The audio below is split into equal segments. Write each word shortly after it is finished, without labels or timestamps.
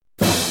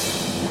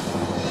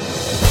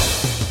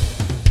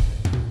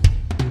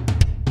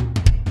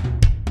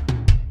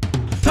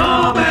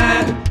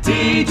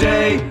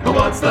TJ,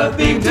 what's the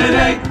theme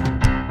today?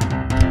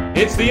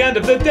 It's the end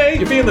of the day,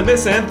 you're feeling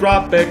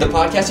misanthropic. The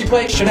podcast you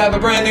play should have a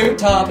brand new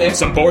topic.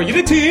 Some bore you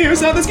to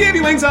tears, others give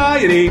you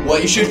anxiety.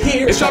 What you should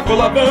hear is chock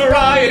full of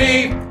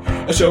variety.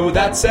 A show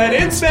that's set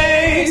in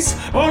space,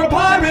 or a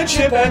pirate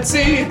ship at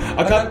sea,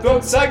 a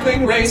cutthroat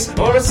cycling race,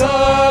 or a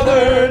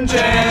southern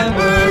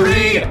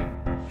jamboree.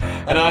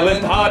 An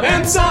island hot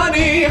and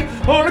sunny,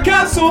 or a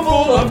castle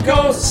full of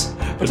ghosts.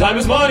 But time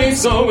is money,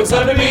 so it's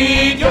time to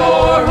meet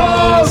your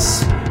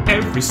hosts.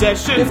 Every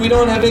session, if we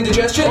don't have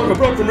indigestion, or go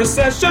broke from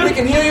recession, we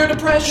can heal your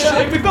depression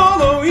if we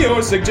follow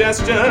your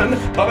suggestion.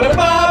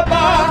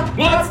 Ba-ba-da-ba-ba.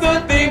 What's the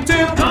theme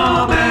to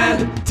Tom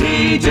and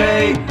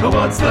TJ?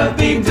 What's the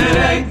theme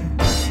today?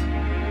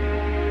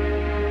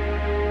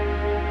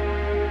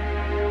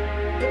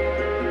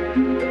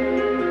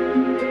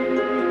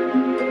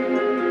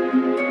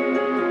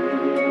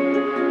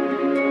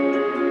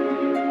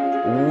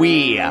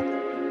 We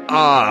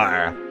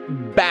are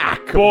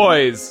back,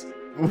 Boys.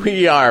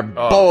 We are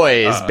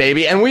boys,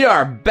 baby. And we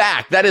are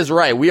back. That is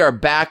right. We are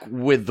back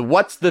with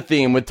What's the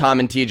Theme with Tom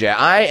and TJ.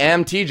 I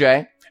am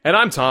TJ. And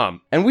I'm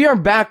Tom. And we are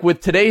back with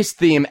today's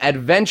theme,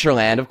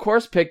 Adventureland. Of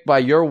course, picked by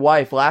your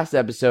wife last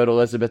episode,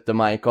 Elizabeth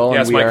DeMichael.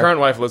 Yes, my current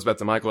wife, Elizabeth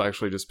DeMichael,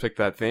 actually just picked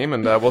that theme,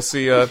 and we'll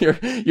see. You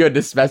had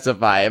to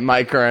specify,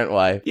 my current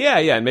wife. Yeah,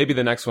 and maybe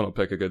the next one will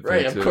pick a good theme,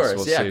 right, too. Of course, so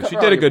we'll yeah. see. She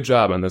did a good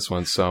job on this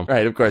one, so.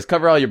 Right, of course.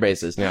 Cover all your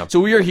bases. Yeah. So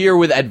we are here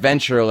with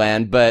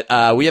Adventureland,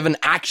 but we have an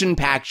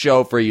action-packed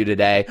show for you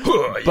today.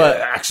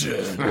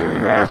 Action.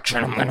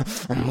 Action.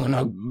 I'm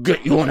gonna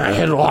get you in a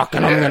headlock,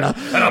 and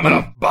I'm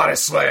gonna body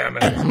slam.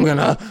 And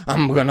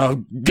I'm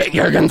gonna get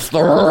you against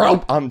the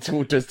rope. I'm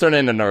just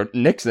turning into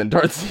Nixon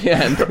towards the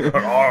end.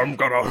 I'm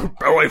gonna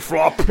belly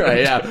flop.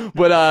 Right, yeah.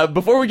 But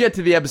before we get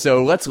to the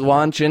episode, let's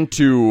launch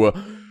into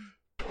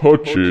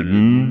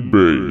Touching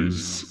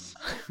Base.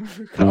 I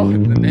forgot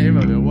what the name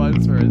of it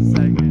was for a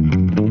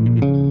second.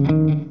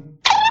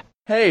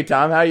 Hey,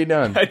 Tom, how you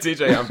doing? Hi,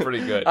 TJ, I'm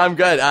pretty good. I'm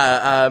good.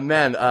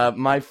 Man,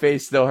 my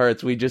face still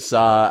hurts. We just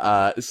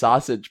saw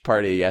Sausage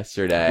Party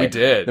yesterday. We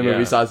did, the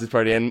movie Sausage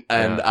Party, and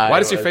Why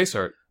does your face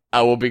hurt?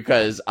 Well,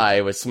 because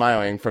I was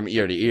smiling from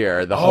ear to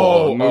ear the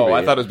whole movie. Oh,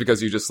 I thought it was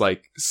because you just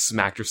like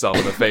smacked yourself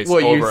in the face.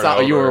 Well,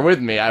 over you were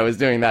with me. I was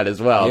doing that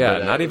as well. Yeah,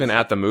 not even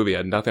at the movie. It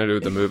had nothing to do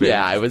with the movie.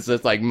 Yeah, I was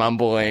just like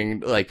mumbling,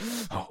 like,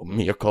 "Oh,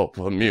 mea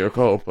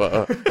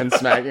culpa," and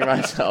smacking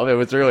myself. It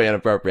was really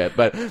inappropriate.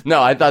 But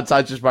no, I thought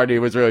Sausage Party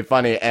was really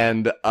funny,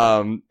 and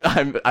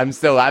I'm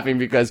still laughing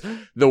because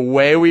the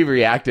way we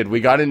reacted, we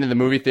got into the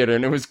movie theater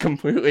and it was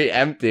completely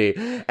empty,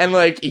 and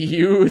like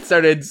you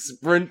started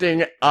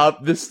sprinting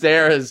up the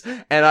stairs.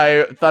 And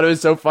I thought it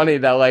was so funny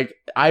that, like,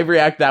 I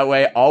react that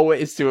way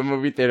always to a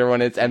movie theater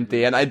when it's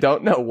empty, and I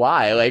don't know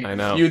why. Like, I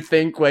know. You'd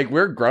think, like,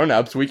 we're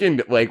grown-ups. We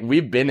can, like,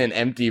 we've been in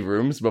empty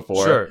rooms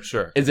before.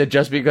 Sure. Is it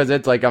just because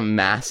it's, like, a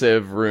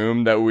massive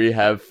room that we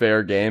have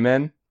fair game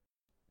in?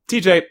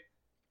 TJ,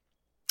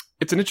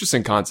 it's an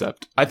interesting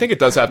concept. I think it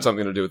does have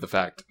something to do with the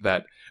fact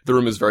that the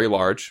room is very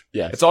large.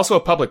 Yes. It's also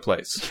a public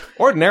place.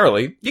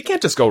 Ordinarily, you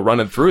can't just go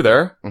running through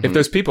there. Mm-hmm. If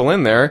there's people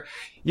in there,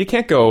 you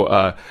can't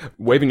go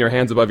waving your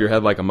hands above your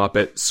head like a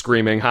Muppet,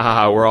 screaming, ha ha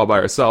ha, we're all by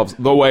ourselves,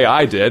 the way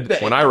I did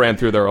when I ran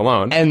through there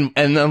alone. And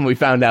then we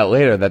found out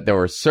later that there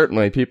were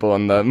certainly people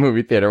in the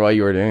movie theater while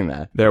you were doing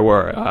that. There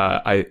were.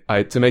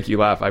 I to make you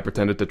laugh, I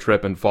pretended to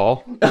trip and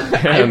fall.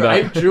 And,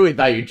 I truly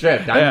thought you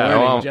tripped.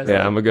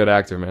 I'm a good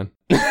actor, man.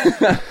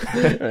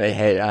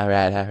 Hey, all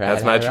right.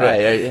 That's my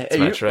trade. That's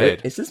my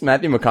trade. Is this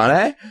Matthew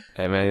McConaughey?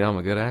 Hey, man, I'm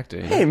a good actor.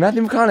 Hey,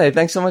 Matthew McConaughey,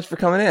 thanks so much for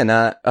coming in.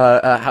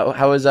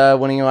 How was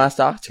winning your last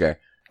Oscar?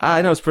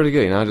 I know it's pretty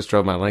good. I just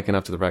drove my Lincoln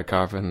up to the red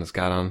carpet and just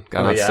got on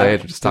stage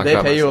and just talked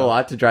about Did they pay you myself. a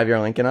lot to drive your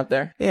Lincoln up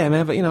there? Yeah,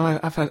 man,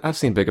 but I've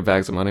seen bigger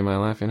bags of money in my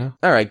life,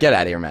 All right, get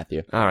out of here,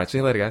 Matthew. All right, see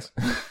you later, guys.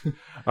 All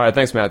right,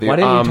 thanks, Matthew. Why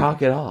didn't you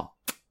talk at all?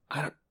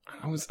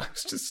 I was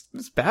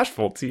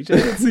bashful,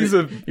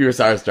 TJ. You were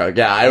starstruck.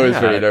 Yeah, I was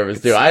pretty nervous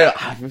too.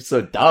 I was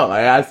so dumb.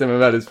 I asked him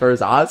about his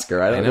first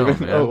Oscar. I don't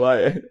even know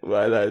why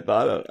I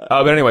thought of that.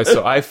 But anyway,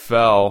 so I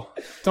fell.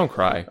 Don't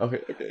cry. Okay.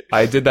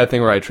 I did that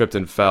thing where I tripped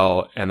and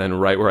fell, and then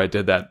right where I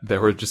did that,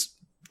 there were just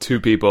two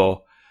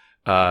people,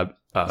 a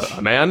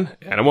man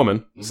and a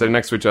woman, sitting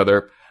next to each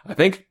other. I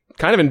think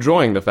kind of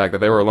enjoying the fact that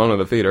they were alone in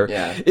the theater.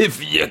 Yeah.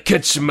 If you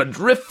catch my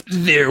drift,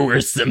 there were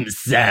some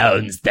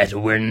sounds that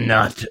were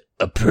not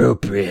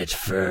appropriate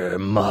for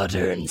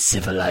modern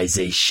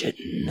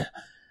civilization.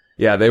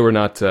 Yeah, they were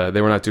not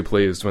too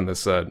pleased when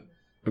this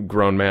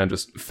grown man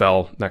just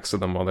fell next to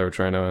them while they were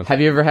trying to.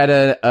 Have you ever had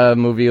a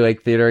movie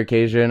like theater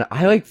occasion?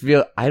 I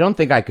don't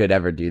think I could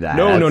ever do that.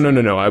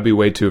 No. I'd be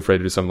way too afraid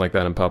to do something like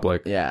that in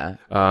public. Yeah.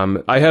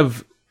 I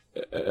have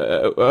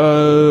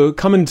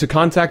come into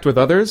contact with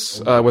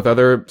others with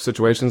other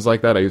situations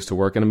like that. I used to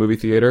work in a movie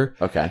theater.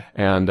 Okay.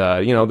 And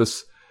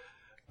this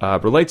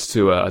relates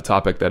to a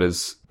topic that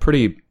is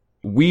pretty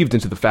weaved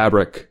into the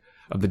fabric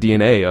of the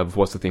DNA of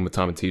What's the Theme with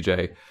Tom and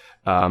TJ.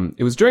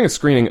 It was during a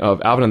screening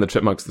of Alvin and the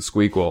Chipmunks: The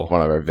Squeakquel.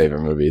 One of our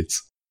favorite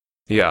movies.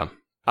 Yeah.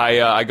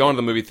 I go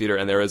into the movie theater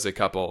and there is a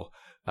couple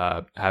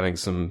having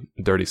some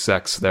dirty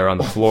sex there on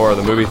the floor of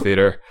the movie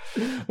theater.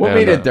 What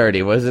made it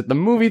dirty? Was it the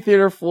movie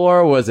theater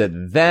floor? Was it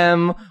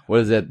them?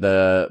 Was it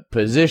the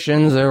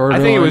positions they were I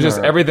doing? think it was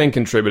just everything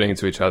contributing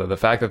to each other. The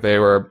fact that they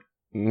were,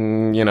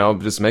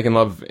 just making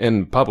love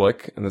in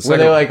public. And Were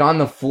they like on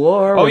the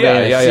floor? Oh, Were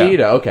they in a seat?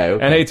 Okay.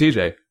 And hey,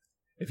 TJ,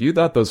 if you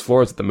thought those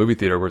floors at the movie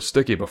theater were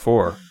sticky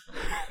before.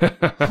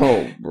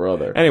 Oh,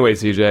 brother. Anyway,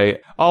 TJ,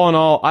 all in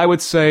all, I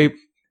would say,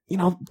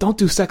 don't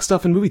do sex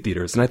stuff in movie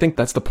theaters. And I think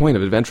that's the point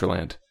of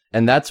Adventureland.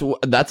 And that's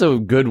a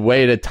good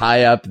way to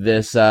tie up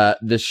this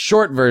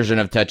short version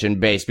of Touch and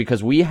Base,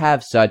 because we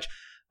have such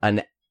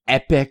an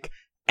epic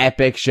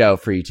show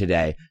for you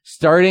today.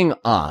 Starting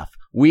off,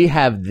 we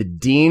have the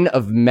Dean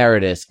of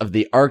Emeritus of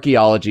the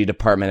Archaeology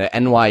Department at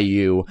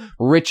NYU,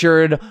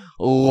 Richard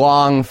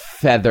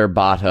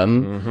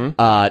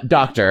Longfeatherbottom,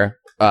 Dr.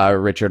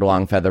 Richard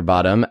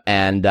Longfeatherbottom,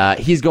 and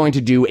he's going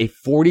to do a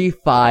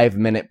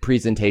 45-minute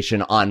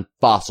presentation on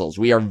fossils.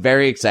 We are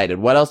very excited.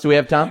 What else do we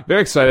have, Tom?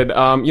 Very excited.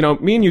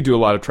 Me and you do a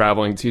lot of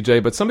traveling,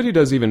 TJ, but somebody who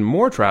does even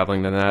more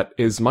traveling than that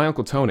is my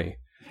Uncle Tony.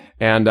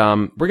 And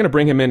we're going to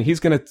bring him in. He's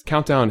going to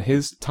count down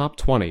his top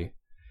 20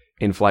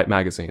 in-flight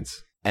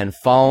magazines. And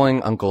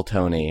following Uncle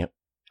Tony,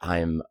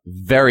 I'm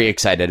very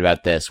excited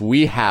about this.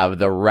 We have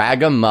the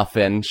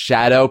Ragamuffin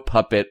Shadow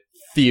Puppet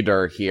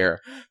Theater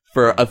here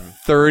for a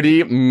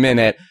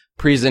 30-minute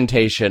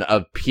presentation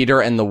of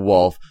Peter and the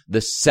Wolf, the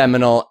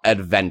seminal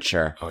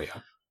adventure. Oh, yeah.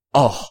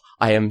 Oh,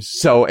 I am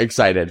so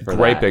excited for that.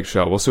 Great big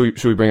show. Well, so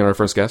should we bring in our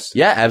first guest?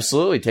 Yeah,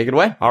 absolutely. Take it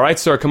away. All right,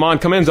 sir. Come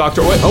in,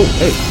 Doctor. Wait. Oh,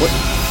 hey.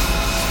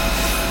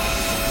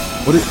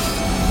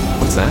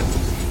 What's that?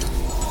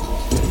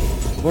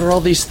 What are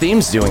all these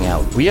themes doing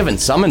out? We haven't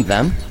summoned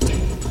them.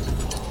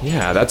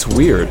 Yeah, that's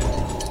weird.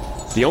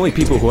 The only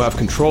people who have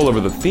control over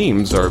the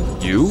themes are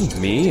you,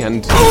 me,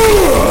 and...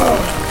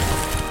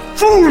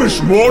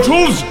 Foolish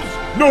mortals!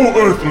 No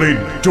earthly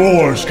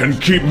doors can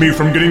keep me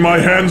from getting my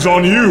hands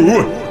on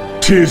you!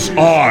 'Tis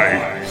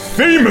I,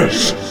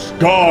 Themis,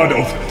 god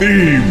of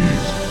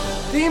themes!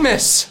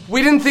 Themis,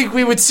 we didn't think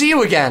we would see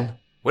you again.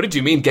 What did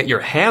you mean, get your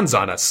hands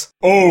on us?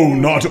 Oh,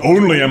 not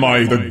only am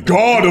I the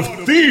god of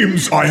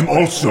themes, I am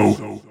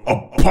also a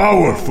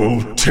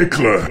powerful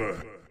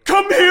tickler.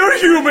 Come here,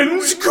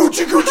 humans!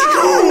 Coochie coochie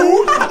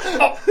coo!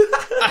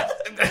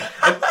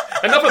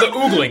 Enough of the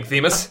oogling,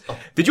 Themis.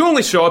 Did you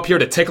only show up here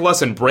to tickle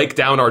us and break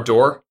down our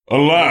door?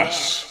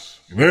 Alas,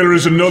 there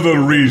is another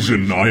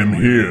reason I am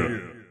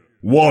here.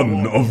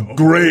 One of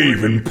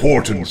grave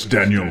importance,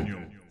 Daniel.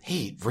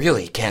 He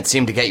really can't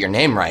seem to get your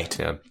name right.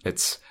 Yeah,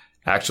 it's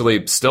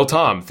actually still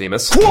Tom,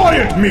 Themis.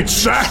 Quiet, meat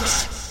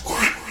sacks!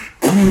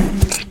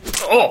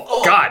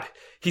 Oh, God!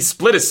 He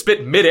split his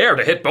spit mid-air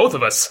to hit both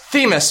of us.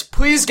 Themis,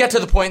 please get to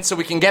the point so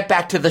we can get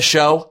back to the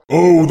show.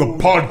 Oh, the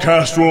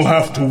podcast will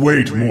have to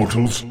wait,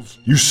 mortals.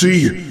 You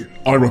see,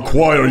 I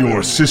require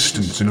your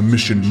assistance in a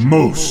mission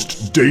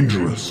most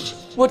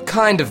dangerous. What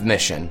kind of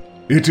mission?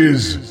 It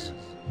is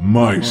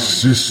my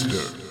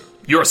sister.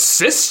 Your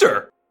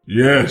sister?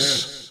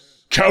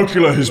 Yes.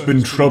 Calcula has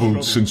been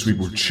troubled since we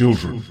were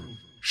children.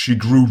 She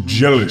grew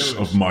jealous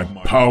of my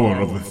power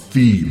of the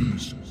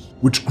themes,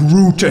 which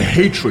grew to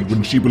hatred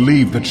when she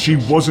believed that she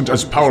wasn't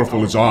as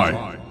powerful as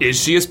I. Is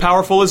she as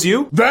powerful as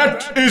you?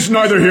 That is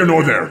neither here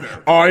nor there.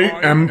 I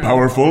am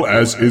powerful,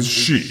 as is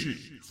she.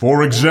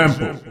 For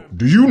example,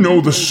 do you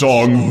know the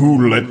song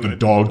Who Let the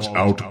Dogs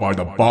Out by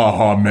the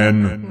Baha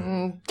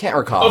Men? Can't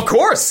recall. Of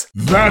course!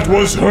 That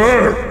was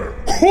her!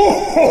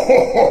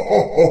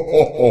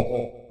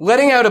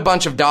 Letting out a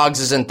bunch of dogs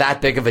isn't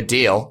that big of a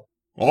deal.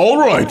 All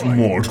right,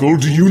 mortal,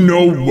 do you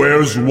know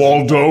Where's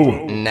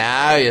Waldo?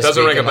 Now you're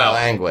Doesn't ring speaking a bell.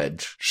 my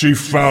language. She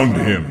found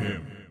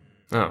him.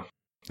 Oh.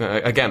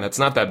 Again, that's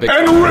not that big.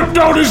 And ripped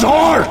out his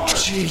heart!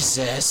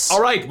 Jesus.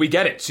 All right, we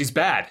get it. She's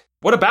bad.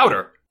 What about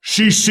her?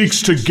 She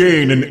seeks to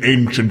gain an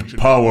ancient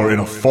power in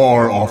a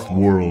far-off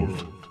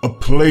world. A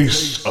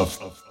place of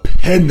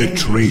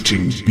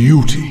penetrating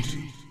beauty.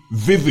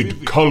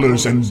 Vivid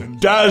colors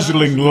and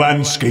dazzling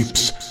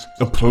landscapes.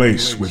 A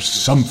place where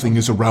something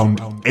is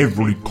around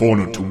every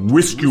corner to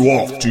whisk you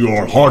off to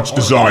your heart's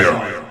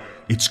desire.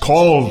 It's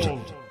called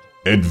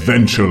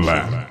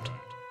Adventureland.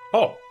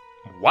 Oh,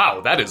 wow,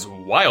 that is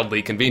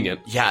wildly convenient.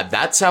 Yeah,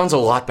 that sounds a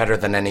lot better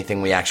than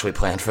anything we actually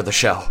planned for the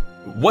show.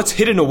 What's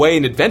hidden away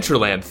in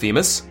Adventureland,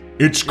 Themis?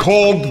 It's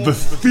called the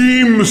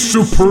Theme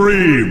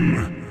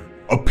Supreme.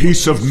 A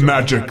piece of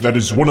magic that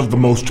is one of the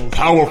most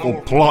powerful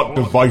plot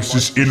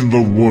devices in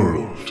the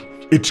world.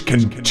 It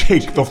can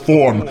take the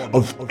form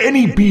of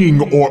any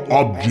being or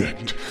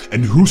object,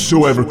 and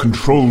whosoever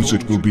controls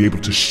it will be able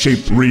to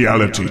shape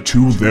reality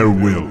to their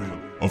will.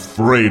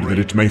 Afraid that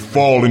it may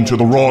fall into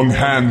the wrong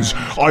hands,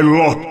 I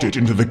locked it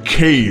into the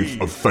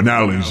cave of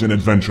finales in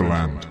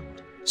Adventureland.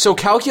 So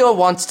Calcula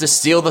wants to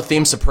steal the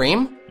Theme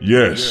Supreme?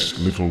 Yes,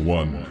 little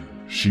one.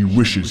 She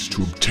wishes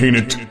to obtain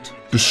it,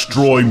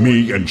 destroy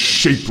me, and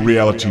shape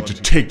reality to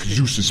take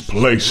Zeus's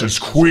place as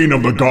Queen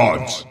of the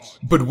Gods.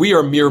 But we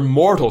are mere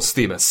mortals,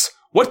 Themis.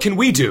 What can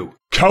we do?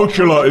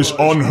 Calcula is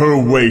on her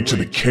way to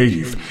the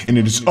cave, and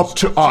it is up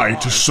to I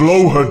to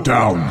slow her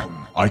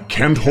down. I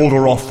can't hold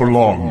her off for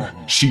long.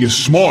 She is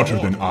smarter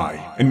than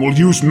I, and will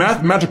use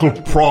mathematical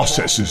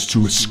processes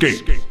to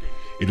escape.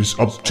 It is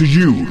up to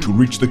you to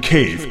reach the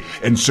cave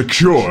and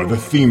secure the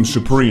Theme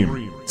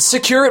Supreme.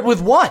 Secure it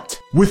with what?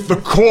 With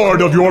the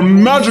cord of your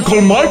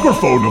magical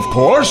microphone, of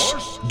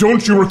course.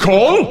 Don't you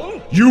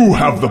recall? You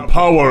have the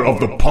power of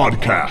the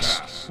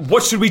podcast.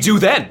 What should we do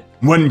then?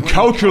 When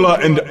Calcula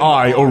and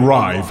I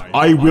arrive,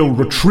 I will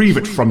retrieve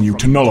it from you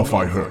to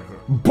nullify her.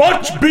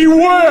 But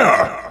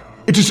beware!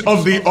 It is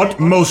of the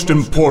utmost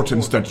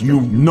importance that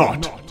you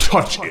not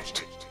touch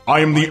it. I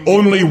am the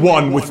only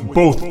one with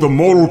both the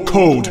moral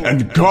code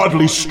and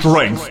godly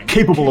strength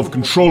capable of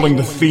controlling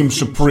the Theme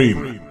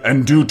Supreme,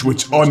 and due to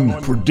its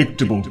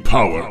unpredictable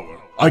power,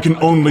 I can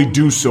only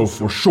do so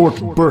for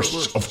short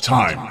bursts of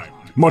time,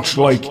 much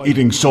like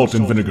eating salt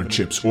and vinegar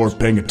chips or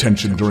paying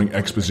attention during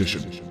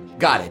exposition.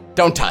 Got it.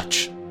 Don't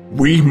touch.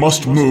 We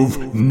must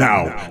move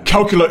now.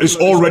 Calcula is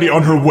already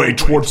on her way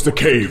towards the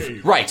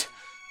cave. Right.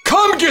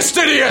 Come,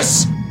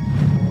 Gistidius!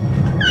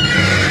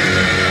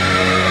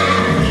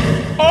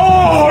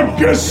 Ah,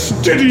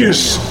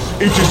 Gistidius!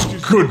 It is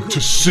good to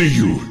see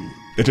you.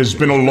 It has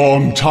been a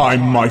long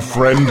time, my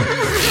friend.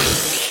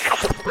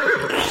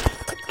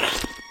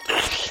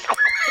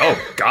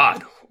 Oh,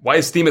 God. Why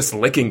is Themis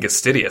licking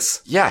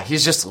Gistidius? Yeah,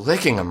 he's just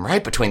licking him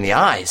right between the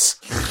eyes.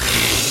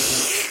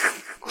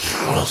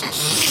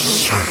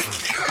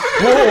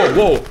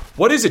 Whoa.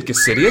 What is it,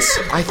 Gistidius?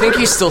 I think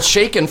he's still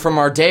shaken from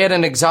our day at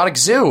an exotic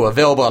zoo,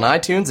 available on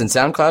iTunes and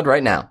SoundCloud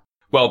right now.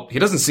 Well, he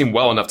doesn't seem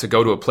well enough to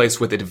go to a place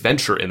with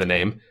adventure in the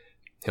name.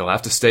 He'll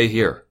have to stay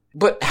here.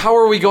 But how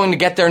are we going to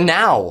get there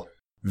now?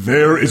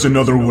 There is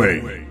another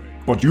way,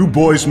 but you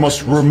boys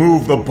must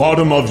remove the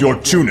bottom of your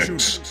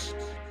tunics.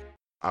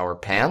 Our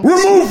pants?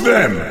 Remove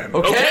them!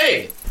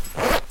 Okay!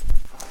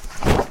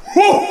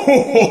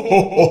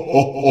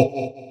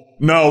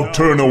 Now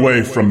turn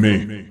away from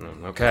me.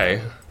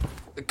 Okay.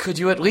 Could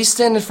you at least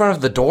stand in front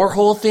of the door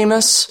hole,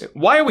 Themis?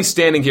 Why are we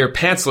standing here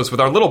pantsless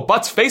with our little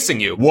butts facing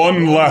you?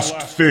 One last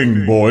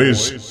thing,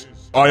 boys.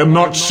 I am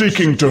not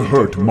seeking to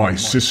hurt my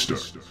sister.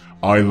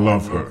 I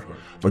love her.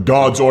 The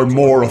gods are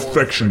more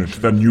affectionate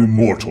than you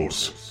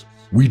mortals.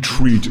 We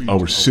treat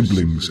our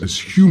siblings as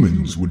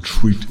humans would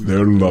treat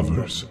their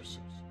lovers.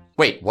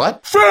 Wait,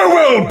 what?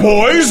 Farewell,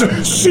 boys!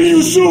 See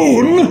you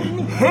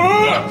soon!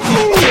 Ah!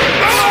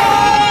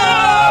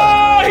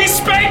 He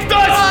spanked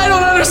us! I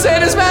don't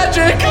understand his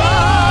magic!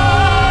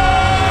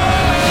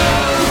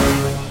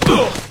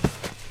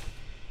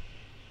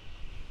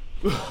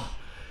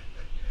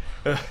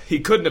 He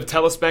couldn't have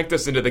telespanked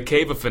us into the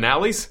Cave of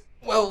Finales?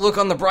 Well, look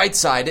on the bright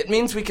side. It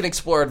means we can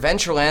explore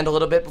Adventureland a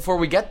little bit before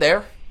we get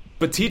there.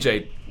 But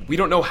TJ, we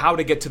don't know how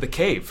to get to the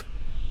cave.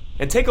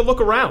 And take a look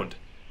around.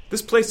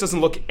 This place doesn't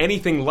look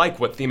anything like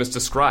what Themis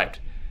described.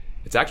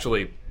 It's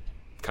actually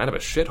kind of a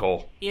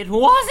shithole. It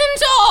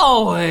wasn't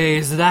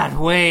always that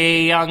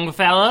way, young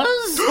fellas.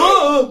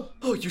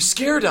 Oh, you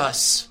scared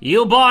us.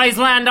 You boys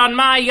land on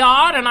my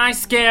yard and I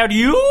scared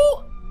you?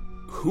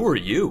 Who are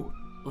you?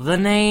 The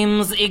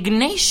name's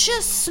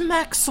Ignatius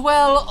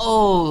Maxwell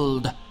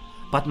Old,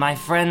 but my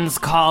friends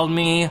call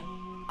me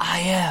I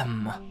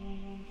Am.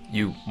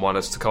 You want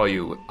us to call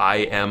you I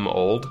Am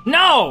Old?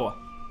 No!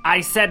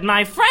 I said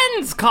my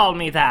friends call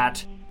me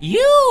that.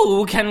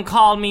 You can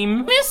call me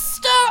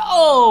Mr.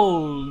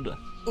 Old.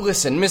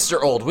 Listen,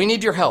 Mr. Old, we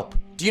need your help.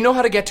 Do you know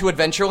how to get to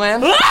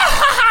Adventureland?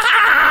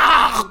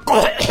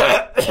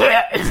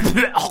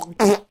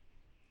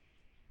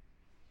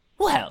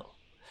 Well,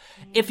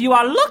 if you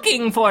are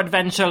looking for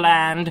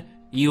Adventureland,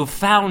 you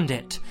found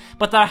it.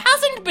 But there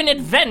hasn't been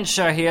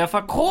adventure here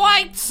for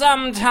quite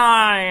some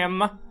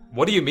time.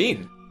 What do you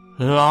mean?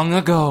 Long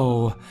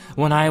ago,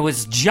 when I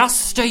was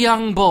just a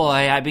young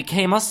boy, I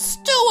became a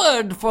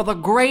steward for the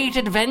great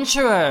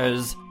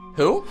adventurers.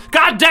 Who?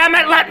 God damn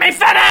it, let me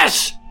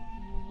finish!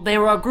 They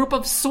were a group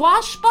of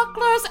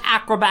swashbucklers,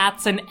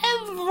 acrobats, and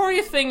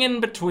everything in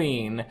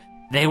between.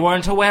 They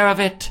weren't aware of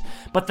it,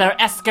 but their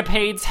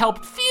escapades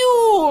helped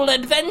fuel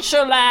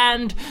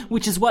Adventureland,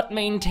 which is what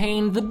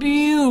maintained the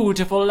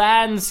beautiful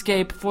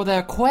landscape for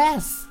their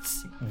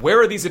quests.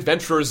 Where are these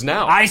adventurers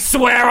now? I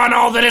swear on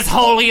all that is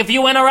holy, if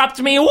you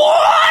interrupt me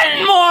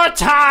one more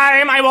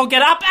time, I will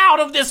get up out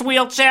of this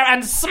wheelchair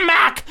and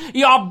smack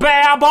your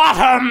bare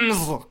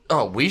bottoms!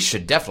 Oh, we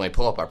should definitely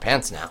pull up our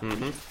pants now.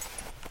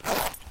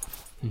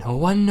 No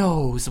one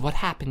knows what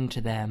happened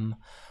to them.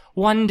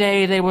 One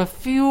day they were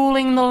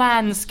fueling the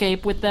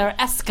landscape with their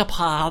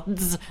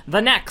escapades. The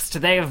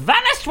next, they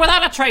vanished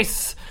without a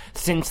trace.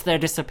 Since their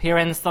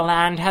disappearance, the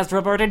land has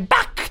reverted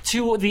back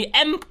to the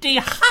empty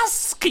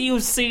husk you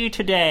see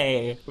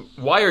today.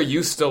 Why are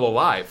you still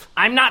alive?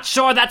 I'm not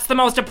sure that's the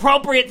most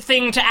appropriate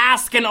thing to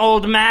ask an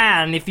old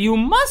man. If you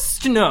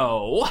must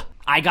know,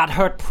 I got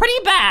hurt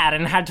pretty bad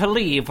and had to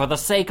leave for the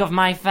sake of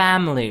my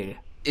family.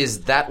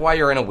 Is that why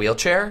you're in a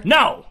wheelchair?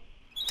 No!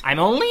 I'm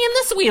only in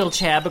this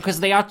wheelchair because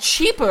they are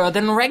cheaper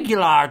than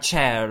regular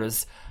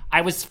chairs.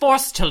 I was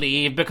forced to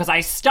leave because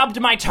I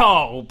stubbed my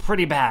toe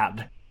pretty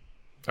bad.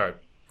 Are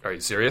you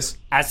serious?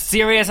 As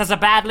serious as a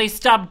badly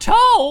stubbed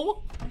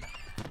toe?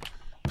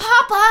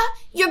 Papa,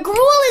 your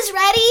gruel is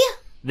ready.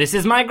 This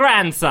is my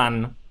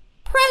grandson,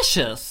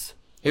 Precious.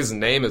 His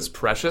name is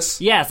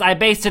Precious? Yes, I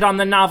based it on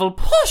the novel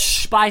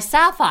Push by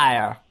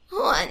Sapphire.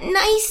 Oh,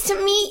 nice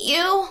to meet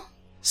you.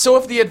 So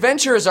if the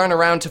adventurers aren't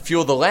around to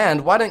fuel the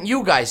land, why don't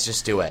you guys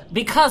just do it?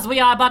 Because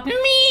we are but mere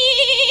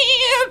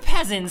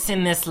peasants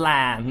in this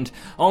land.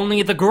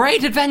 Only the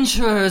great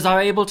adventurers are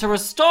able to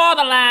restore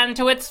the land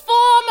to its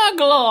former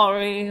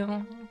glory.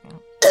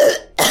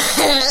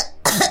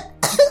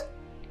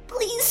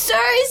 Please,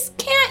 sirs,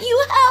 can't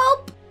you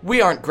help? We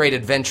aren't great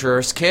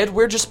adventurers, kid.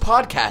 We're just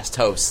podcast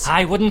hosts.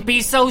 I wouldn't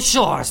be so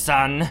sure,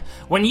 son.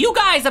 When you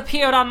guys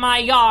appeared on my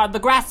yard, the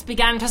grass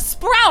began to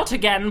sprout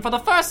again for the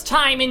first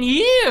time in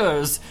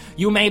years.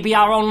 You may be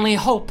our only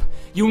hope.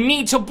 You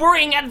need to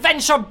bring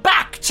adventure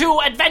back to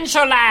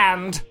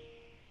Adventureland.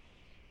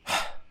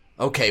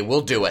 Okay,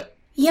 we'll do it.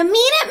 You mean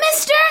it,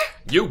 mister?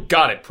 You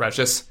got it,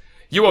 Precious.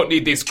 You won't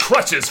need these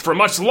crutches for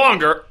much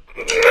longer.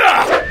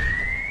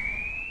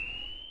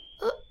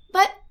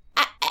 But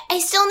I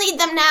still need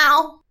them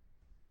now.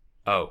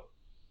 Oh.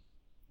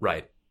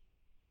 Right.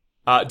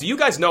 Do you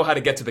guys know how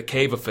to get to the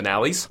Cave of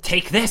Finales?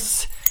 Take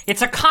this.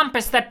 It's a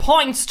compass that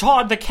points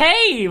toward the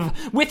cave.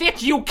 With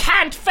it, you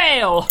can't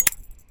fail.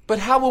 But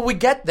how will we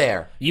get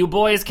there? You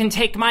boys can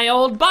take my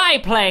old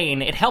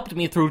biplane. It helped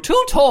me through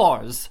 2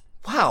 tours.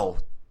 Wow,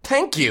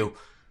 thank you.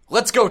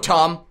 Let's go,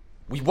 Tom.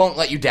 We won't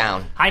let you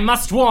down. I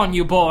must warn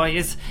you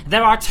boys,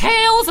 there are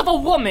tales of a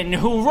woman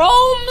who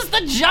roams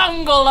the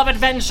jungle of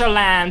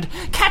Adventureland,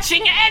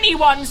 catching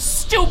anyone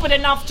stupid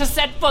enough to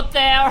set foot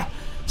there.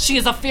 She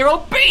is a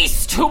feral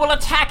beast who will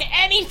attack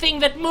anything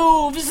that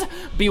moves.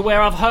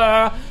 Beware of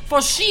her,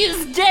 for she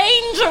is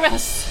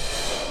dangerous.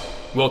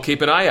 We'll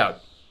keep an eye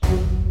out.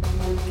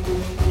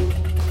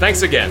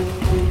 Thanks again.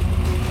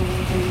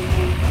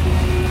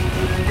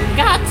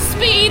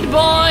 Godspeed,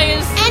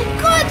 boys!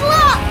 And good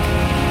luck!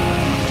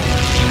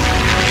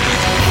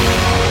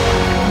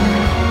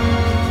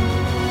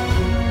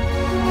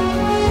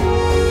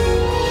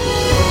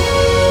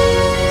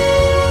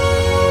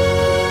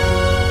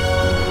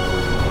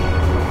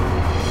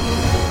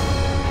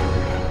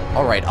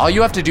 Alright, all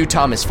you have to do,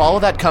 Tom, is follow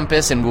that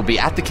compass and we'll be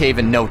at the cave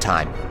in no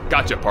time.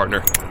 Gotcha,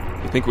 partner.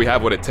 You think we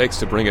have what it takes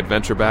to bring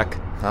adventure back?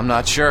 I'm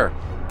not sure.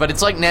 But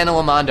it's like Nana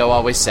Lamando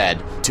always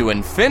said, to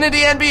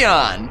infinity and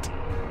beyond.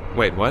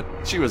 Wait, what?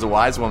 She was a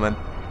wise woman.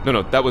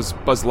 No, that was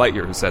Buzz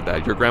Lightyear who said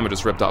that. Your grandma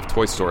just ripped off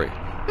Toy Story.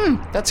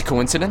 That's a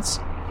coincidence.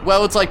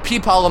 Well, it's like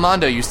Peepaw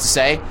Lamando used to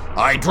say,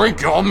 I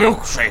drink your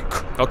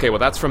milkshake. Okay, well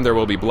that's from There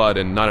Will Be Blood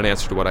and not an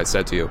answer to what I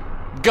said to you.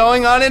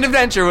 Going on an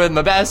adventure with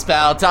my best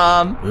pal,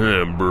 Tom.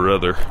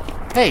 Brother.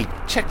 Hey,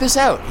 check this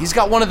out. He's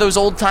got one of those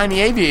old-timey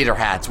aviator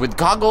hats with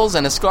goggles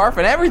and a scarf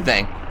and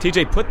everything.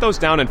 TJ, put those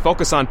down and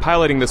focus on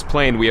piloting this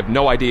plane. We have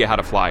no idea how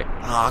to fly.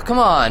 Aw, come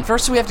on.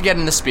 First we have to get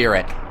in the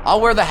spirit. I'll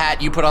wear the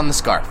hat, you put on the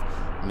scarf.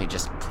 Let me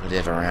just put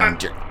it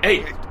around your...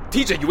 Hey,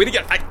 TJ, you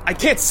idiot. I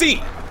can't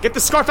see. Get the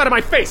scarf out of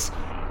my face.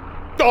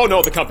 Oh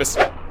no, the compass.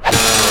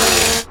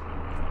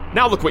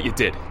 Now look what you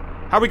did.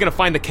 How are we gonna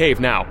find the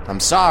cave now? I'm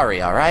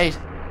sorry, alright?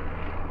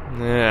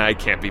 I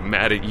can't be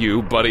mad at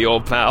you, buddy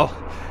old pal.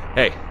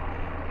 Hey,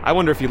 I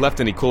wonder if you left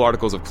any cool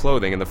articles of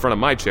clothing in the front of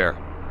my chair.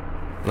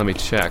 Let me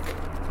check.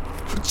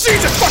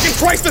 Jesus fucking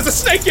Christ, there's a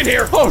snake in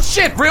here! Oh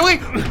shit, really?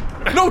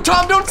 No,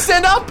 Tom, don't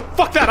stand up!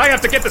 Fuck that, I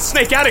have to get the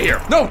snake out of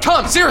here! No,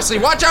 Tom, seriously,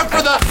 watch out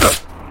for the...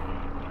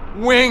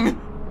 wing.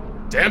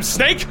 Damn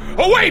snake!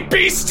 Away,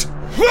 beast!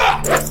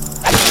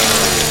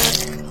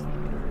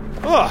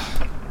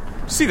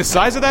 See the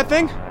size of that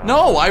thing?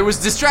 No, I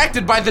was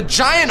distracted by the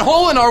giant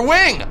hole in our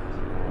wing!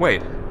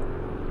 Wait,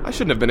 I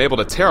shouldn't have been able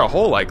to tear a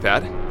hole like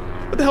that.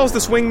 What the hell is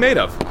this wing made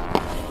of?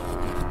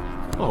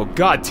 Oh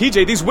god,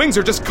 TJ, these wings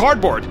are just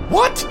cardboard!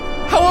 What?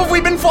 How have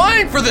we been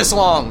flying for this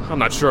long? I'm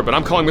not sure, but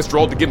I'm calling Mr.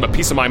 Old to give him a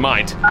piece of my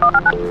mind.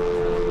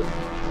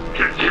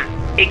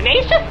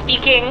 Ignatia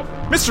speaking.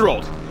 Mr.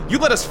 Old, you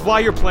let us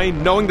fly your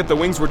plane knowing that the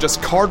wings were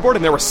just cardboard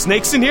and there were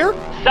snakes in here?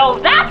 So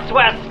that's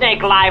where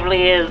Snake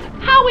Lively is.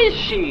 How is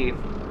she?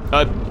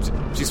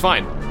 She's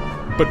fine.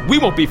 But we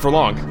won't be for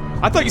long.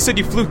 I thought you said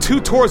you flew 2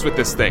 tours with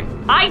this thing.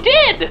 I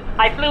did!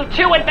 I flew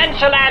 2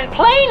 Adventureland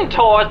plane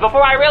tours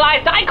before I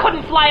realized I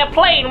couldn't fly a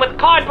plane with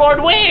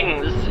cardboard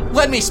wings.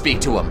 Let me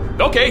speak to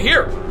him. Okay,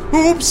 here.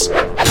 Oops!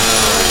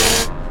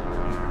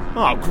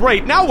 Oh,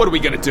 great. Now what are we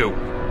gonna do?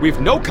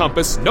 We've no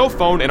compass, no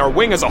phone, and our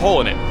wing has a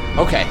hole in it.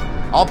 Okay,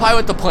 I'll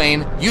pilot the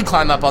plane, you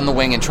climb up on the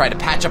wing and try to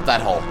patch up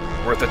that hole.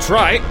 Worth a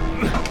try.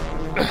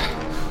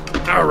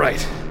 All right,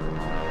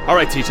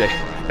 TJ.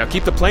 Now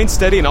keep the plane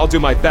steady and I'll do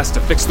my best to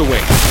fix the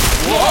wing.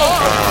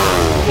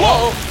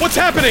 Whoa! What's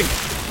happening?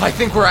 I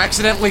think we're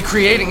accidentally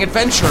creating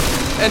adventure,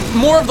 and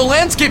more of the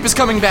landscape is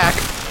coming back.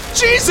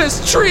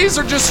 Jesus, trees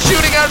are just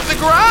shooting out of the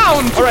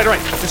ground! All right.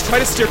 Just try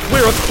to steer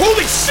clear of...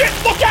 Holy shit,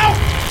 look out!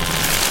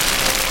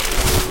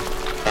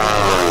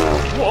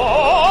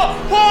 Whoa!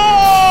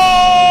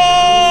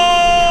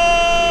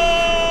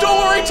 Don't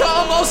worry,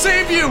 Tom, I'll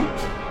save you!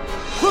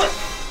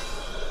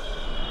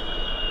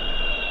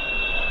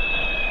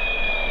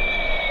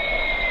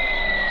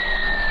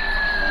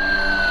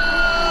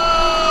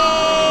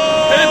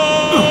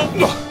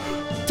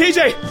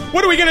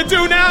 What are we gonna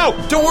do now?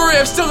 Don't worry,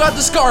 I've still got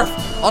the scarf.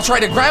 I'll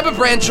try to grab a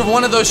branch of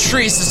one of those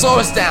trees to slow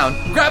us down.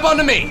 Grab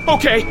onto me.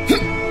 Okay.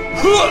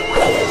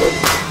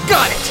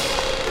 Got it.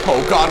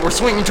 Oh God, we're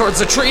swinging towards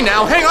the tree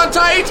now. Hang on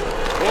tight.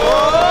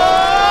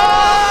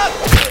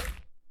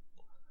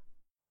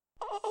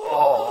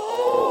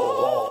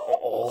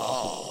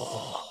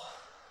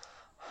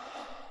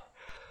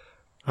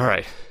 All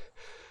right.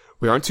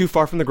 We aren't too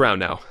far from the ground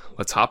now.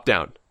 Let's hop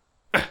down.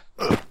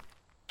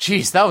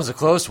 Jeez, that was a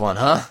close one,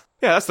 huh?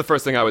 Yeah, that's the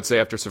first thing I would say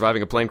after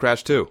surviving a plane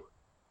crash, too.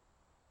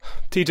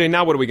 TJ,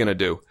 now what are we gonna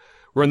do?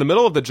 We're in the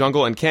middle of the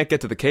jungle and can't get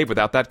to the cave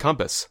without that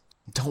compass.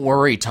 Don't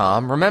worry,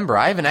 Tom. Remember,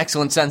 I have an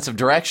excellent sense of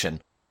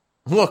direction.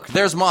 Look,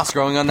 there's moss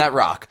growing on that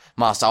rock.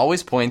 Moss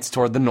always points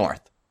toward the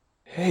north.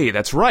 Hey,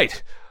 that's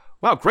right.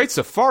 Wow, great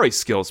safari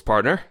skills,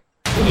 partner.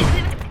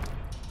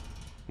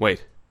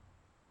 Wait.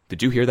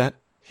 Did you hear that?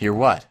 Hear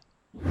what?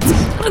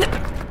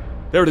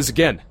 There it is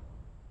again.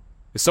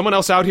 Is someone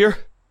else out here?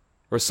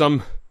 Or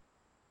some...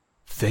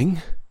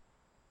 thing?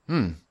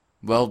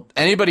 Well,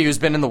 anybody who's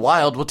been in the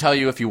wild will tell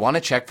you if you want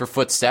to check for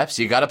footsteps,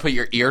 you gotta put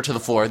your ear to the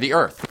floor of the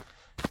earth.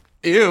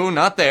 Ew,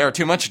 not there.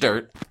 Too much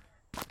dirt.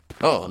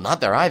 Oh,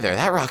 not there either.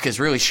 That rock is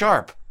really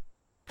sharp.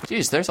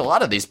 Geez, there's a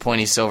lot of these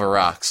pointy silver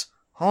rocks.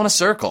 All in a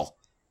circle.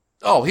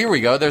 Oh, here we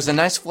go. There's a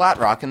nice flat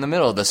rock in the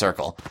middle of the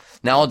circle.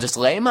 Now I'll just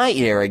lay my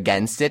ear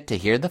against it to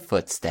hear the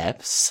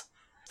footsteps.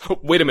 Oh,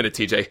 wait a minute,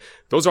 TJ.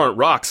 Those aren't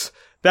rocks.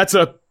 That's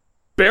a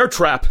bear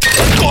trap.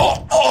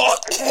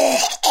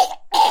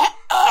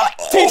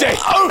 TJ!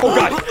 Oh,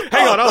 God.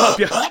 Hang on, I'll help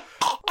you.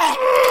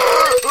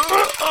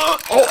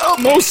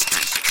 Almost.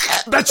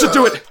 That should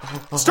do it.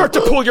 Start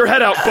to pull your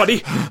head out,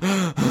 buddy.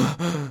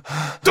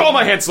 Oh,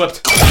 my hand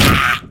slipped.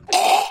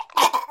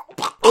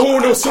 Oh,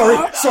 no,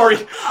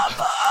 sorry.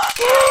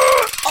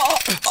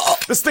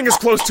 This thing is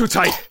closed too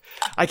tight.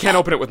 I can't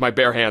open it with my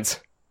bare hands.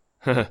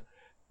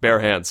 Bare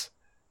hands.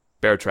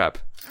 Bear trap.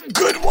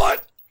 Good one!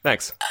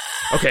 Thanks.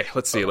 Okay,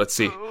 let's see.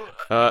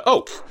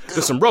 Oh,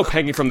 there's some rope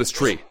hanging from this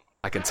tree.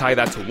 I can tie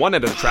that to one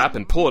end of the trap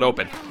and pull it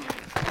open.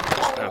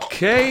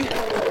 Okay.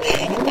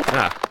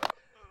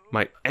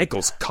 My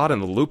ankle's caught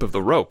in the loop of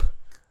the rope.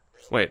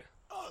 Wait.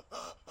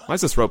 Why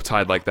is this rope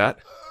tied like that?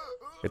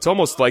 It's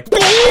almost like...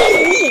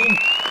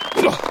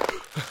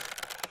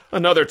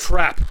 Another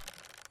trap.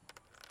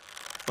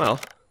 Well,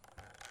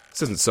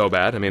 this isn't so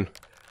bad. I mean,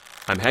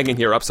 I'm hanging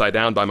here upside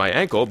down by my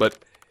ankle, but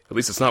at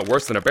least it's not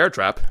worse than a bear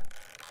trap.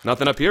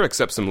 Nothing up here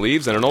except some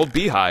leaves and an old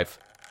beehive.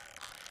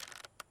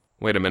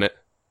 Wait a minute.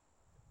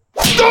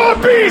 Oh,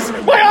 bees!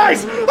 My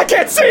eyes! I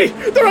can't see!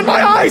 They're in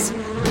my eyes!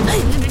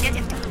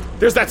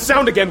 There's that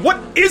sound again. What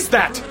is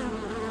that?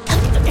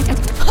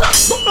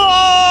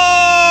 Oh!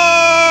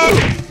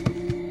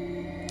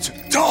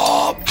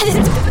 Tom!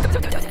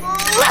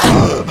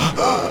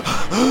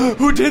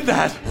 Who did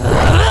that?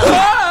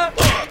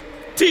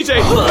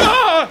 TJ!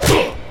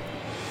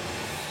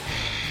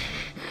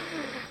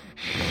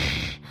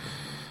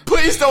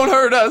 Please don't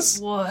hurt us!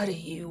 What do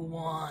you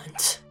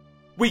want?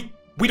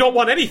 We don't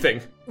want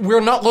anything. We're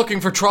not looking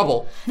for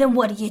trouble. Then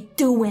what are you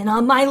doing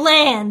on my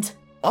land?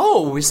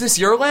 Oh, is this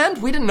your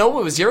land? We didn't know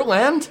it was your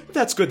land.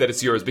 That's good that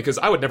it's yours, because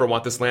I would never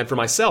want this land for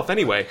myself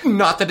anyway.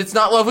 Not that it's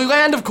not lovely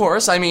land, of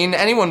course. I mean,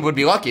 anyone would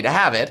be lucky to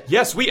have it.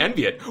 Yes, we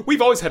envy it.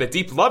 We've always had a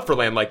deep love for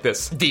land like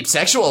this. Deep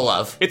sexual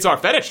love. It's our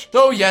fetish.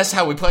 Oh yes,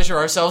 how we pleasure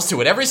ourselves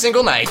to it every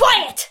single night.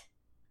 Quiet!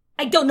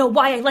 I don't know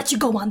why I let you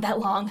go on that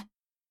long.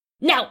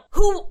 Now,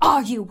 who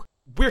are you?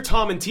 We're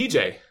Tom and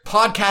TJ.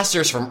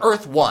 Podcasters from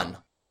Earth 1.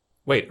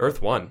 Wait,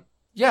 Earth 1?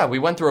 Yeah, we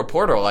went through a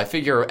portal. I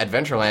figure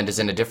Adventureland is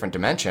in a different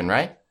dimension,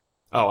 right?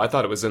 Oh, I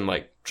thought it was in,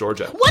 like,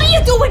 Georgia. What are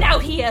you doing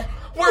out here?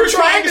 We're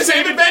trying to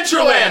save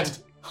Adventureland!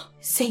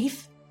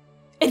 Save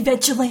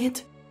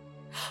Adventureland?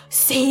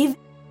 Save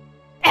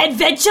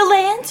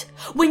Adventureland?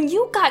 When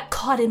you got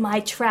caught in my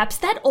traps,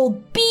 that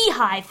old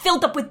beehive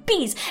filled up with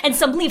bees and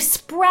some leaves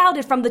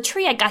sprouted from the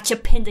tree I got you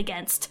pinned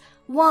against.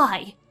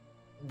 Why?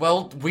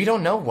 Well, we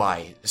don't know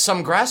why.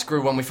 Some grass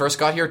grew when we first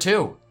got here,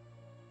 too.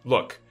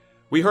 Look,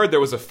 we heard there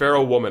was a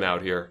feral woman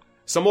out here.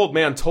 Some old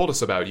man told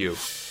us about you.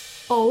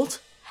 Old?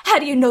 How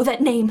do you know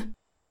that name?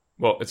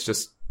 Well, it's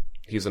just,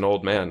 he's an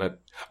old man.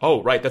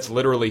 Oh, right, that's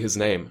literally his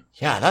name.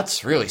 Yeah,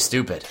 that's really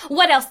stupid.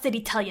 What else did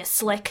he tell you,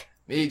 Slick?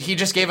 He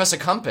just gave us a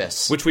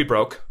compass. Which we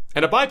broke.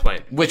 And a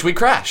biplane. Which we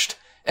crashed.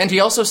 And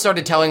he also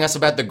started telling us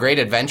about the Great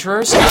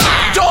Adventurers.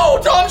 Oh,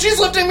 Tom, she's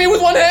lifting me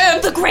with one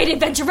hand! The Great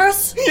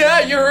Adventurers?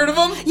 Yeah, you heard of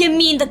them? You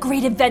mean the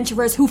Great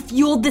Adventurers who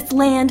fueled this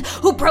land,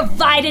 who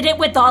provided it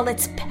with all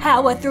its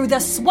power through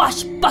the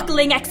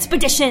swashbuckling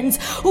expeditions,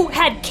 who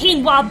had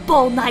quinoa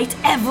bowl night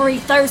every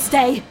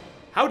Thursday?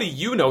 How do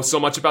you know so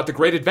much about the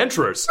Great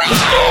Adventurers?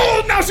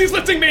 Oh, now she's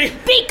lifting me!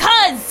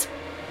 Because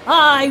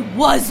I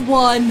was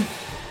one.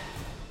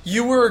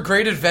 You were a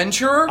great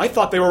adventurer? I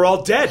thought they were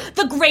all dead.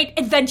 The Great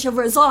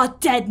Adventurers are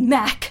dead,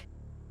 Mac.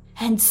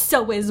 And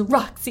so is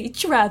Roxy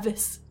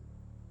Travis.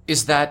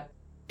 Is that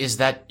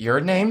your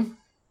name?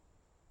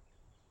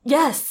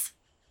 Yes.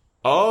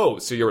 Oh,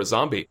 so you're a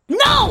zombie.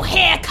 No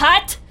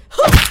haircut!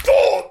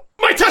 Oh,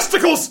 my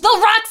testicles!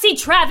 The Roxy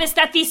Travis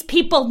that these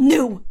people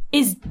knew.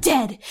 is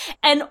dead,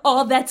 and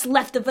all that's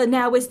left of her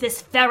now is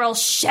this feral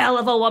shell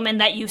of a woman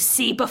that you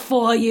see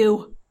before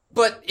you.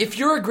 But if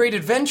you're a great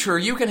adventurer,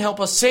 you can help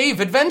us save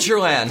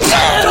Adventureland.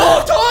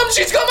 Oh, Tom,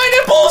 she's got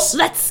my nipples!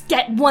 Let's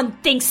get one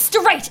thing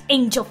straight,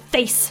 Angel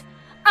Face.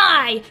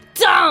 I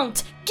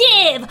don't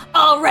give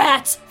a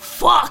rat's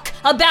fuck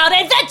about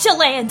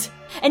Adventureland!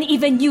 And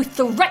even you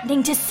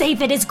threatening to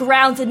save it is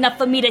grounds enough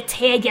for me to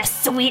tear your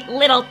sweet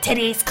little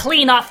titties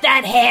clean off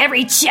that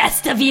hairy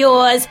chest of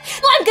yours.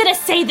 I'm gonna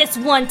say this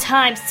one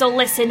time, so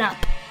listen up.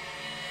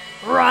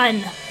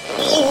 Run.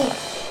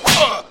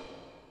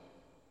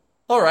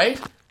 All right.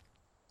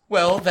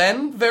 Well,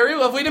 then, very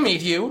lovely to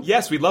meet you.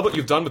 Yes, we love what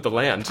you've done with the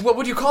land. What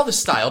would you call this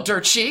style?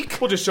 Dirt chic?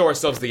 We'll just show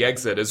ourselves the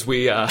exit as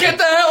we, Get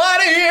the hell out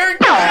of here!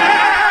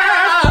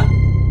 Ah!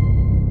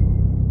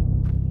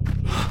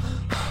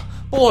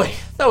 Boy,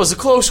 that was a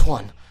close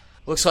one.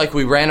 Looks like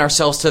we ran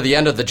ourselves to the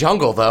end of the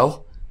jungle,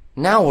 though.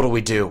 Now what do we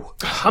do?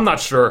 I'm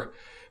not sure.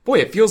 Boy,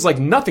 it feels like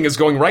nothing is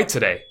going right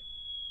today.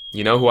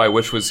 You know who I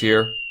wish was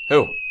here?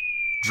 Who?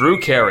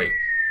 Drew Carey.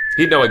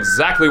 He'd know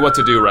exactly what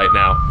to do right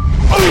now.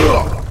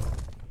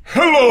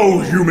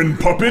 Hello, human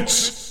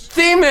puppets!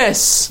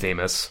 Themis!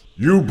 Themis.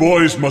 You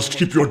boys must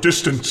keep your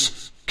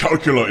distance.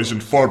 Calcula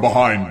isn't far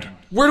behind.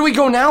 Where do we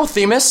go now,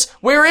 Themis?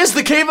 Where is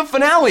the Cave of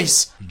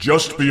Finales?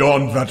 Just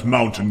beyond that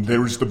mountain,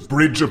 there is the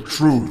Bridge of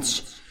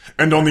Truths.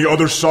 And on the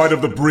other side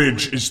of the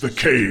bridge is the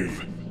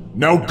cave.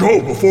 Now go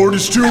before it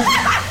is too...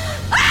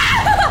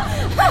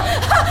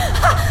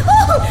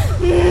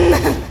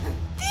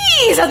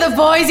 These are the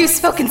boys you've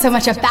spoken so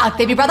much about,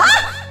 baby brother.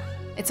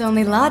 It's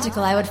only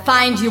logical I would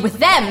find you with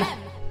them.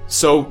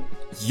 So,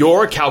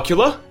 you're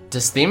Calcula?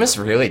 Does Themis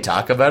really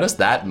talk about us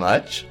that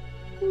much?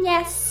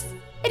 Yes,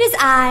 it is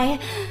I,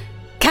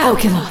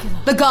 Calcula,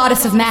 the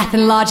goddess of math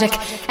and logic,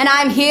 and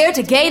I'm here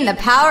to gain the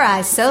power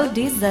I so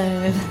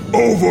deserve.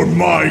 Over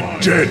my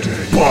dead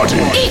body!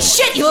 Eat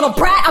shit, you little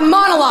brat! I'm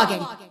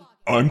monologuing!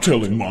 I'm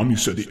telling Mom you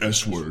said the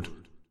S word.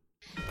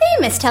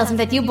 Themis tells him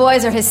that you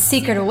boys are his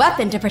secret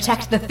weapon to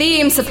protect the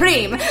Theme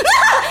Supreme.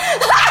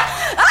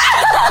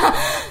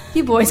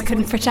 You boys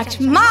couldn't protect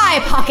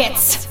my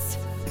pockets!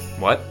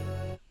 What?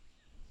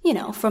 You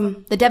know,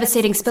 from the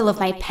devastating spill of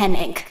my pen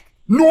ink.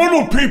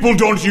 Normal people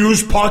don't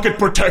use pocket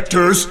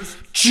protectors!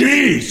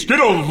 Jeez, get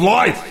a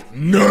life,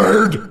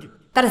 nerd!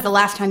 That is the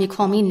last time you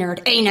call me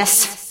nerd,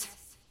 anus.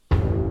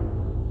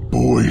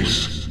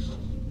 Boys,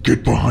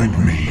 get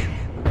behind me.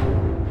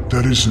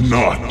 That is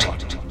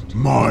not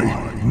my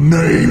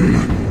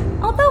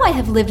name. Although I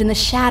have lived in the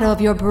shadow of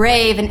your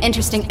brave and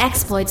interesting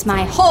exploits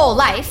my whole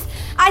life,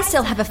 I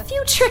still have a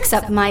few tricks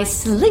up my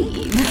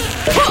sleeve.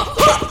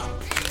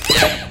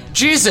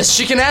 Jesus,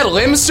 she can add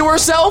limbs to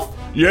herself?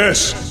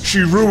 Yes, she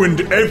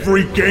ruined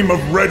every game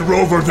of Red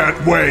Rover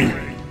that way.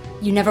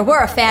 You never were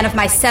a fan of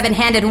my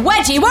seven-handed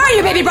wedgie, were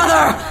you, baby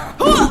brother?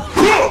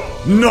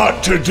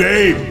 Not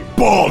today,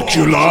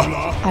 Balcula.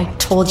 I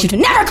told you to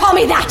never call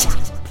me that!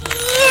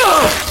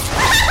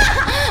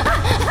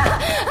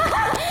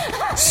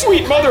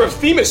 Sweet mother of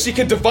Themis, she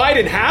can divide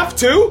in half,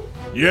 too?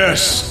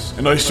 Yes,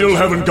 and I still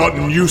haven't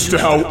gotten used to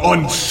how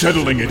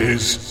unsettling it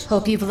is.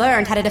 Hope you've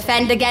learned how to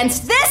defend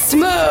against this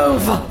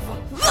move!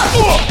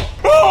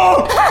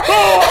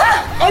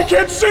 I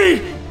can't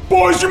see!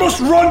 Boys, you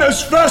must run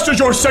as fast as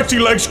your sexy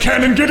legs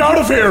can and get out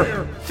of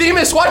here!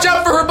 Themis, watch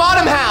out for her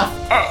bottom half!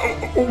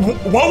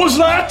 What was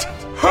that?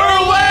 Her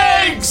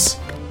legs!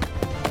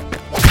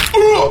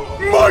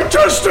 My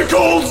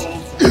testicles!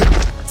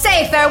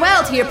 Say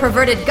farewell to your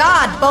perverted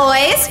god,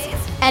 boys!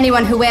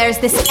 Anyone who wears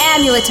this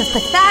amulet of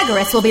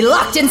Pythagoras will be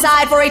locked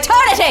inside for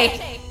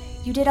eternity!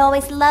 You did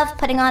always love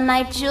putting on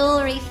my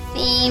jewelry,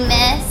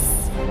 Themis.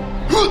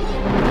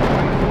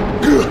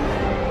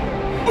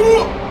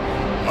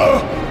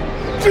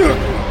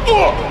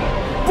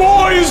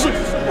 Boys,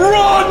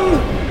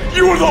 run!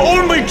 You are the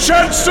only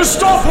chance to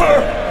stop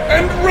her!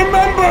 And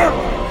remember,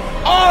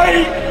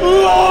 I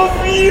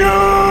love you!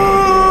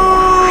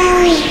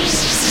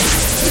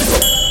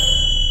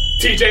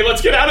 TJ,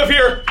 let's get out of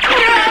here!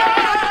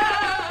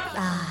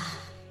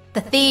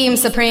 The Theme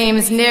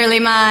Supreme's nearly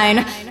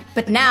mine.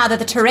 But now that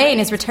the terrain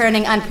is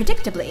returning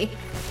unpredictably,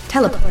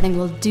 teleporting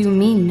will do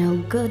me no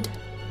good.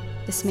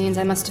 This means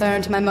I must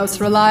turn to my most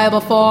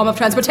reliable form of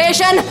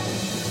transportation,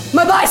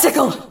 my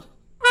bicycle!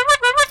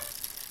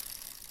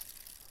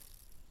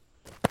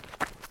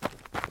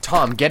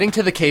 Tom, getting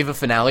to the Cave of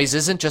Finales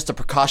isn't just a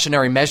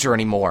precautionary measure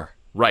anymore.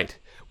 Right.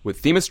 With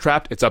Themis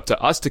trapped, it's up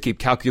to us to keep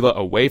Calcula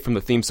away from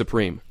the Theme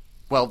Supreme.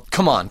 Well,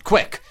 come on,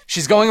 quick.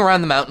 She's going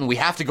around the mountain. We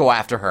have to go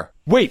after her.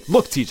 Wait,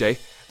 look, TJ.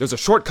 There's a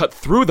shortcut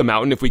through the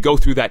mountain if we go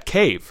through that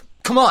cave.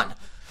 Come on.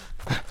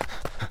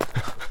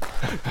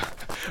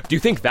 Do you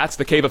think that's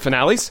the Cave of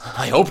Finales?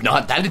 I hope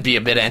not. That'd be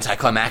a bit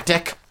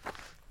anticlimactic.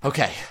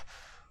 Okay.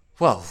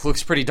 Well,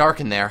 looks pretty dark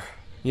in there.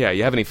 Yeah,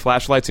 you have any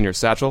flashlights in your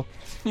satchel?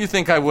 You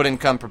think I wouldn't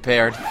come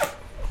prepared?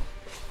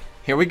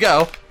 Here we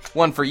go.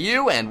 One for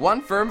you and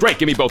one for... Great,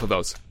 give me both of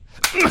those.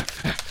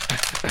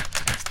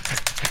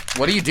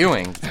 What are you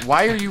doing?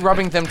 Why are you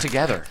rubbing them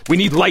together? We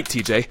need light,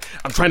 TJ.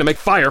 I'm trying to make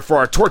fire for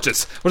our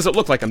torches. What does it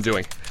look like I'm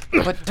doing?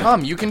 But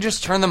Tom, you can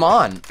just turn them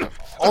on.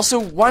 Also,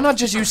 why not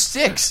just use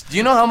sticks? Do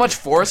you know how much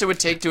force it would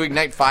take to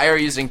ignite fire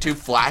using 2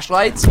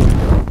 flashlights?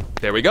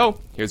 There we go.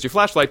 Here's your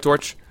flashlight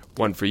torch.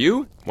 One for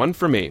you, one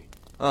for me.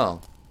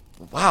 Oh.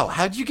 Wow,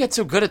 how'd you get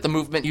so good at the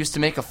movement used to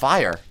make a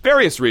fire?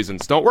 Various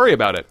reasons. Don't worry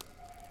about it.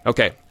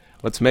 Okay,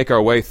 let's make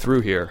our way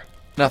through here.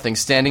 Nothing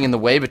standing in the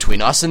way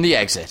between us and the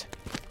exit.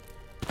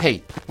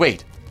 Hey,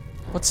 wait.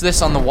 What's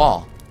this on the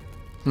wall?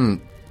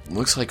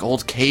 Looks like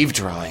old cave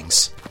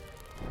drawings.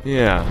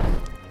 Yeah,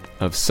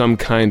 of some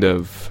kind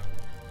of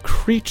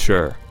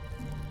creature.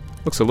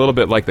 Looks a little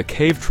bit like the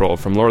cave troll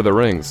from Lord of the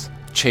Rings.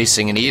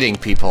 Chasing and eating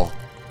people.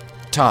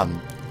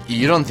 Tom,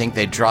 you don't think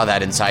they'd draw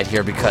that inside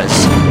here because...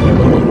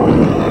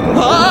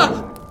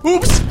 Ah!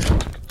 Oops!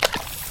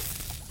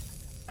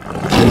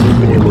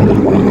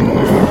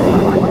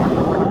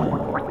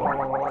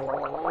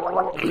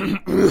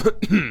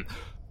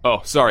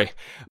 Oh, sorry.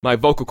 My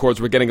vocal cords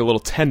were getting a little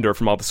tender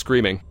from all the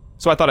screaming,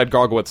 so I thought I'd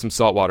gargle with some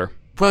salt water.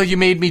 Well, you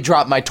made me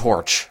drop my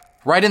torch.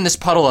 Right in this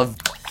puddle of...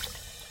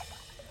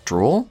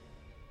 drool?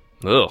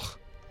 Ugh.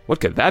 What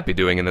could that be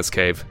doing in this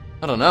cave?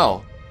 I don't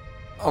know.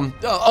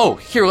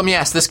 Here, let me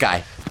ask this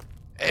guy.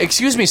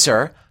 Excuse me,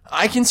 sir.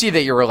 I can see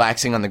that you're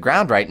relaxing on the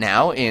ground right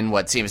now in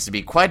what seems to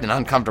be quite an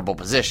uncomfortable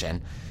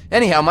position.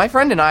 Anyhow, my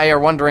friend and I are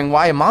wondering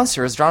why a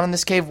monster is drawn on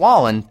this cave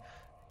wall, and...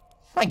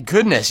 my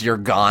goodness, you're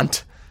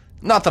gaunt.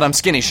 Not that I'm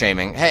skinny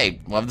shaming.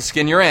 Hey, love the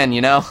skin you're in, you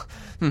know?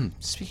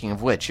 Speaking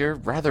of which, you're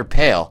rather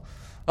pale.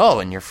 Oh,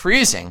 and you're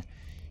freezing.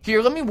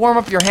 Here, let me warm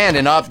up your hand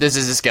and up. This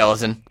is a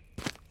skeleton.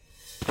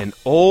 An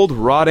old,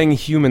 rotting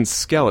human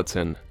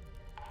skeleton.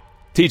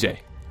 TJ,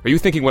 are you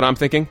thinking what I'm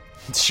thinking?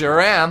 Sure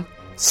am.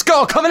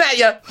 Skull coming at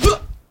you!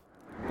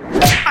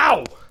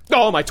 Ow!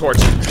 Oh, my torch.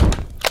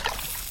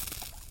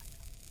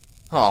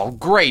 Oh,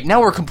 great. Now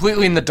we're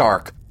completely in the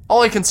dark.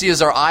 All I can see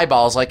is our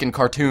eyeballs like in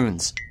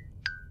cartoons.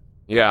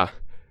 Yeah,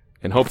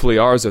 and hopefully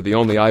ours are the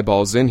only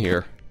eyeballs in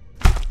here.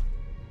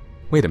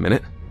 Wait a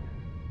minute.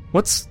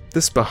 What's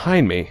this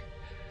behind me?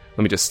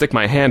 Let me just stick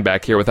my hand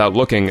back here without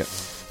looking.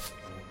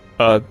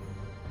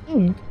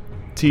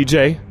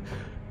 TJ,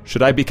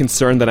 should I be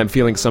concerned that I'm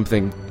feeling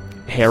something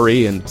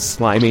hairy and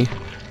slimy?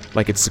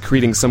 Like it's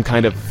secreting some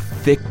kind of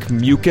thick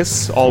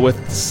mucus, all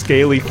with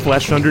scaly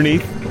flesh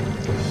underneath?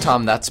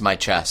 Tom, that's my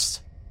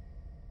chest.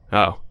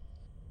 Oh.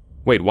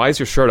 Wait, why is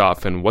your shirt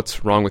off, and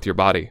what's wrong with your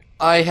body?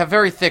 I have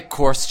very thick,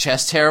 coarse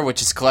chest hair,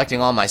 which is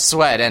collecting all my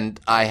sweat, and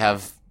I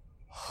have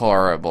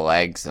horrible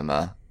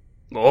eczema.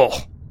 Oh.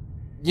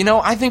 You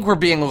know, I think we're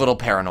being a little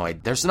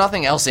paranoid. There's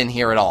nothing else in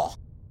here at all.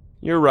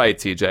 You're right,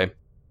 TJ.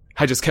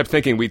 I just kept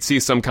thinking we'd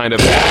see some kind of...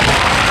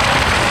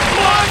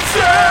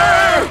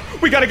 Monster!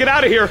 We gotta get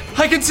out of here!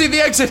 I can see the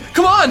exit!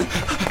 Come on!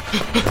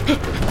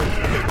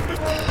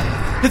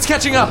 It's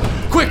catching up!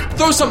 Quick,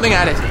 throw something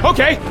at it!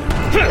 Okay!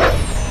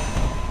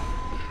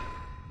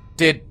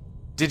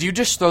 Did you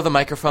just throw the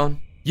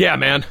microphone? Yeah,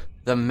 man.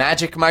 The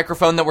magic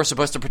microphone that we're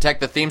supposed to protect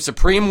the Theme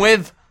Supreme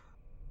with?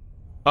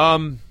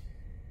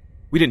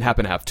 We didn't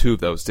happen to have 2 of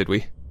those, did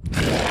we?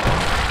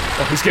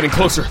 Oh, he's getting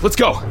closer. Let's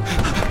go!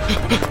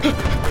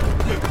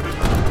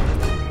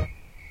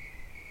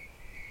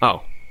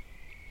 Oh.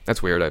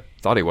 That's weird. I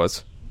thought he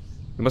was.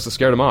 We must have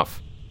scared him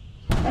off.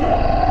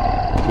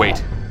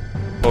 Wait.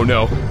 Oh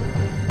no.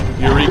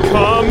 Here he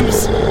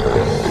comes!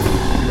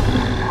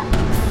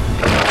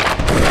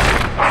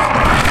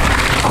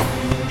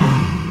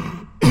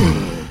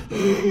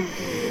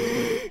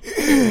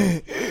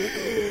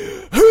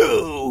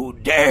 Who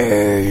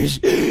dares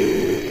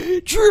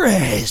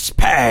trespass?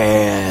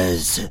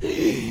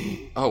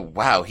 Oh,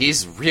 wow,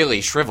 he's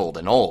really shriveled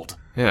and old.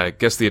 Yeah, I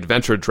guess the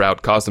adventure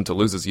drought caused him to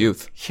lose his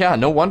youth. Yeah,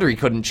 no wonder he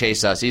couldn't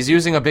chase us. He's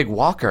using a big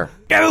walker.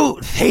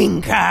 Don't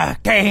think I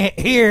can't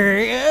hear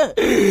you.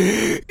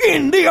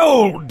 In the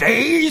old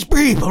days,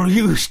 people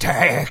used to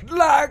act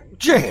like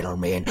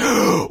gentlemen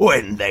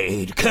when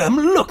they'd come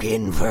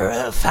looking for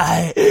a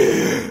fight.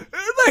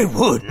 They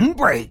wouldn't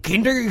break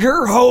into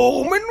your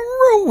home and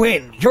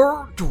ruin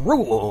your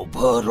drool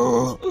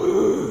puddle.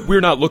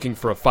 We're not looking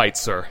for a fight,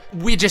 sir.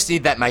 We just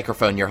need that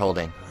microphone you're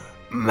holding.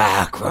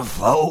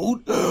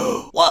 Microphone?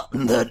 What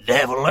in the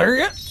devil are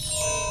you?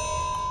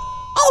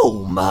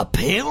 Oh, my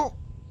pill.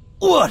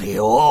 What do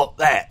you want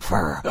that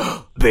for?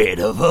 Bit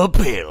of a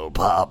pill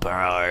popper,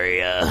 are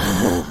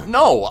you?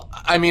 No,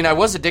 I mean, I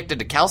was addicted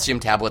to calcium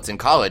tablets in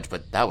college,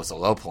 but that was a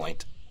low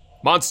point.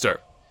 Monster,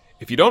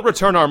 if you don't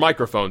return our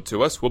microphone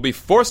to us, we'll be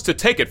forced to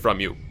take it from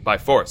you by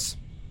force.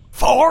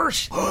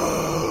 Force?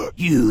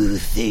 You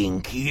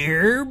think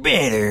you're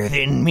better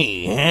than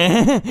me,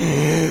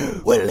 huh?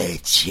 Well,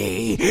 let's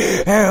see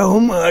how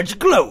much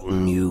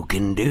gloating you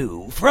can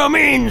do from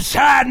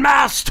inside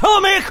my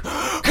stomach.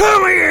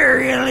 Come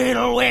here, you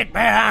little wet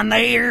behind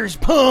the ears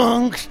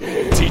punks.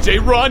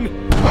 TJ,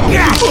 run!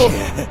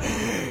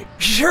 Gotcha.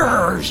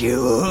 Sure, you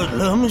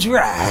hoodlums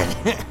right.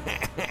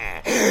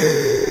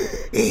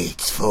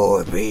 It's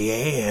 4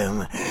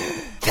 p.m.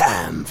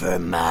 Time for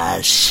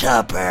my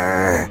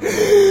supper.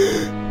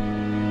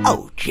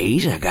 Oh,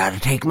 jeez, I gotta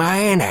take my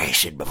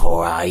antacid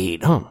before I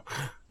eat. Now,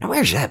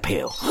 where's that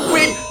pill?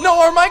 Wait, no, No,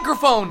 our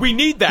microphone! We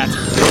need that!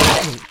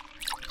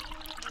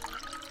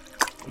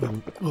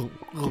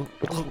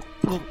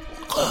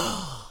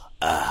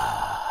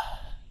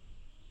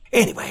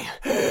 Anyway,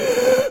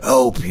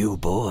 hope you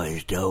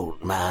boys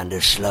don't mind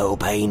a slow,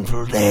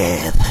 painful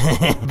death,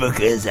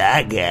 because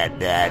I got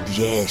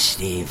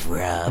digestive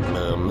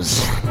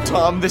problems.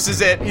 Tom, this is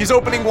it. He's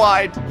opening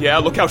wide. Yeah,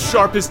 look how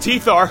sharp his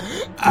teeth are.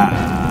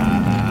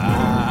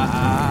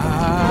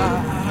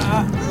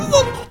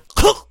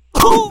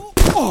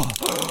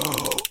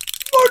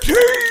 My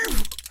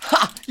teeth!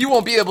 Ha! You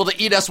won't be able to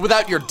eat us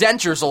without your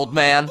dentures, old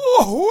man.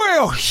 Oh,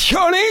 well,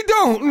 Sonny,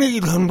 don't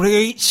need them to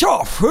eat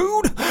soft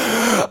food.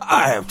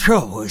 I have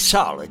trouble with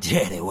solids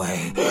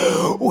anyway,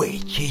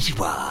 which is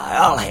why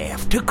I'll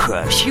have to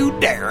crush you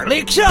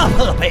derelicts up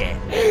a bit.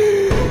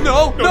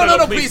 No,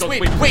 please please,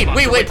 don't,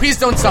 wait, please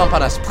don't stomp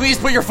on us. Please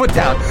put your foot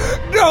down.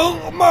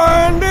 Don't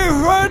mind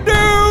if I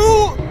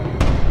do.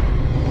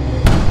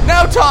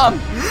 Now, Tom!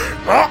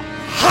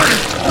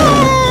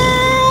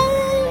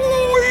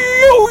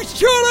 You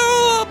shut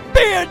up,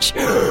 bitch!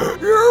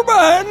 You're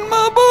biting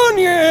my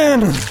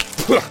bunion!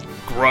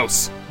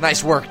 Gross.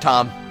 Nice work,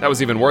 Tom. That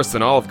was even worse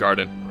than Olive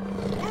Garden.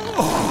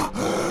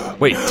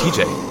 Wait,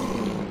 TJ.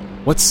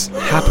 What's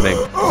happening?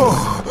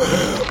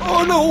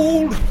 An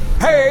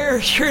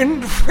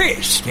old-fashioned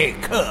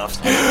fisticuffs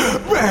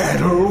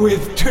battle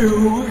with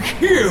two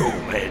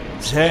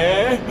humans,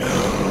 eh?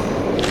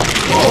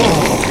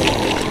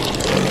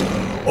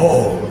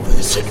 All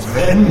this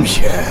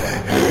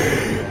adventure,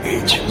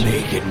 it's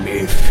making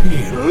me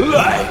feel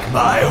like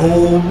my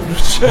old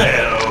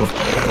self.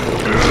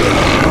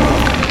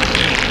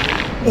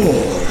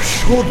 Or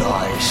should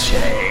I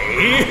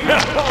say,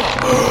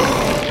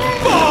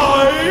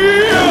 my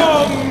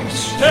young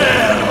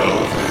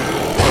self?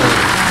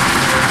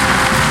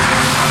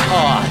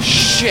 Aw,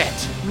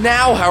 shit.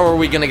 Now how are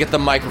we gonna get the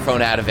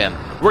microphone out of him?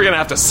 We're gonna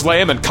have to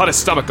slay him and cut his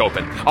stomach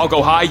open. I'll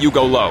go high, you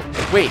go low.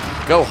 Wait,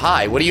 go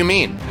high? What do you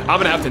mean? I'm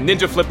gonna have to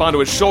ninja flip onto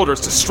his shoulders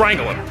to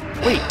strangle him.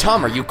 Wait,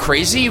 Tom, are you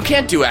crazy? You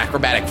can't do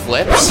acrobatic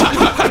flips.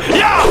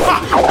 Yeah!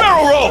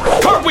 Barrel roll!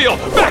 Cartwheel!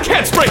 Back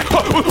handspring!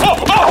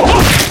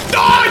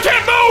 I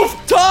can't move!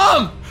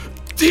 Tom!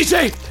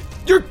 DJ,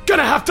 you're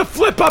gonna have to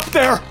flip up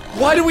there!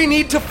 Why do we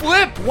need to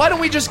flip? Why don't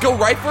we just go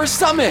right for his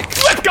stomach?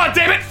 Flip,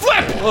 goddammit,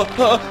 flip!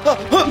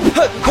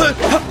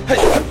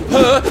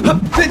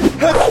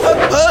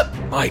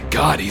 My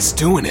God, he's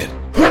doing it.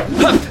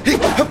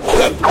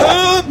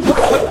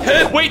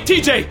 Wait,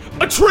 TJ!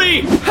 A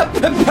tree!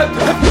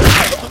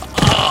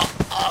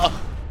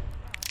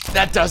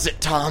 That does it,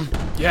 Tom.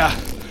 Yeah,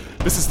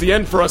 this is the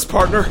end for us,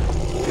 partner.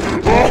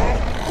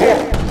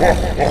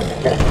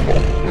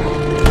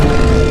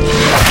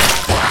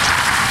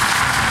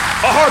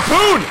 A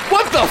harpoon!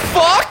 What the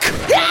fuck?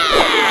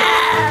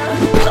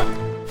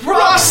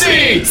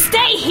 Roxy!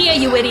 Stay here,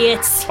 you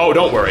idiots! Oh,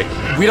 don't worry.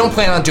 We don't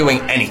plan on doing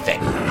anything.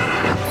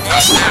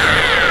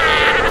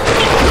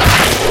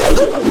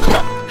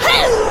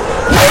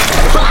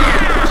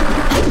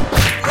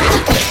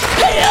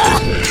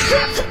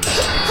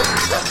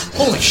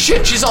 Holy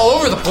shit, she's all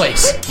over the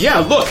place! Yeah,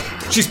 look!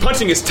 She's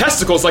punching his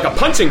testicles like a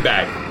punching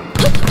bag.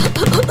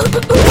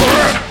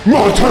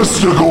 My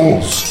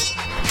testicles!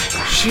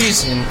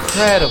 She's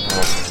incredible.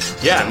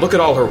 Yeah, and look at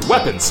all her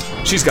weapons.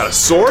 She's got a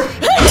sword,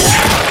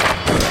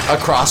 A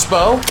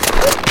crossbow?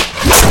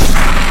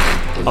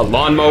 a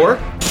lawnmower,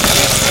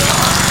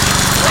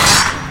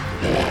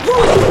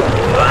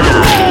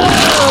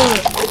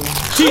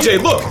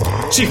 TJ, look!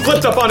 She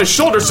flipped up on his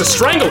shoulders to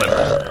strangle him.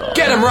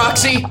 Get him,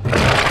 Roxy!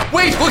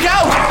 Wait, look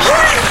out!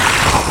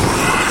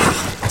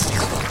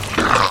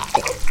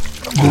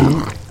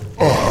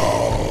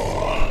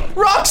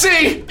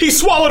 Roxy! He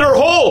swallowed her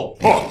whole!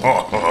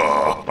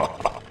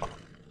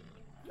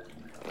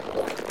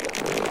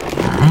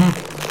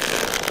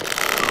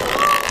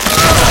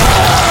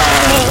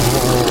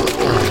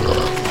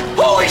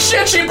 Holy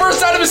shit, she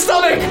burst out of his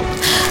stomach!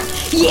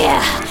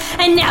 Yeah,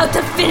 and now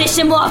to finish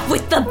him off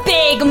with the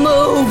big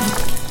move!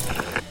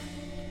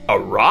 A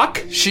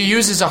rock? She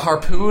uses a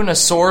harpoon, a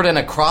sword, and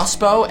a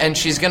crossbow, and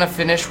she's gonna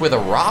finish with a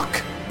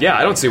rock? Yeah,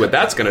 I don't see what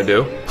that's gonna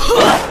do.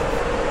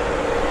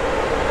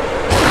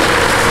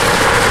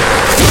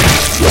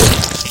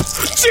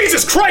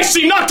 Jesus Christ,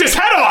 she knocked his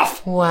head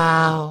off!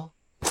 Wow.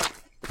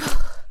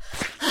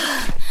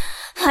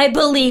 I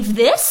believe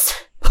this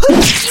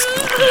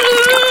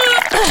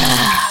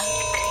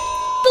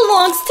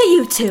belongs to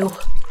you two.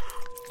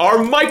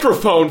 Our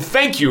microphone,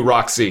 thank you,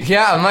 Roxy.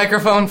 Yeah, a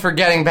microphone for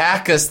getting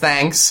back us,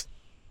 thanks.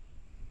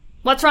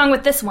 What's wrong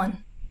with this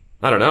one?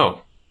 I don't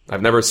know.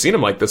 I've never seen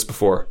him like this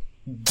before.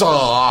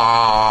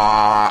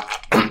 Duh.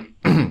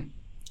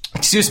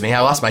 Excuse me, I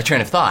lost my train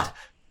of thought.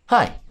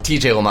 Hi,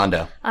 TJ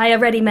Lamondo. I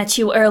already met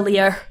you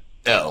earlier.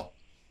 Oh,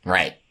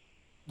 right.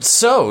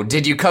 So,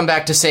 did you come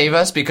back to save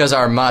us because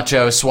our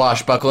macho,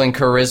 swashbuckling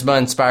charisma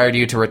inspired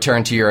you to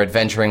return to your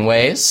adventuring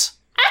ways?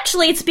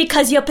 Actually, it's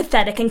because you're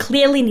pathetic and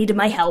clearly needed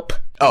my help.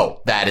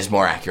 Oh, that is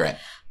more accurate.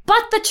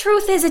 But the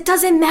truth is, it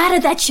doesn't matter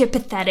that you're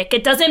pathetic.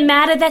 It doesn't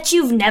matter that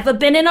you've never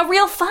been in a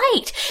real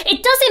fight.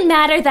 It doesn't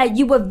matter that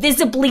you were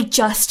visibly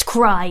just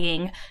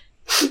crying.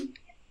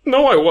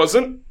 No, I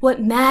wasn't.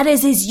 What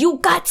matters is you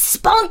got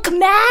spunk,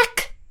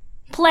 Mac.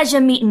 Pleasure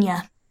meeting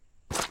ya.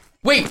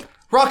 Wait,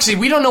 Roxy,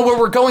 we don't know where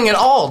we're going at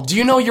all. Do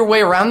you know your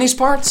way around these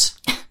parts?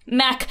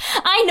 Mac,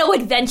 I know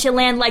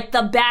Adventureland like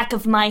the back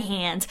of my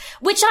hand,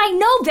 which I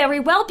know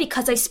very well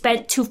because I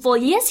spent 2 full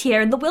years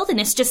here in the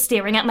wilderness just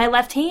staring at my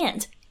left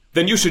hand.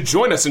 Then you should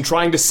join us in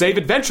trying to save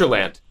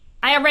Adventureland.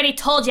 I already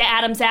told you,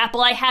 Adam's Apple,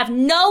 I have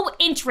no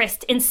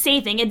interest in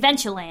saving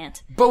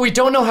Adventureland. But we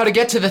don't know how to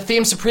get to the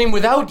Theme Supreme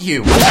without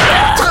you.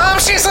 Tom,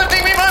 she's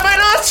lifting me by my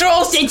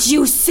nostrils! Did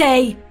you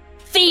say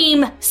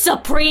Theme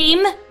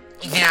Supreme?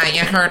 Yeah,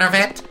 you heard of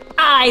it?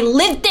 I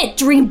lived it,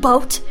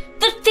 Dreamboat.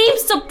 The Theme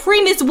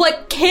Supreme is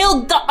what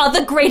killed the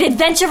other great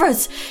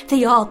adventurers.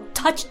 They all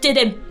touched it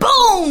and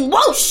boom,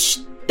 whoosh,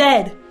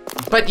 dead.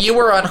 But you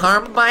were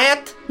unharmed by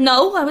it?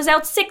 No, I was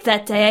out sick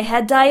that day. I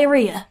had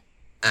diarrhea.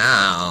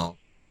 Oh.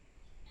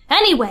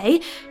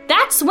 Anyway,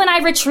 that's when I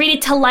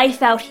retreated to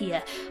life out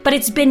here. But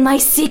it's been my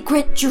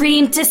secret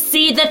dream to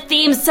see the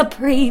Theme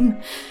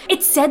Supreme.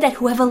 It's said that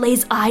whoever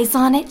lays eyes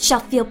on it shall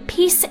feel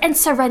peace and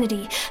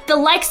serenity, the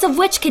likes of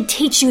which can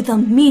teach you the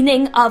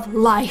meaning of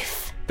life.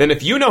 Then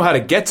if you know how to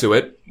get to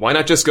it, why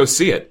not just go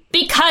see it?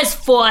 Because,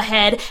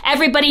 Forehead,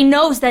 everybody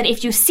knows that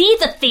if you see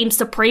the Theme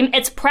Supreme,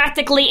 it's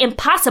practically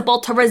impossible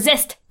to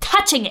resist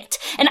touching it.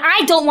 And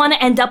I don't want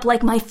to end up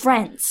like my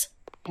friends.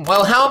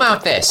 Well, how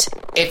about this?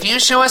 If you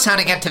show us how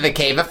to get to the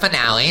Cave of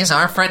Finales,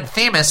 our friend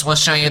Themis will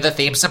show you the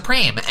Theme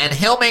Supreme, and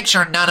he'll make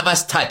sure none of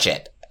us touch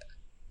it.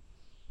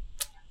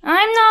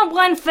 I'm not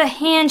one for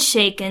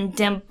handshaking,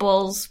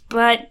 Dimples,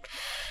 but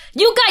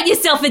you got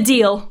yourself a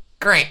deal.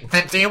 Great,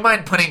 then do you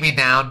mind putting me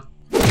down?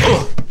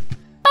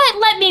 But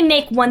let me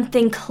make one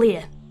thing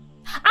clear.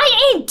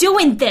 I ain't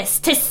doing this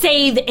to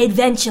save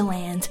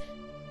Adventureland.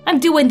 I'm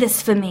doing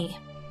this for me.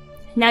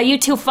 Now you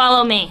two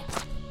follow me.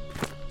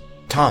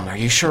 Tom, are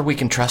you sure we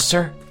can trust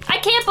her? I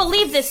can't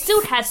believe this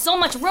suit has so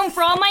much room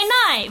for all my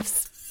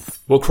knives.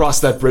 We'll cross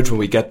that bridge when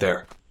we get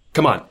there.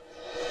 Come on.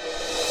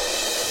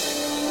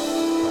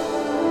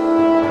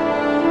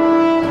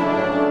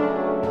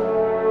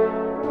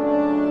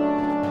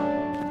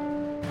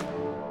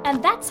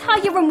 And that's how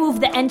you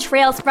remove the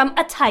entrails from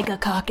a tiger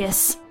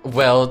carcass.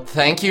 Well,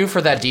 thank you for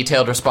that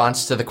detailed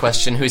response to the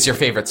question, who's your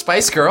favorite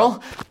Spice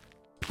Girl?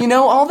 You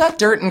know, all that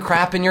dirt and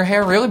crap in your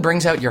hair really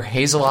brings out your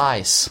hazel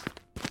eyes.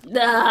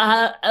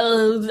 I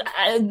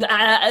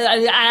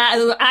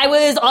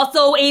was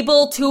also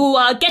able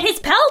to get his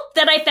pelt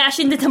that I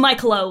fashioned into my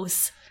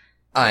clothes.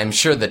 I'm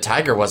sure the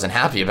tiger wasn't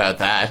happy about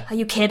that. Are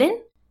you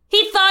kidding?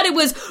 He thought it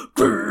was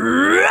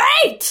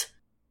great!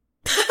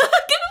 Give him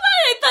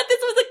money, I thought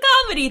this was a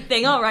comedy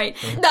thing, alright.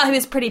 No, he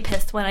was pretty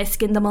pissed when I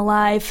skinned him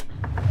alive.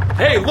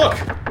 Hey, look!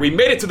 We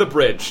made it to the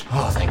bridge.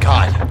 Oh, thank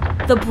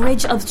God. The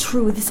Bridge of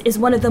Truths is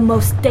one of the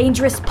most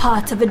dangerous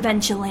parts of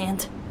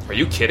Adventureland. Are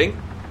you kidding?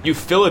 You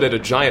filleted a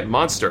giant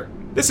monster.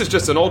 This is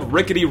just an old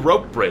rickety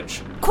rope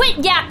bridge. Quit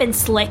yapping,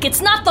 Slick.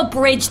 It's not the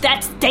bridge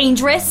that's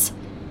dangerous.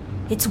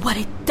 It's what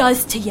it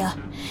does to you.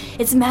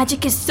 Its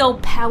magic is so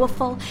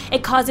powerful,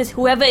 it causes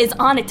whoever is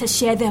on it to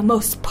share their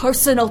most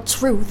personal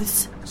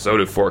truths. So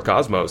do 4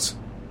 Cosmos.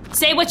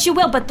 Say what you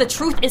will, but the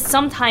truth is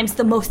sometimes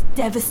the most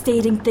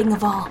devastating thing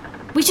of all.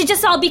 We should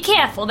just all be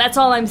careful, that's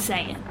all I'm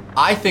saying.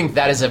 I think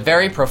that is a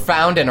very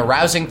profound and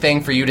arousing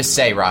thing for you to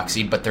say,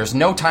 Roxy, but there's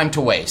no time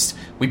to waste.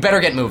 We better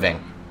get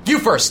moving. You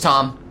first,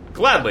 Tom.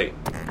 Gladly.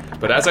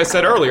 But as I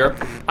said earlier,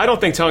 I don't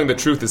think telling the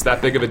truth is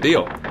that big of a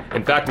deal.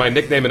 In fact, my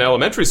nickname in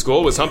elementary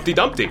school was Humpty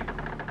Dumpty.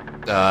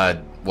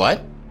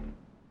 What?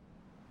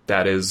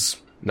 That is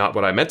not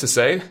what I meant to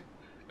say.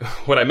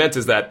 What I meant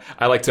is that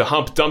I like to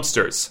hump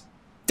dumpsters.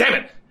 Damn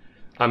it!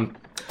 I'm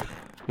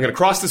gonna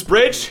cross this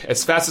bridge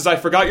as fast as I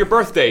forgot your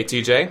birthday,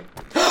 TJ.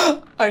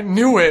 I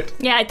knew it.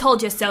 Yeah, I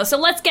told you so. So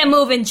let's get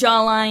moving,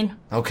 Jawline.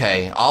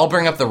 Okay, I'll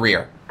bring up the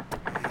rear.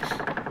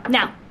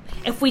 Now,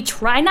 if we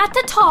try not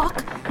to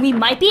talk, we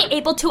might be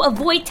able to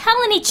avoid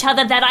telling each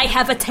other that I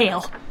have a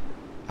tail.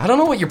 I don't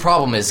know what your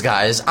problem is,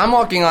 guys. I'm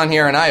walking on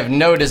here and I have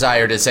no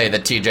desire to say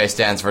that TJ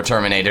stands for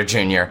Terminator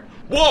Jr.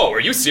 Whoa, are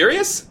you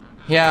serious?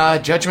 Yeah,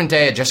 Judgment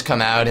Day had just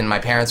come out and my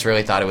parents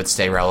really thought it would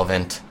stay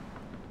relevant.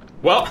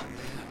 Well,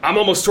 I'm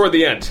almost toward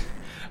the end.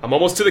 I'm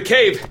almost to the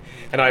cave,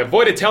 and I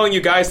avoided telling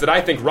you guys that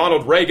I think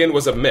Ronald Reagan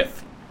was a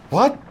myth.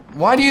 What?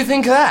 Why do you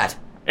think that?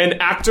 An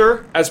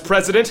actor as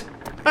president?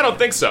 I don't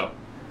think so.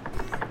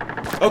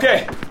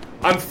 Okay,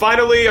 I'm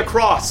finally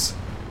across.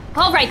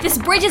 Alright, this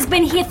bridge has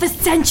been here for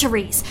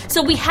centuries,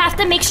 so we have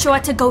to make sure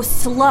to go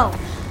slow.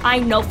 I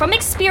know from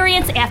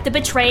experience after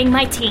betraying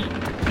my team.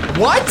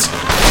 What?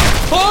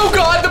 Oh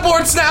God, the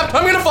board snapped!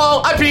 I'm gonna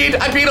fall! I peed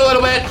a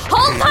little bit!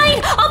 Hold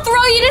tight! I'll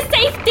throw you to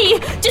safety!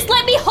 Just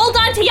let me hold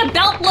on to your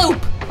belt loop!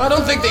 I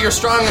don't think that you're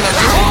strong enough.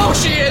 Oh,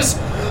 she is!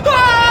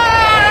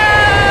 Ah!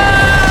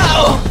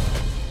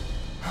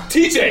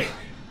 TJ,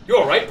 you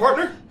alright,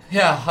 partner?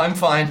 Yeah, I'm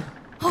fine.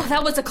 Oh,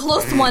 that was a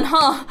close one,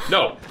 huh?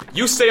 No,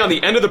 you stay on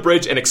the end of the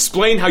bridge and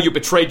explain how you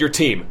betrayed your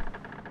team.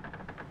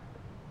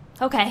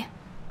 Okay.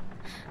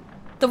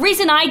 The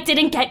reason I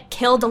didn't get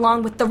killed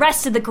along with the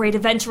rest of the great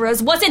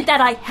adventurers wasn't that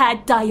I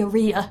had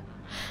diarrhea.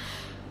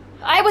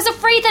 I was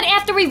afraid that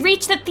after we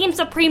reached the Theme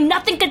Supreme,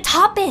 nothing could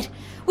top it.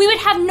 We would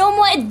have no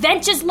more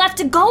adventures left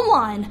to go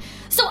on.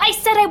 So I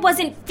said I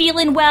wasn't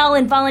feeling well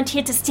and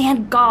volunteered to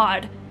stand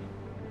guard.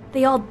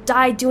 They all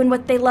died doing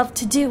what they loved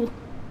to do.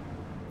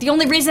 The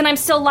only reason I'm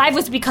still alive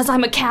was because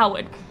I'm a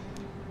coward.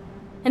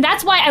 And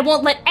that's why I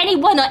won't let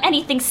anyone or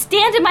anything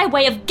stand in my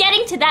way of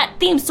getting to that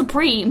Theme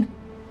Supreme.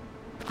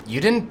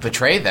 You didn't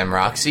betray them,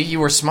 Roxy.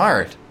 You were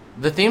smart.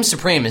 The Theme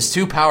Supreme is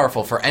too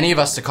powerful for any of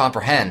us to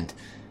comprehend.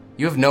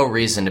 You have no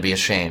reason to be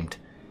ashamed.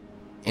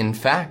 In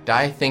fact,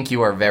 I think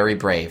you are very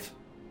brave.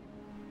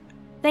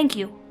 Thank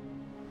you.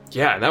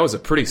 Yeah, that was a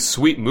pretty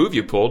sweet move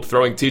you pulled,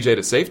 throwing TJ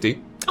to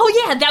safety.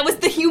 Oh yeah, that was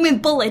the human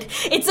bullet.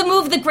 It's a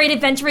move the great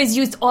adventurers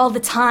used all the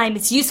time.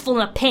 It's useful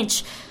in a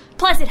pinch.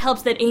 Plus, it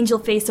helps that Angel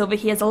Face over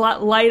here is a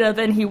lot lighter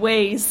than he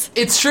weighs.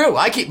 It's true.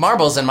 I keep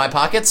marbles in my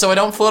pocket so I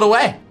don't float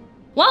away.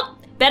 Well,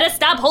 better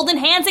stop holding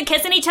hands and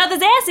kissing each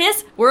other's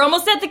asses. We're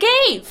almost at the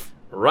cave.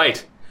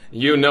 Right.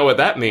 You know what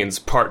that means,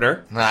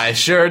 partner. I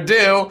sure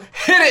do.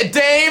 Hit it,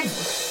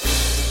 Dave!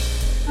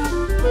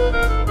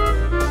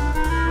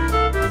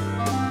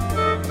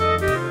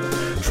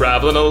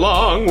 Traveling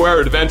along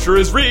where adventure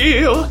is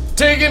real.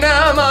 Taking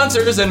down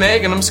monsters and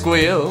making them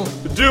squeal.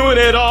 Doing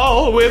it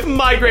all with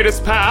my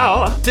greatest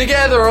pal.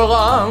 Together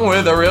along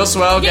with a real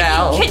swell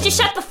gal. Could you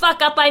shut the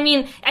fuck up? I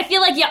mean, I feel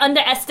like you're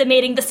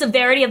underestimating the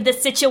severity of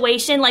this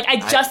situation. Like, I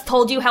just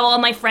told you how all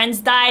my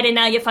friends died, and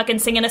now you're fucking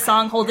singing a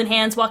song, holding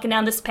hands, walking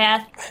down this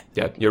path.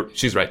 Yeah,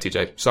 she's right,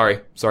 TJ. Sorry,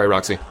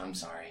 Roxy. I'm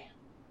sorry.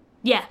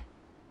 Yeah.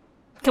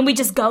 Can we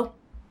just go?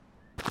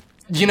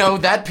 You know,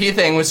 that pee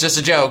thing was just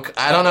a joke.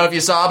 I don't know if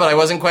you saw, but I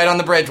wasn't quite on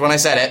the bridge when I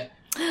said it.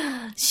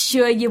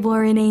 Sure you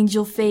were an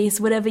Angel Face,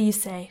 whatever you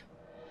say.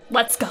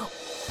 Let's go.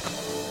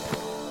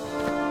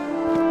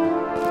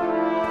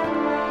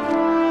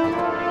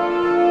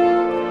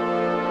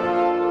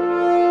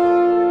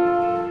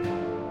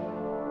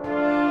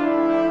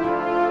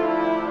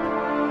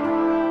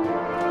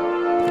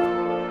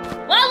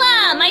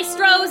 Voila,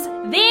 maestros!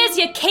 There's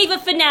your cave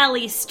of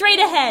finale, straight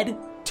ahead.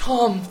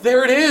 Tom,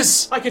 there it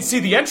is! I can see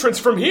the entrance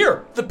from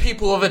here! The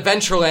people of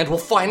Adventureland will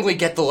finally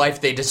get the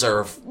life they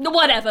deserve.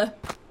 Whatever.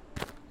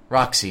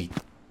 Roxy,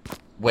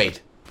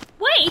 wait.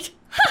 Wait?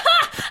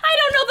 I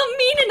don't know the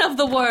meaning of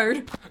the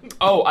word.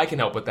 Oh, I can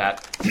help with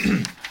that.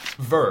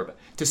 Verb.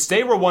 To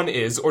stay where one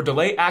is or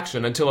delay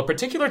action until a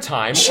particular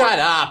time. Shut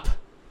up!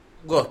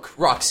 Look,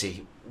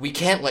 Roxy, we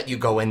can't let you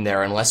go in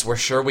there unless we're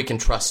sure we can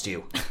trust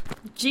you.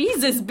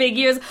 Jesus, Big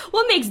Ears,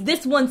 what makes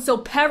this one so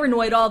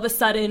paranoid all of a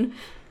sudden?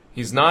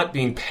 He's not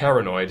being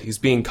paranoid, he's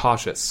being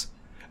cautious.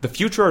 The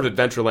future of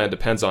Adventureland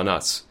depends on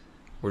us.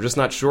 We're just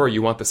not sure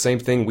you want the same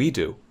thing we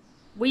do.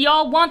 We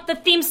all want the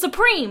Theme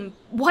Supreme.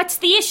 What's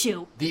the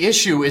issue? The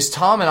issue is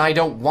Tom and I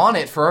don't want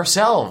it for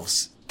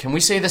ourselves. Can we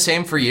say the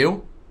same for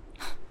you?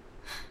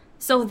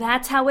 So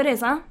that's how it is,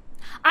 huh?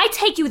 I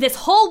take you this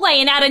whole way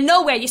and out of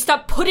nowhere you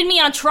start putting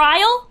me on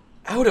trial?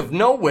 Out of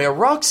nowhere?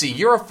 Roxy,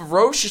 you're a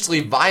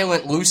ferociously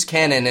violent loose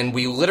cannon and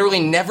we literally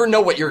never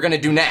know what you're gonna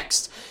do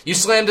next. You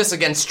slammed us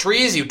against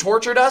trees, you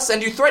tortured us,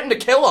 and you threatened to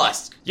kill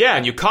us. Yeah,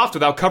 and you coughed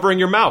without covering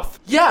your mouth.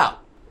 Yeah.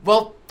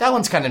 Well, that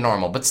one's kinda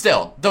normal, but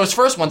still, those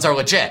first ones are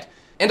legit.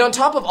 And on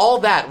top of all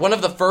that, one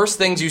of the first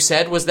things you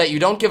said was that you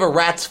don't give a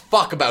rat's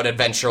fuck about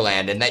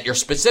Adventureland and that you're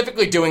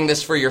specifically doing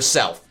this for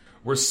yourself.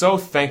 We're so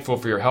thankful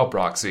for your help,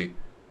 Roxy.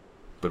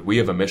 But we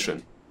have a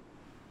mission.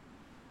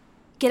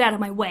 Get out of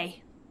my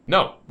way.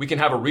 No, we can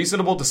have a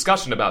reasonable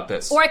discussion about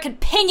this. Or I could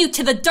pin you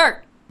to the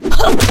dirt.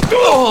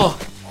 Oh,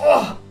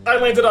 I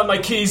landed on my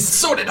keys.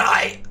 So did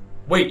I.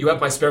 Wait, you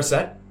have my spare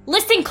set?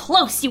 Listen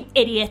close, you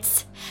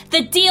idiots.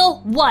 The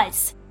deal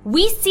was,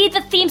 we see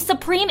the Theme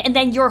Supreme and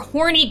then your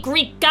horny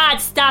Greek god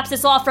stops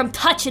us all from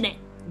touching it.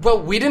 Well,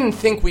 we didn't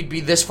think we'd be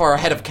this far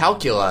ahead of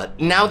Calcula.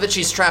 Now that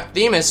she's trapped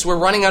Themis, we're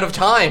running out of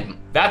time.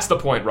 That's the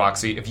point,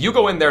 Roxy. If you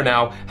go in there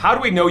now, how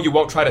do we know you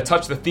won't try to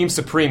touch the Theme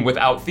Supreme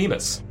without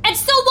Themis? And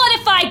so what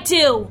if I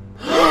do?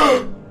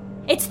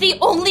 It's the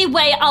only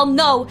way I'll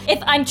know if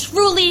I'm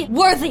truly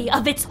worthy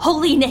of its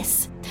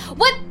holiness.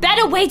 What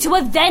better way to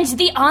avenge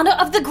the honor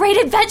of the great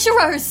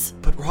adventurers?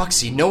 But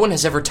Roxy, no one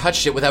has ever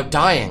touched it without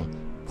dying.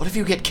 What if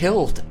you get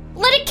killed?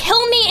 Let it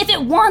kill me if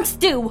it wants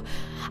to.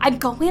 I'm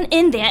going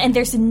in there and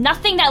there's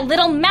nothing that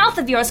little mouth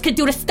of yours could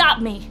do to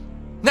stop me.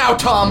 Now,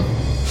 Tom!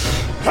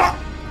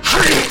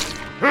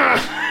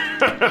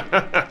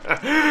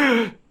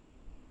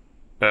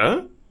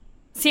 Huh?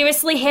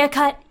 Seriously,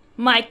 haircut?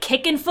 My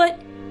kicking foot?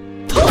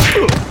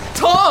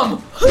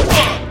 Tom!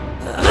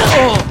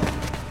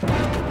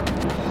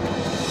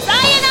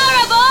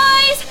 Sayonara,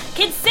 boys!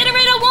 Consider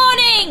it a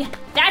warning!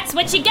 That's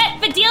what you get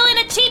for dealing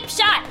a cheap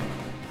shot!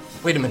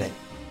 Wait a minute.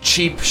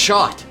 Cheap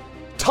shot.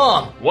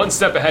 Tom! One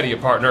step ahead of you,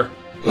 partner.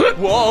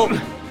 Whoa!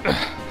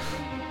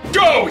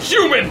 Go,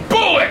 human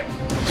bullet!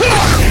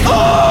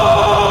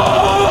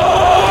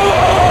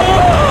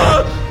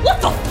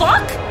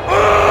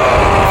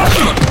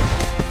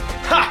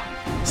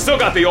 Still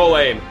got the old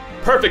aim.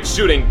 Perfect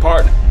shooting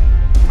part.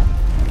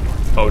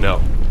 Oh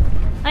no.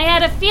 I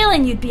had a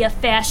feeling you'd be a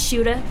fast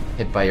shooter.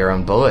 Hit by your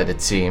own bullet, it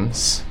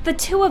seems. The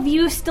two of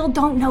you still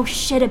don't know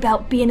shit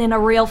about being in a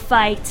real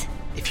fight.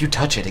 If you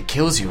touch it, it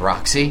kills you,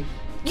 Roxy.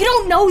 You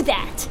don't know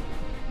that.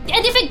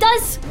 And if it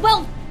does,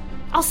 well,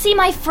 I'll see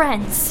my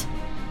friends.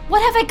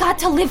 What have I got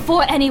to live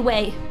for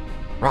anyway?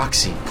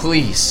 Roxy,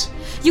 please.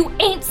 You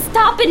ain't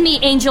stopping me,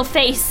 Angel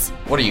Face.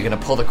 What, are you gonna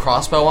pull the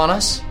crossbow on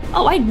us?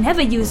 Oh, I'd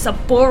never use a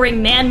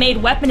boring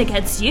man-made weapon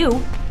against you.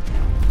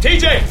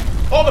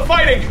 TJ! All the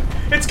fighting!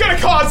 It's gonna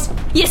cause...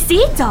 You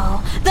see,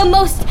 doll, the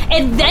most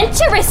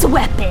adventurous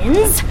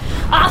weapons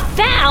are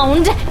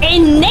found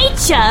in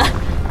nature.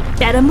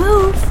 Better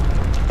move.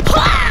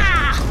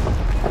 Ha!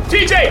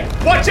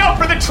 TJ! Watch out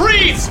for the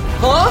trees!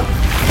 Huh?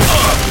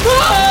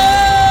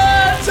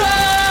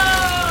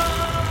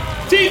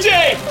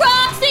 TJ!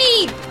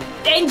 Roxy!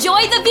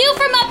 Enjoy the view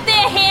from up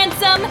there,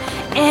 handsome,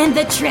 and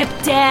the trip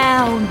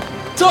down.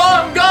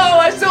 Tom, go!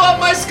 I still have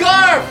my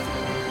scarf!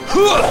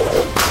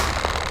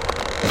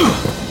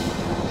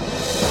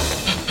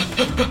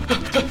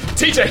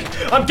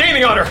 TJ, I'm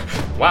gaining on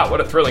her! Wow, what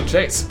a thrilling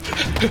chase.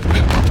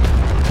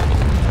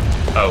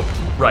 Oh,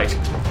 right.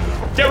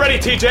 Get ready,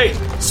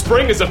 TJ!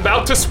 Spring is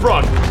about to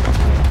sprung.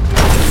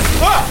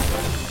 Ah!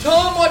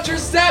 Tom, watch your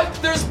step!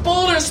 There's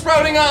boulders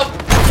sprouting up!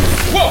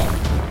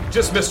 Whoa!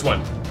 Just missed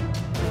one.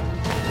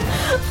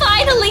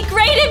 Finally,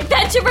 great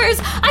adventurers!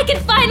 I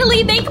can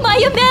finally make my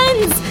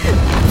amends!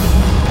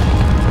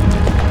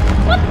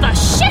 What the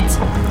shit?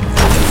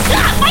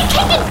 Ah, my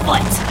kicking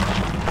foot!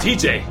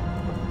 TJ,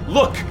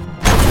 look!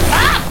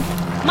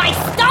 Ah! My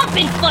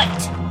stomping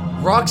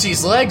foot!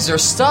 Roxy's legs are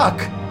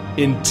stuck.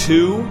 In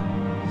two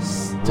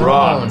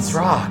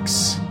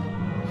rocks.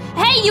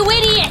 Hey, you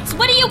idiots!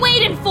 What are you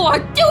waiting for?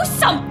 Do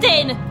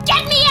something!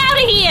 Get me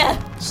out of here!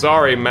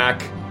 Sorry,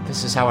 Mac.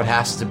 This is how it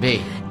has to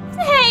be.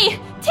 Hey,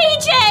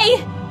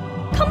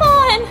 TJ! Come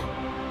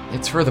on!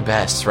 It's for the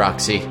best,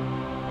 Roxy.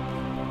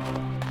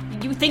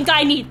 You think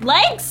I need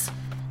legs?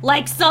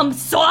 Like some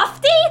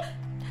softy?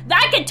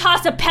 I could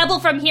toss a pebble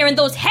from here and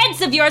those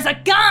heads of yours are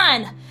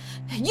gone!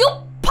 You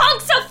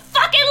punks are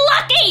fucking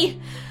lucky!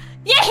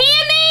 You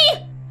hear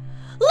me?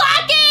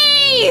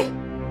 Lucky!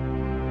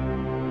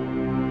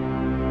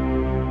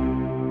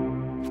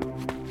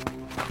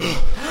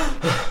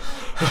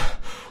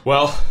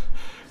 Well,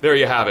 there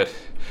you have it.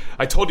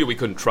 I told you we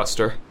couldn't trust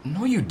her.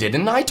 No, you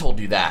didn't. I told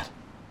you that.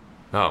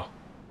 Oh.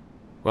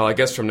 Well, I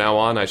guess from now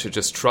on I should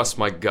just trust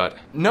my gut.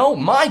 No,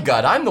 my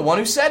gut. I'm the one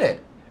who said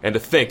it. And to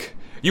think,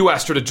 you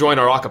asked her to join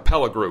our a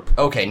cappella group.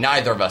 Okay,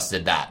 neither of us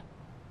did that.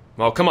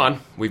 Well, come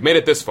on. We've made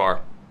it this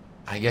far.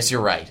 I guess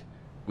you're right.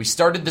 We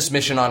started this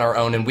mission on our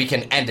own and we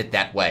can end it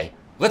that way.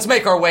 Let's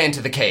make our way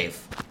into the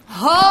cave.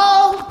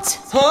 Halt!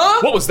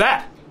 Huh? What was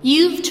that?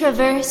 You've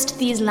traversed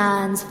these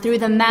lands through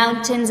the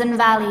mountains and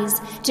valleys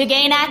to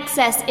gain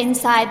access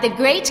inside the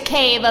great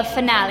cave of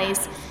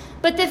finales.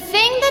 But the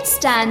thing that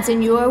stands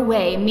in your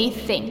way,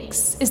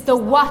 methinks, is the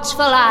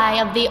watchful eye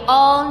of the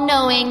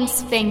all-knowing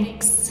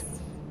Sphinx.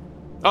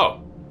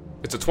 Oh,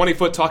 it's a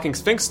 20-foot talking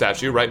Sphinx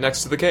statue right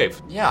next to the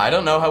cave. Yeah, I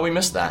don't know how we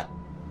missed that.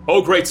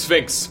 Oh, great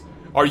Sphinx,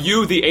 are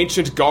you the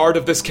ancient guard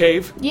of this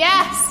cave?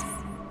 Yes!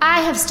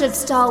 I have stood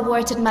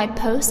stalwart at my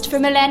post for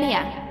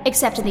millennia,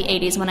 except in the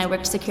 80s when I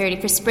worked security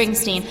for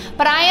Springsteen,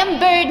 but I am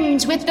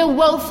burdened with the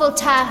woeful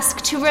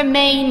task to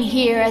remain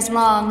here as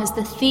long as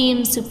the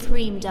Theme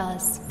Supreme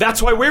does. That's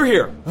why we're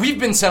here. We've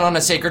been sent on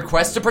a sacred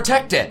quest to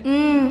protect it.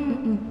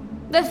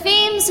 The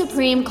Theme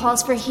Supreme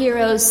calls for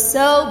heroes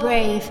so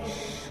brave,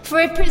 for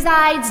it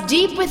presides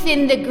deep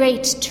within the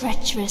great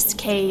treacherous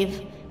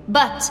cave.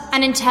 But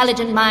an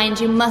intelligent mind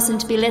you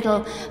mustn't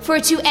belittle, for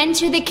to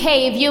enter the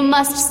cave you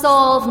must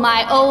solve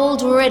my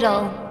old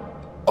riddle.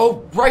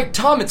 Oh, right,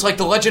 Tom, it's like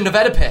the legend of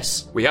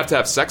Oedipus. We have to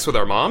have sex with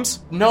our moms?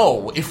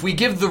 No, if we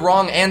give the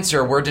wrong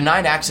answer, we're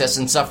denied access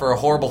and suffer a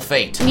horrible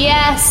fate.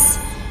 Yes,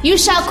 you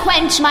shall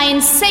quench my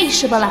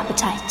insatiable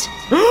appetite.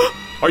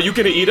 Are you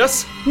gonna eat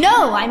us?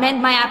 No, I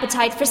meant my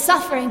appetite for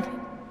suffering.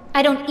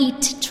 I don't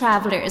eat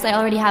travelers, I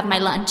already have my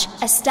lunch.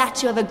 A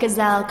statue of a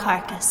gazelle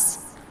carcass.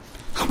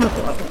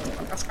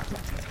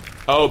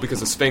 Oh, because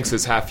the Sphinx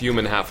is half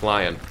human, half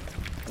lion.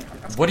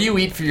 What do you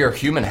eat for your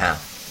human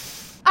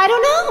half? I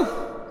don't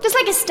know. Just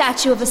like a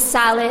statue of a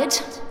salad.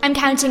 I'm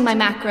counting my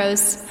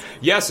macros.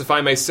 Yes, if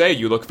I may say,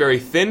 you look very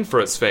thin for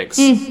a Sphinx.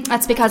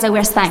 That's because I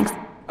wear Spanx.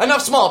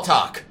 Enough small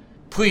talk.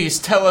 Please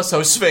tell us,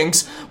 O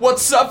Sphinx, what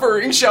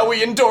suffering shall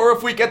we endure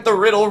if we get the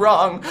riddle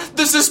wrong?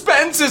 The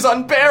suspense is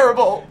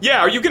unbearable. Yeah,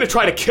 are you gonna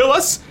try to kill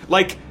us?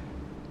 Like,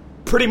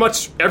 pretty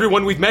much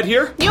everyone we've met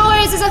here?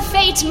 Yours is a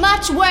fate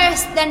much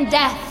worse than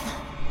death.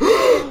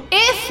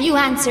 If you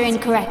answer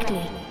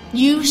incorrectly,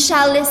 you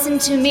shall listen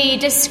to me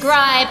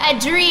describe a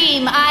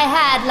dream I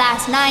had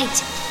last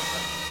night.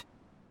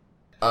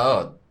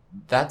 Oh,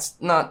 that's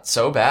not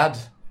so bad.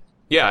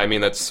 Yeah, I mean,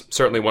 that's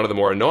certainly one of the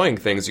more annoying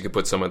things you could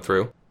put someone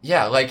through.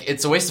 Yeah, like,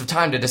 it's a waste of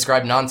time to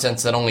describe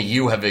nonsense that only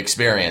you have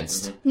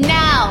experienced.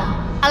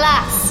 Now,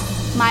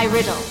 alas, my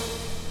riddle.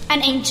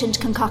 An ancient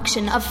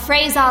concoction of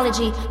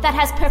phraseology that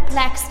has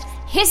perplexed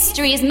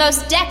history's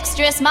most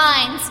dexterous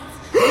minds.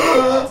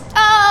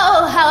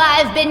 Oh, how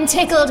I've been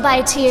tickled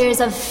by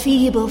tears of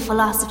feeble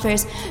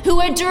philosophers who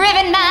were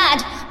driven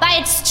mad by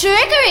its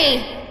trickery.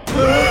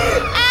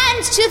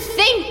 And to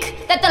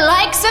think that the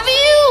likes of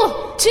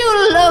you,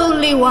 two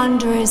lowly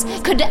wanderers,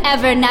 could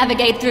ever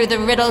navigate through the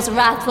riddle's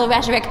wrathful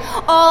rhetoric,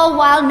 all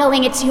while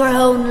knowing it's your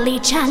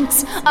only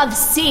chance of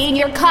seeing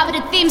your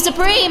coveted theme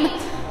supreme.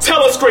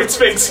 Tell us, Great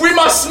Sphinx! We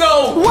must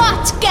know!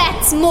 What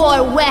gets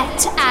more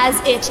wet as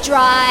it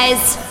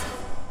dries?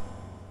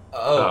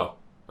 Oh.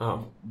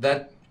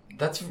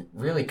 That's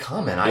really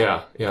common.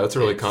 Yeah, that's a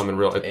really common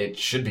real... It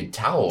should be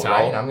towel,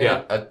 Towel? right?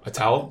 Yeah. A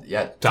towel?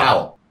 Yeah,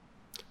 Towel.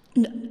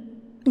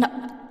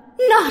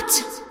 Not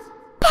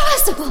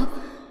possible.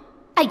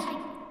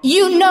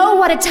 You know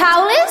what a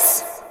towel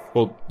is?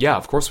 Well, yeah,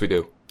 of course we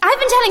do. I've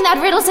been telling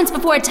that riddle since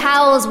before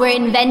towels were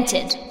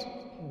invented.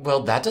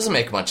 Well, that doesn't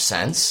make much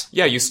sense.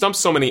 Yeah, you stumped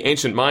so many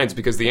ancient minds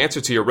because the answer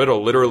to your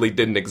riddle literally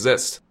didn't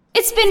exist.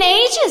 It's been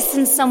ages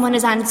since someone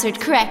has answered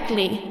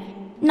correctly.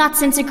 Not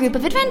since a group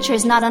of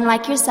adventurers not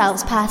unlike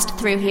yourselves passed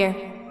through here.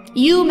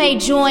 You may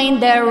join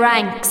their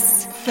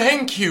ranks.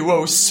 Thank you,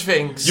 O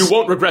Sphinx. You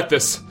won't regret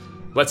this.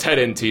 Let's head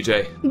in,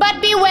 TJ.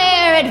 But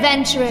beware,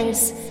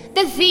 adventurers.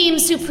 The theme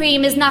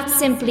supreme is not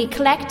simply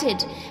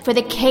collected, for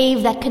the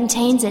cave that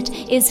contains it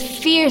is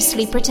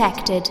fiercely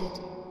protected.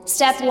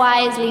 Step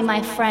wisely,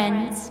 my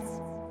friends.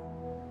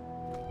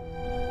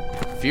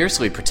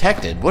 Fiercely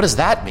protected? What does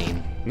that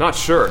mean? Not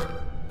sure,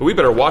 but we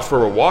better watch where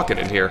we're walking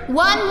in here.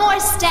 One more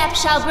step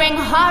shall bring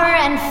horror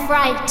and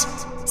fright,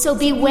 so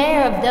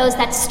beware of those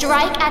that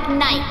strike at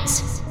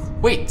night.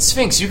 Wait,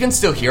 Sphinx, you can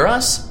still hear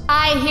us?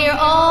 I hear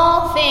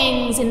all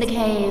things in the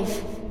cave.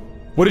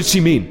 What did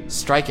she mean?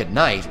 Strike at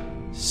night,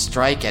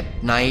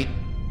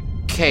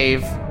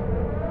 cave.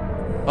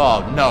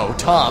 Oh no,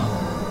 Tom.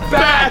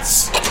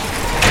 Bats!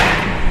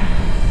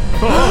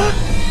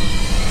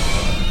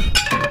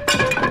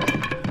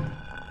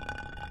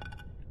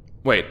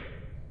 Wait,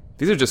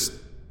 these are just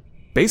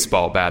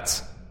baseball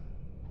bats.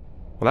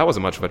 Well, that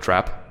wasn't much of a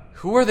trap.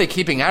 Who are they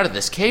keeping out of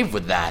this cave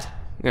with that?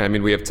 Yeah, I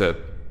mean, we have to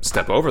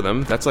step over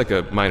them. That's like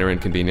a minor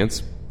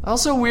inconvenience.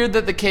 Also weird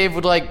that the cave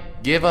would,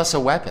 give us a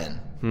weapon.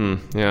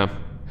 Yeah.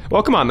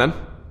 Well, come on then.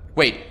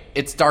 Wait,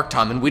 it's dark,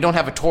 Tom, and we don't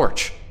have a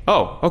torch.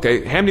 Oh,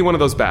 okay, hand me one of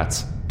those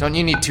bats. Don't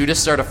you need two to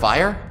start a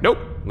fire? Nope,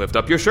 lift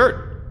up your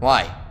shirt.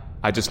 Why?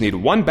 I just need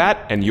one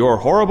bat and your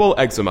horrible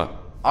eczema.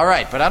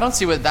 Alright, but I don't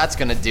see what that's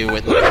gonna do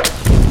with...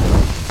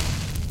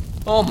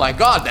 Oh my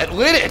god, that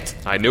lit it!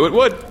 I knew it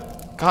would.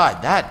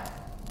 God,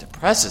 that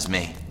depresses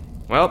me.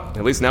 Well,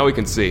 at least now we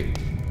can see.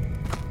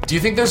 Do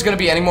you think there's gonna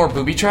be any more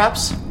booby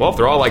traps? Well, if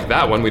they're all like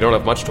that one, we don't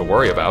have much to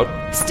worry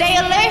about. Stay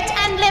alert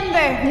and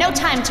limber. No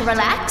time to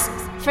relax.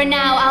 For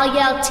now, I'll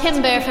yell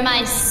timber for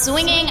my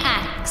swinging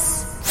axe.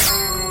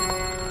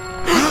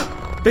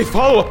 They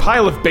follow a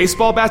pile of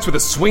baseball bats with a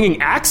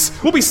swinging axe?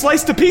 We'll be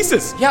sliced to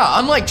pieces! Yeah,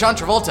 unlike John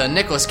Travolta and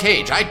Nicolas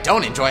Cage, I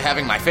don't enjoy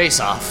having my face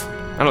off.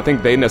 I don't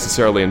think they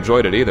necessarily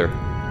enjoyed it either.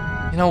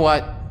 You know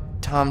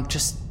what, Tom,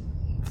 just...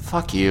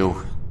 fuck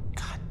you.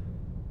 God.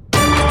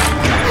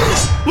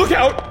 Look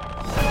out!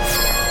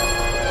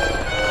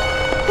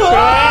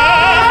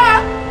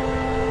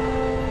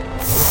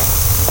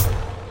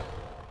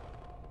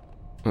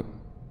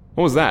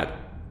 What was that?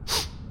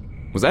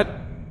 Was that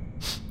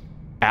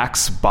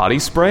Axe body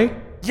spray?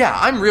 Yeah,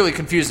 I'm really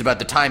confused about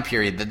the time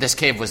period that this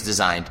cave was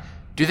designed.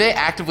 Do they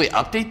actively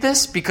update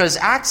this? Because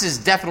Axe is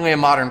definitely a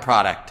modern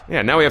product.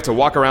 Yeah, now we have to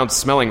walk around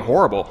smelling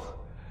horrible.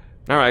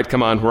 Alright,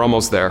 come on, we're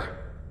almost there.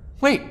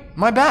 Wait,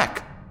 my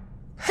back.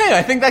 Hey,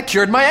 I think that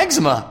cured my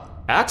eczema.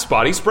 Axe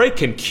body spray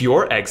can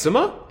cure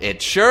eczema?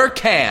 It sure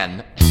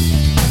can.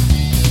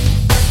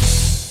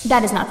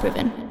 That is not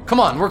proven. Come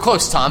on, we're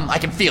close, Tom. I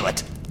can feel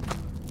it.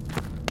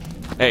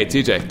 Hey,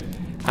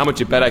 TJ, how much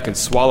you bet I can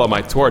swallow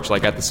my torch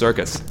like at the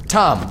circus?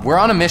 Tom, we're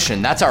on a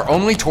mission. That's our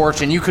only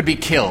torch, and you could be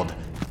killed.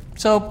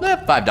 So,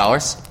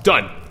 $5.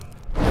 Done.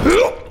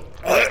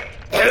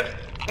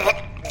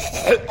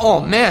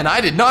 Oh man, I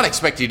did not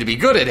expect you to be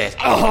good at it.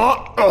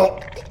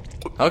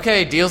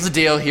 Okay, deal's a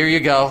deal. Here you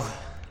go.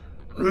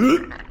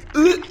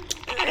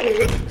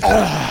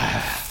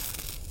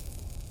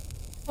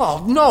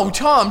 Oh no,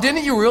 Tom,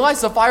 didn't you realize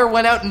the fire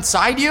went out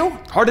inside you?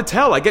 Hard to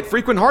tell, I get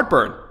frequent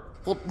heartburn.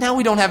 Well, now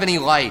we don't have any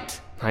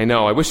light. I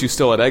know, I wish you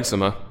still had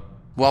eczema.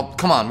 Well,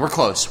 come on, we're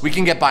close. We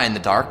can get by in the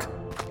dark.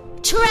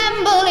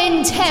 Tremble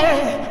in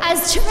terror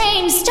as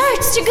terrain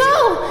starts to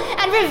go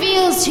and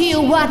reveals to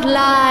you what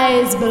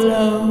lies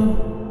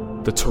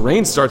below. The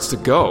terrain starts to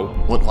go.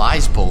 What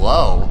lies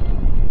below?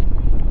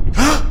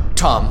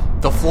 Tom,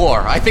 the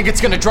floor. I think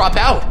it's gonna drop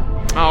out.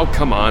 Oh,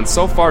 come on.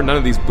 So far, none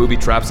of these booby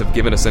traps have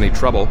given us any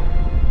trouble.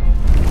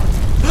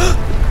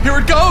 Here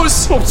it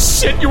goes! Oh,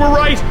 shit, you were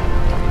right!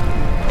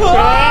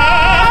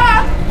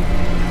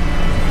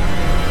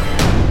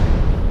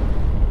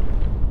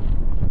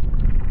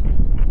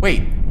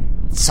 Wait,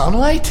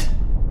 sunlight?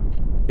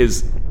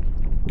 Is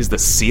the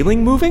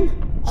ceiling moving?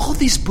 All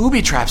these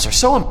booby traps are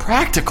so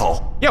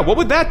impractical. Yeah, what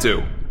would that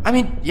do? I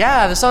mean,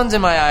 yeah, the sun's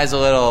in my eyes a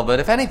little, but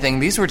if anything,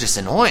 these were just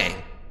annoying.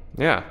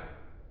 Yeah.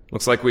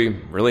 Looks like we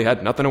really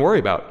had nothing to worry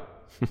about.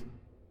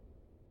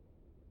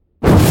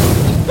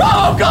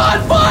 Oh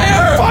God,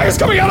 fire! Fire's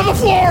coming out of the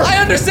floor! I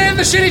understand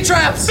the shitty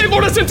traps! They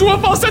lured us into a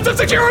false sense of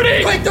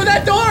security! Quick, through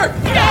that door!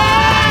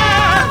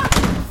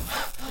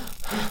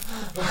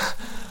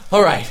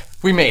 Alright,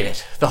 we made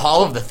it. The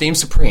Hall of the Theme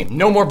Supreme.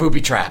 No more booby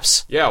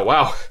traps. Yeah,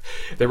 wow.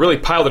 They really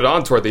piled it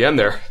on toward the end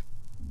there.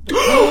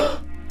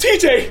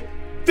 TJ!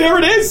 There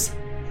it is!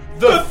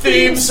 The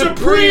Theme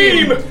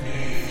Supreme!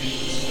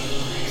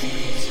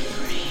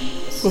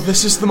 Well,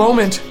 this is the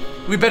moment.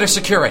 We better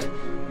secure it.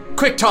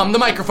 Quick, Tom, the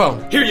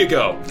microphone. Here you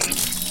go.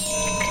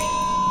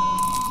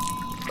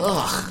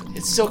 Ugh,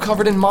 it's still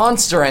covered in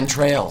monster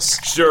entrails.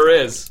 Sure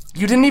is.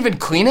 You didn't even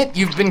clean it?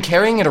 You've been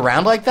carrying it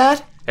around like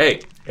that?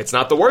 Hey, it's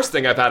not the worst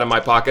thing I've had in my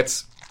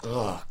pockets.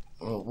 Ugh,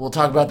 we'll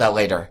talk about that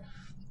later.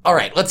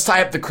 Alright, let's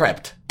tie up the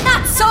crypt.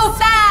 Not so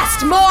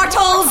fast,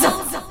 mortals!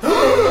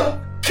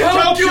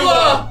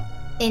 Calcula!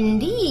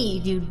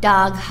 Indeed, you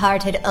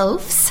dog-hearted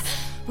oafs.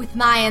 With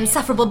my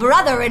insufferable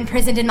brother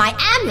imprisoned in my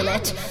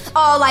amulet,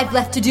 all I've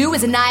left to do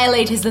is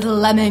annihilate his little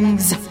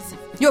lemmings.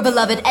 Your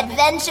beloved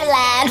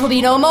Adventureland will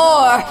be no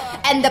more,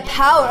 and the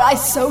power I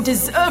so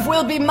deserve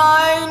will be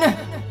mine.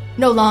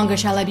 No longer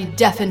shall I be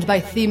deafened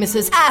by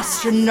Themis's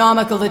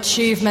astronomical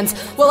achievements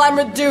while I'm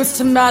reduced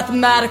to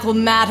mathematical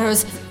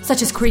matters,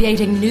 such as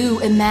creating new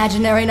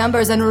imaginary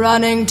numbers and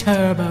running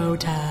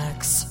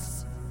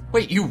TurboTax.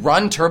 Wait, you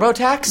run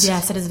TurboTax?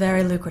 Yes, it is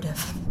very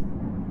lucrative.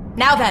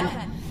 Now then,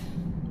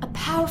 a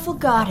powerful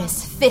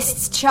goddess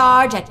fists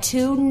charge at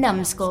two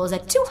numbskulls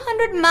at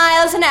 200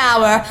 miles an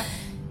hour.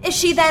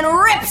 She then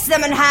rips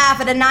them in half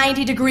at a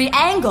 90-degree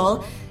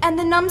angle, and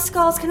the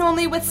numbskulls can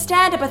only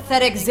withstand a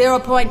pathetic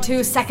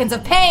 0.2 seconds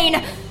of pain.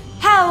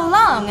 How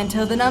long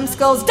until the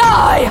numbskulls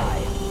die?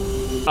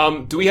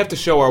 Do we have to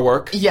show our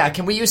work? Yeah,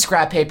 can we use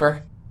scrap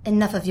paper?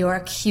 Enough of your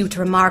cute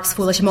remarks,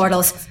 foolish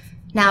mortals.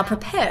 Now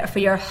prepare for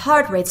your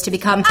heart rates to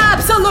become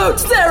absolute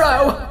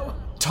zero!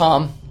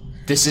 Tom,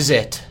 this is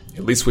it.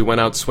 At least we went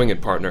out swinging,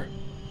 partner.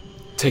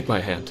 Take my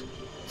hand.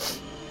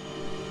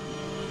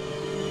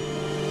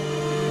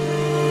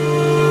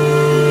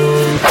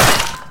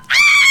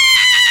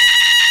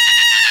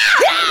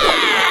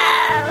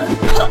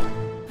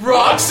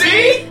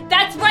 Roxy?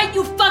 That's right,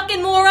 you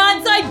fucking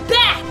morons, I'm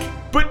back!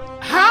 But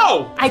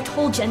how? I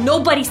told you,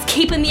 nobody's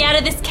keeping me out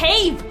of this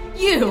cave.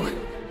 You,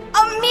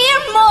 a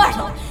mere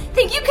mortal,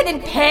 think you can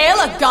impale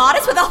a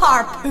goddess with a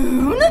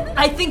harpoon?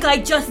 I think I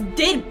just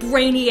did,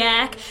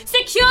 Brainiac.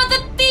 Secure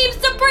the Theme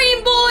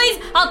Supreme, boys!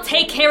 I'll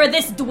take care of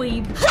this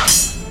dweeb.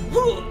 Psst.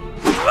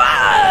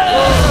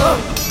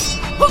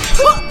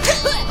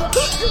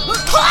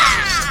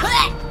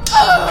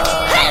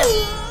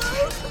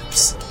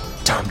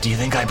 Tom, do you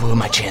think I blew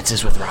my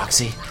chances with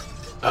Roxy?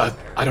 I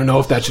don't know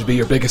if that should be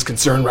your biggest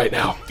concern right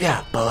now.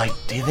 Yeah, but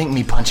do you think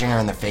me punching her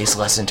in the face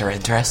lessened her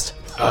interest?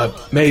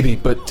 Maybe,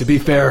 but to be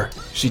fair,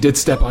 she did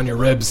step on your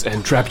ribs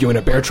and trap you in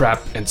a bear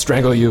trap and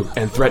strangle you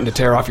and threaten to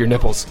tear off your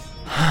nipples.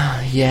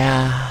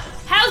 Yeah.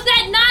 How's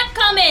that not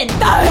coming?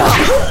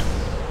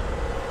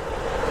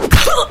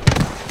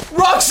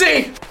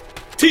 Roxy!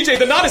 TJ,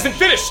 the knot isn't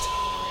finished!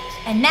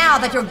 And now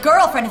that your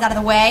girlfriend is out of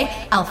the way,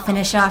 I'll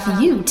finish off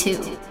you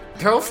two.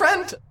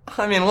 Girlfriend?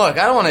 I mean, look,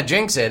 I don't want to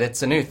jinx it.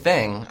 It's a new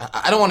thing.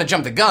 I don't want to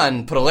jump the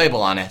gun, put a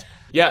label on it.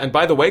 Yeah, and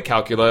by the way,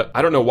 Calcula,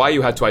 I don't know why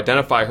you had to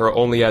identify her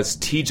only as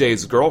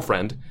TJ's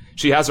girlfriend.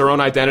 She has her own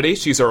identity,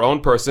 she's her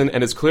own person,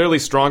 and is clearly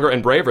stronger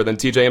and braver than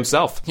TJ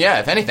himself. Yeah,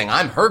 if anything,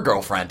 I'm her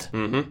girlfriend.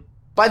 Mm-hmm.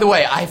 By the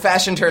way, I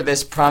fashioned her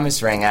this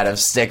promise ring out of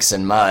sticks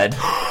and mud.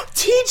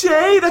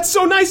 TJ, that's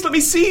so nice, let me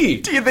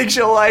see! Do you think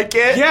she'll like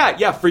it?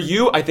 Yeah, for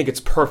you, I think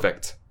it's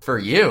perfect. For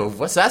you?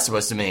 What's that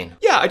supposed to mean?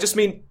 Yeah, I just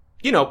mean,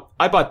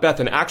 I bought Beth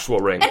an actual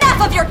ring.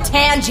 Enough of your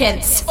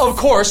tangents! Of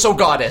course, oh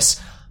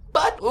goddess.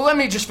 But let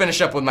me just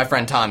finish up with my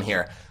friend Tom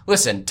here.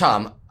 Listen,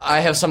 Tom, I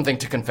have something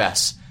to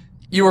confess.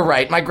 You were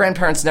right, my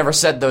grandparents never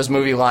said those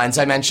movie lines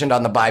I mentioned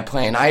on the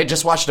biplane. I had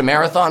just watched a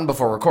marathon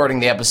before recording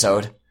the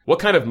episode. What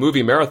kind of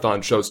movie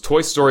marathon shows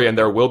Toy Story and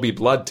There Will Be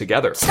Blood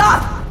together?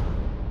 Stop!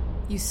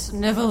 You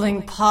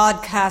sniveling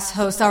podcast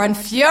hosts are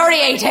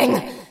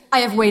infuriating! I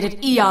have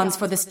waited eons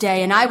for this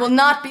day, and I will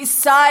not be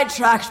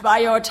sidetracked by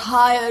your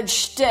tired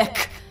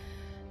shtick.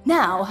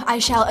 Now, I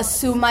shall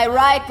assume my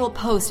rightful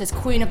post as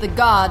Queen of the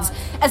Gods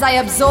as I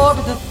absorb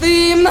the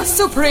Theme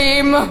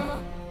Supreme.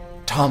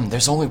 Tom,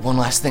 there's only one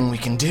last thing we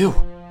can do.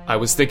 I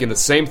was thinking the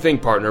same thing,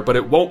 partner, but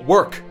it won't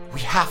work.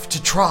 We have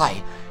to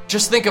try.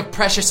 Just think of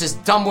Precious's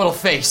dumb little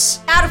face.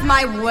 Out of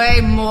my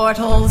way,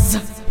 mortals.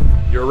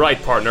 You're right,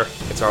 partner.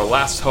 It's our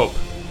last hope.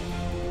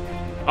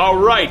 All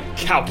right,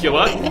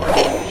 Calcula.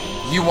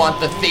 You want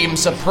the Theme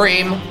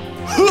Supreme?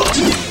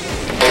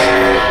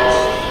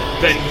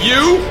 Then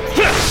you...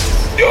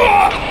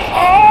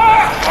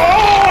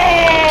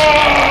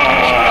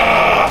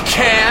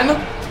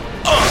 Can...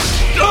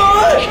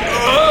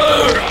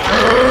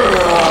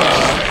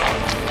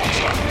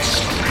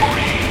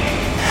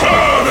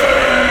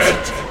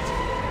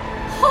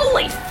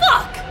 Holy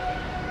fuck!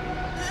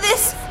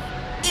 This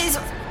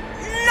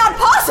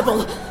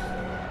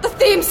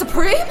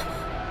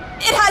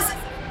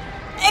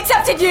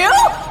you?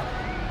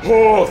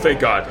 Oh, thank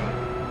God.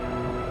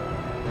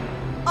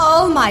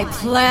 All my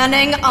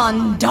planning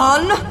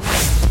undone?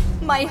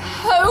 My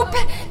hope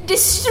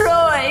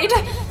destroyed?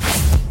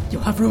 You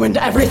have ruined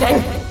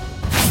everything.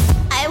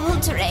 I will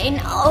drain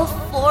all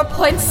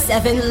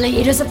 4.7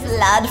 liters of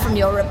blood from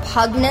your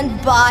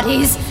repugnant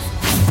bodies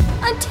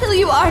until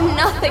you are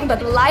nothing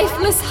but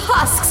lifeless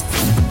husks.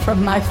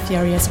 From my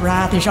furious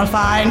wrath you shall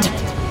find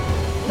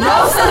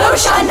no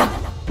solution!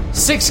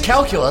 6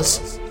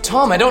 calculus?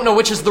 Tom, I don't know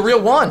which is the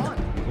real one.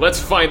 Let's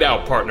find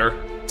out, partner.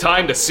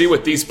 Time to see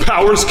what these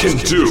powers can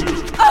do.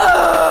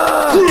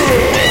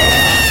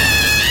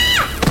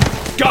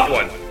 Got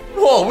one.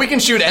 Whoa, we can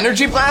shoot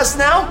energy blasts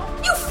now?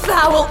 You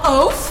foul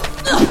oaf!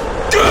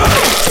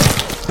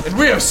 And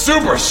we have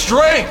super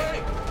strength!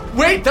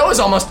 Wait, that was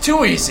almost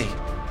too easy.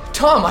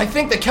 Tom, I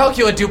think the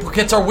Calcula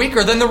duplicates are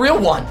weaker than the real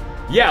one.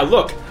 Yeah,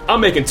 look,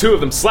 I'm making 2 of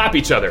them slap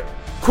each other.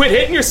 Quit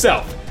hitting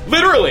yourself.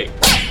 Literally.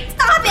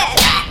 Stop it!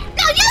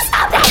 No, you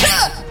stop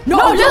it!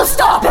 No, you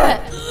stop it!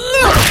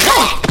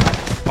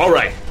 All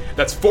right,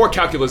 that's 4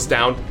 calculus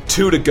down,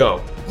 2 to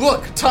go.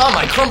 Look, Tom,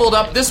 I crumbled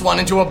up this one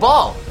into a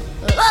ball.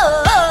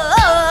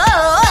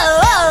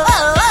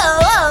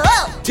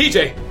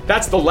 TJ,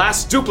 that's the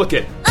last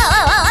duplicate.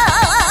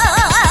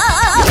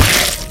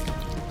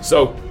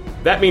 So,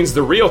 that means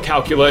the real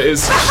calcula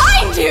is...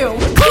 Behind you!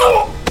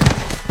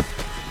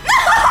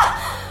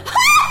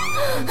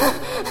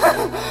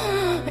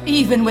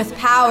 Even with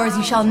powers,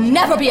 you shall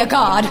never be a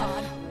god.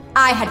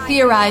 I had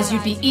theorized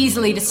you'd be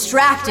easily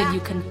distracted, you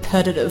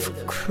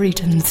competitive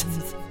cretins.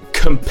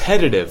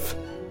 Competitive.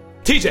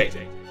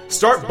 TJ,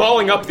 start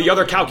balling up the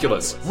other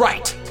calculus.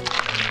 Right.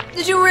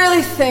 Did you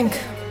really think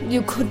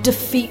you could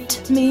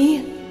defeat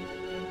me?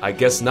 I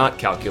guess not,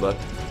 Calcula.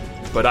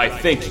 But I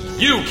think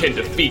you can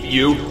defeat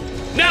you.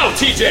 Now,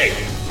 TJ!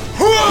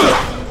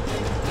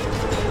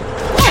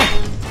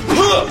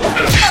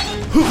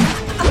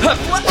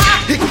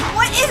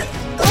 What is it?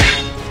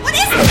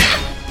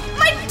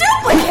 My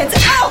duplicates!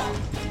 Ow!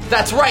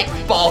 That's right,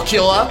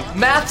 Ballkilla.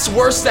 Math's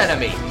worst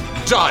enemy.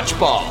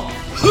 Dodgeball.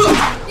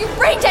 You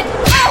brain-dead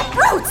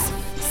brutes!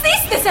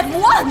 Cease this at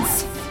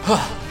once!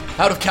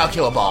 Out of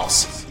Calcula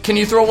balls. Can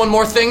you throw one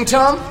more thing,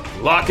 Tom?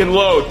 Lock and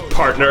load,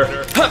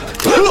 partner.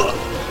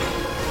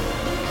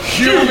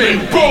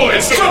 Human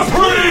Bullet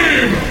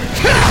Supreme!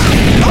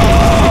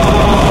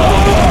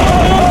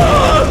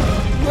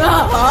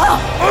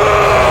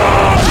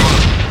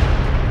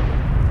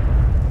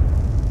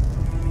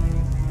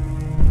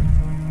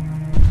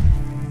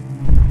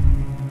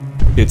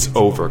 It's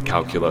over,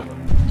 Calcula.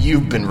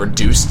 You've been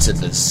reduced to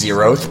the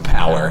 0th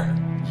power.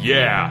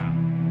 Yeah.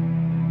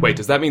 Wait,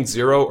 does that mean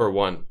 0 or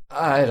 1?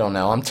 I don't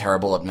know. I'm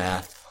terrible at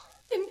math.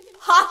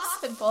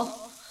 Impossible.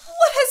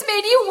 What has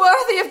made you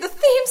worthy of the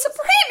Theme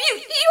Supreme?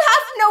 You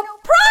have no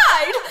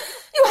pride.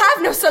 You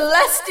have no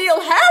celestial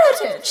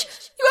heritage.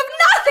 You have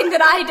nothing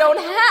that I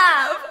don't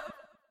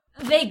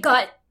have. They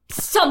got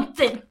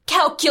something,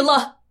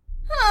 Calcula.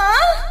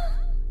 Huh?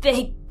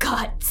 They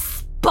got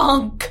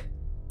spunk.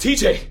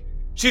 TJ,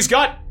 she's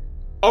got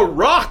a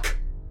rock.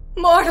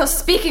 Mortals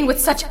speaking with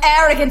such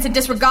arrogance and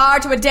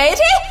disregard to a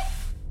deity?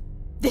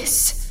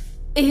 This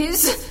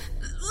is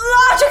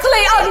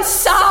logically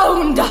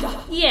unsound.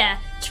 Yeah,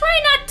 try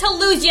not to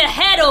lose your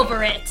head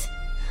over it.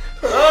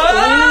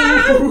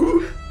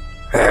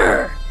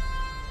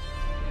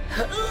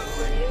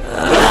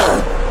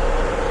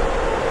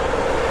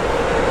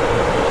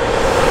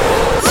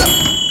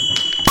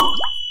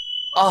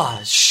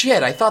 Ah,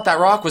 shit, I thought that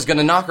rock was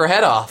gonna knock her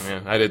head off.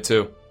 Yeah, I did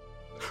too.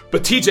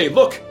 But TJ,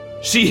 look!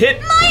 She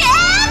hit... My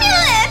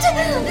amulet!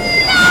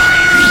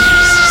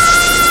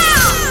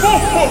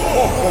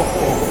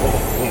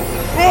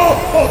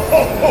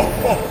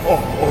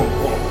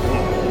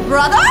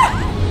 Brother?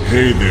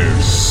 Hey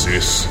there,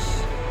 sis.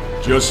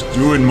 Just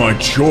doing my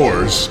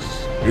chores.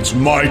 It's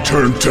my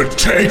turn to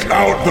take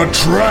out the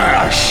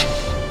trash!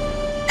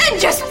 And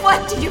just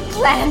what do you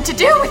plan to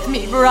do with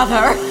me,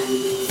 brother?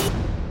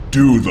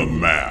 Do the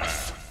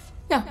math.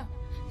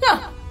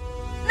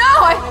 No,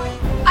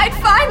 I'd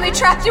finally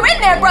trapped you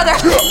in there, brother!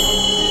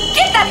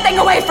 Get that thing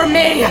away from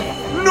me!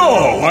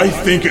 No, I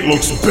think it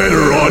looks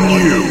better on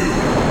you.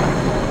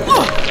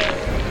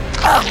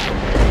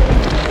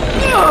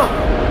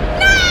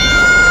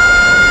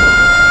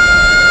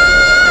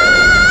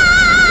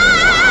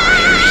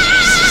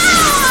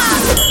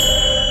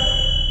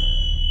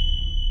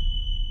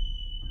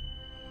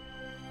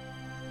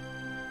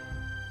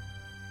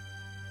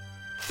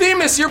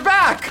 Themis, you're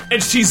back!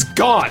 And she's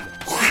gone!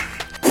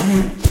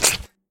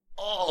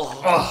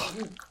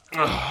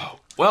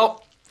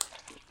 Well,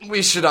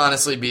 we should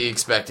honestly be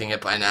expecting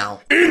it by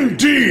now.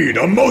 Indeed,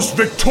 a most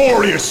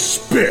victorious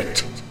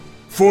spit!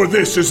 For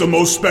this is a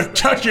most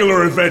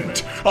spectacular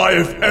event I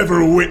have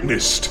ever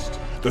witnessed.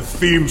 The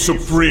Theme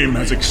Supreme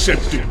has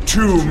accepted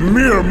 2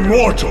 mere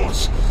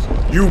mortals.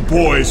 You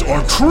boys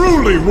are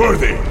truly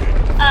worthy.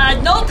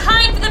 No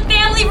time for the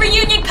family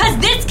reunion, cause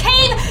this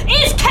cave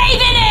is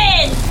caving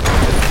in!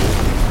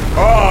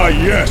 Ah,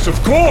 yes,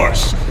 of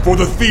course! For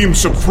the Theme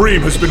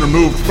Supreme has been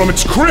removed from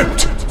its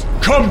crypt.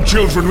 Come,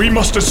 children, we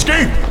must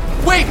escape!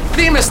 Wait,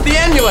 Themis, the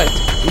amulet!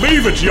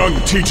 Leave it, young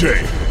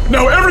TJ.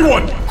 Now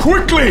everyone,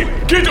 quickly,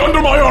 get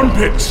under my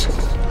armpits!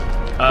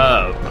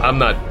 I'm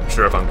not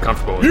sure if I'm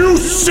comfortable with You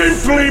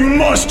simply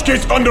must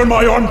get under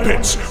my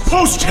armpits!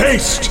 Post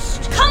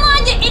haste! Come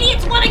on, you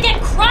idiots want to get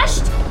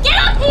crushed? Get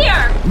up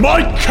here!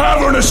 My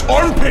cavernous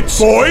armpits,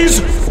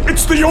 boys!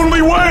 It's the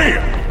only way!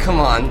 Come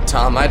on,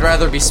 Tom, I'd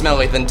rather be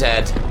smelly than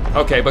dead.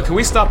 Okay, but can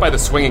we stop by the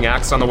swinging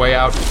axe on the way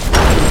out?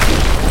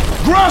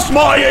 Grasp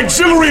my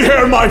auxiliary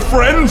here, my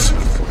friends!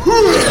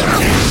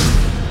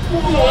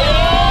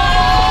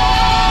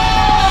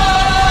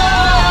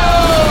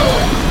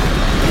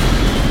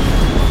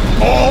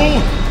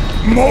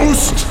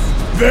 Almost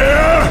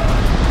there!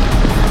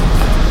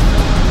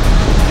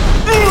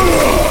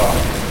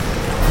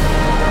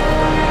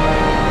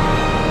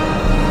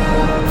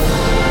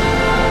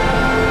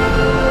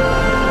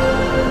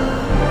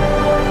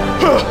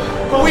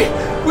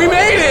 We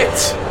made it!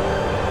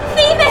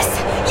 Themis,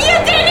 you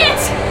did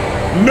it!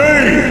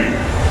 Nay!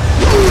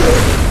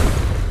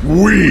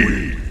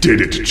 We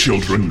did it,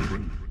 children.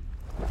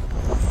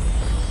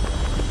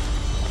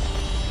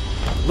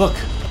 Look,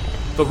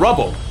 the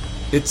rubble.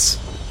 It's...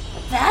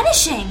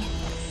 Vanishing.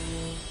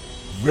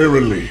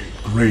 Verily,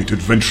 great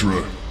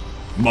adventurer.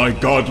 My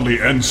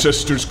godly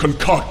ancestors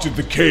concocted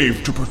the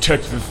cave to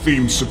protect the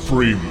Theme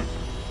Supreme.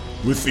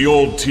 With the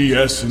old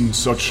TS in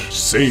such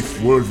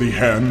safe, worthy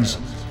hands,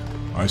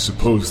 I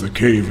suppose the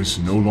cave is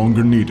no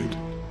longer needed.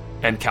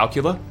 And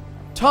Calcula?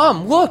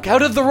 Tom, look,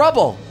 out of the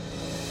rubble!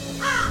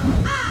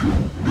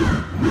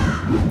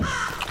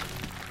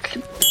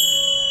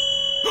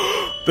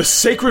 The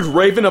sacred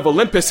raven of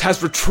Olympus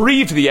has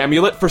retrieved the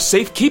amulet for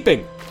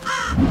safekeeping.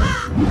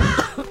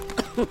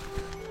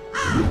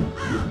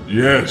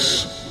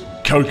 Yes,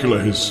 Calcula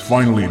has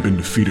finally been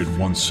defeated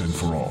once and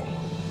for all.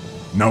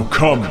 Now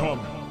come.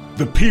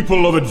 The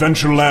people of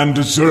Adventureland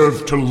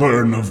deserve to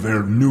learn of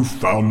their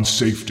newfound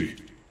safety.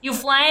 You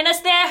flying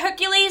us there,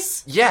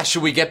 Hercules? Yeah,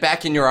 should we get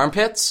back in your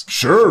armpits?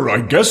 Sure,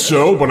 I guess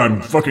so, but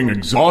I'm fucking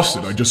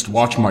exhausted. I just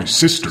watched my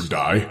sister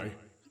die.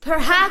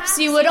 Perhaps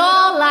you would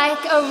all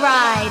like a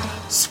ride.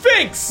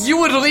 Sphinx! You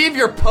would leave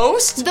your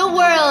post? The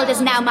world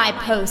is now my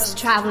post,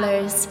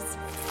 travelers.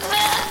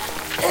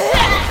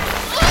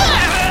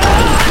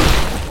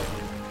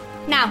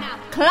 Now,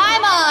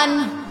 climb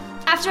on.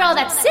 After all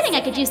that sitting,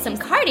 I could use some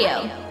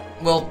cardio.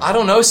 Well, I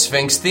don't know,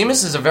 Sphinx.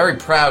 Themis is a very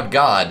proud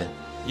god.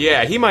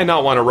 Yeah, he might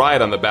not want to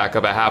ride on the back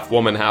of a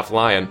half-woman,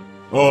 half-lion.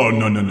 Oh,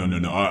 no.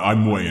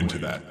 I'm way into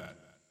that.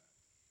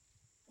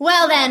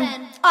 Well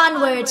then,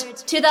 onward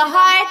to the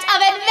heart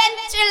of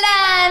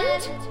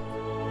Adventureland!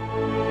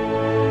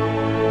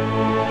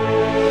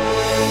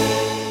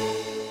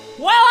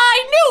 Well,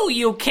 I knew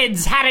you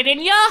kids had it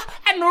in ya!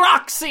 And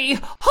Roxy,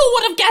 who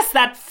would have guessed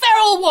that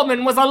feral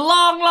woman was a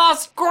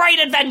long-lost great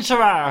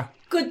adventurer?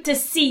 Good to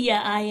see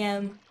ya, I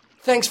am.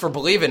 Thanks for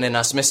believing in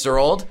us, Mr.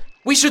 Old.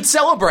 We should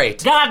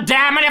celebrate. God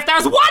damn it, if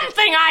there's one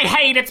thing I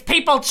hate, it's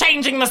people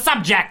changing the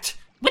subject.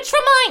 Which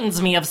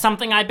reminds me of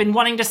something I've been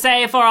wanting to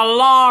say for a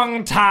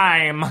long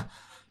time.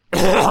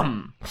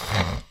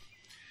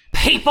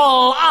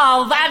 People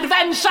of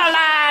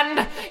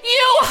Adventureland,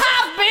 you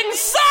have been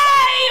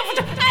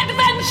saved!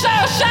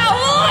 Adventure shall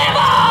live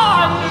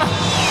on!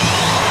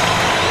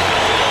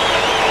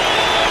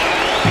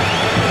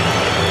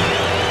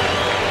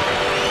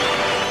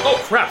 Oh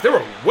crap, there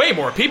were way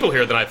more people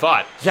here than I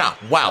thought. Yeah,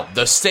 wow,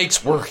 the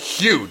stakes were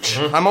huge.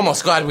 I'm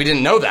almost glad we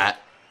didn't know that.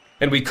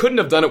 And we couldn't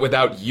have done it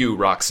without you,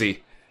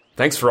 Roxy.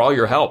 Thanks for all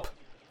your help.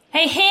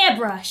 Hey,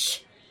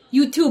 Hairbrush.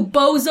 You two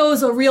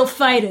bozos are real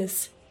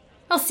fighters.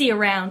 I'll see you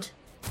around.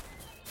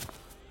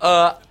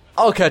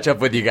 I'll catch up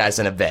with you guys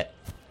in a bit.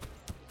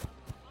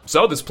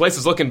 So, this place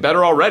is looking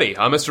better already,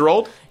 huh, Mr.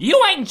 Old?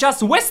 You ain't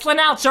just whistling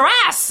out your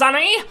ass,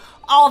 Sonny!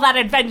 All that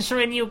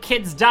adventuring you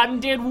kids done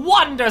did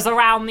wonders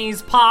around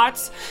these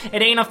parts.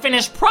 It ain't a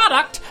finished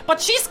product, but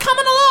she's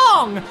coming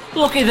along.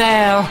 Looky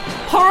there.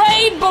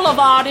 Parade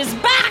Boulevard is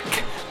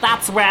back.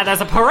 That's where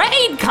there's a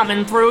parade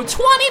coming through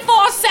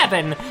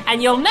 24/7,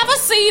 and you'll never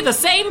see the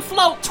same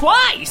float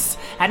twice.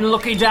 And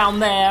looky down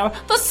there,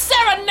 the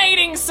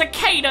serenading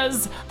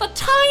cicadas, the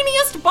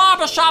tiniest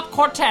barbershop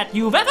quartet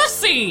you've ever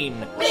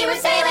seen. We were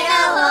sailing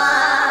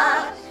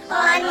along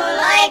on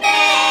Moonlight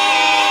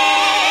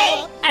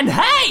Bay. And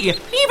hey,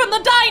 even the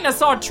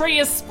dinosaur tree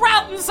is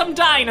sprouting some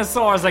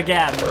dinosaurs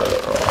again.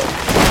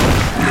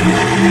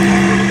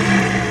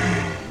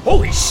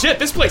 Holy shit,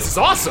 this place is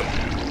awesome!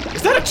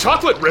 Is that a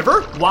chocolate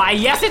river? Why,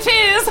 yes it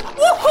is!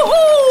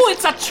 Woo-hoo-hoo!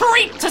 It's a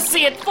treat to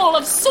see it full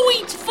of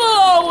sweet,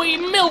 flowy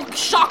milk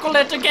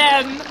chocolate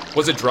again!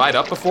 Was it dried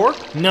up before?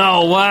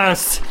 No,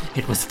 worse.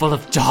 It was full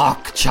of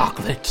dark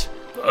chocolate.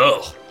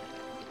 Ugh.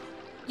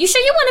 You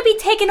sure you want to be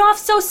taken off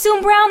so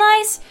soon, Brown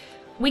Eyes?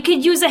 We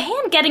could use a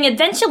hand getting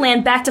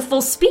Adventureland back to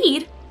full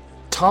speed.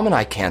 Tom and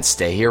I can't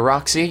stay here,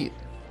 Roxy,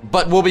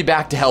 but we'll be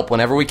back to help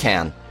whenever we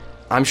can.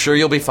 I'm sure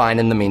you'll be fine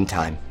in the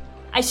meantime.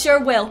 I sure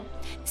will.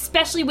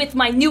 Especially with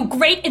my new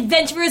great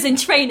adventurers in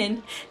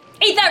training.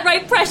 Ain't that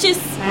right, Precious?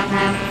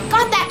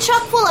 Got that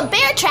truck full of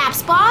bear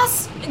traps,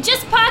 boss.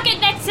 Just park it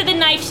next to the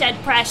knife shed,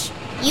 Presh.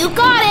 You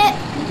got it.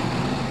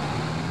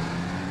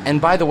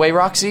 And by the way,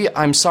 Roxy,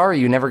 I'm sorry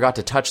you never got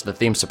to touch the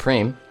Theme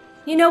Supreme.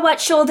 You know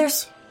what,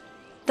 Shoulders?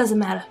 Doesn't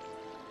matter.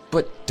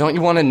 But don't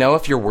you want to know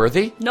if you're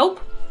worthy? Nope.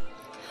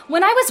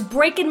 When I was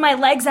breaking my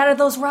legs out of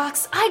those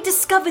rocks, I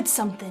discovered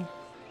something.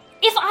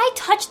 If I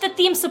touched the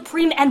Theme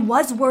Supreme and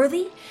was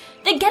worthy,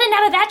 then getting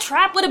out of that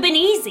trap would have been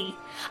easy.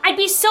 I'd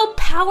be so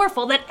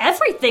powerful that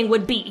everything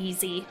would be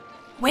easy.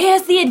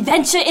 Where's the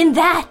adventure in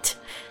that?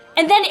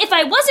 And then if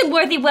I wasn't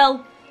worthy,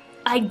 well,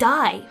 I'd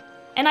die.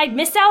 And I'd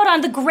miss out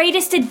on the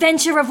greatest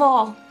adventure of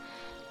all.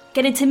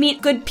 Getting to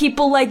meet good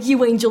people like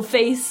you, Angel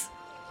Face.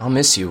 I'll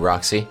miss you,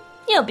 Roxy.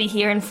 You'll be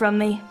hearing from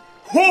me.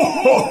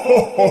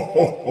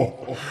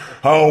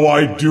 How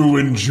I do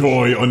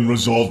enjoy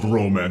unresolved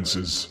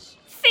romances.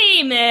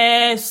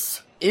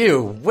 Famous!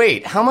 Ew,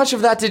 wait, how much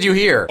of that did you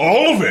hear?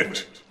 All of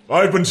it!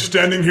 I've been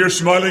standing here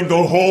smiling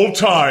the whole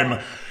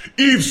time.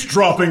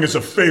 Eavesdropping is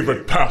a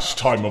favorite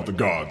pastime of the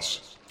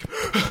gods.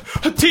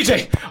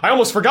 TJ, I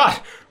almost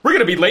forgot. We're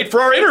gonna be late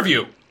for our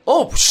interview.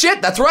 Oh,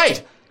 shit, that's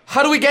right!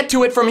 How do we get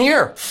to it from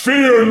here?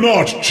 Fear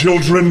not,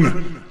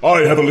 children. I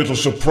have a little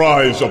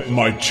surprise up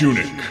my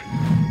tunic.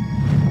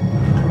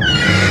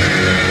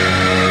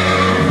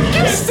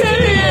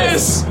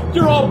 Gistidius!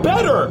 You're all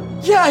better!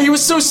 Yeah, he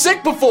was so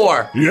sick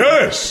before!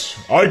 Yes,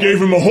 I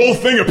gave him a whole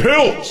thing of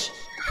pills.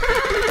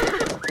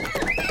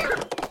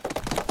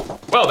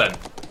 Well then,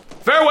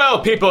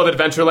 farewell, people of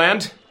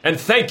Adventureland, and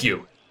thank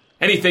you.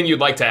 Anything you'd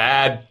like to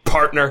add,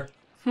 partner?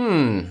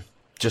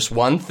 Just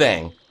one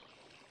thing.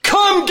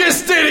 Come,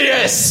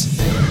 Gistidius!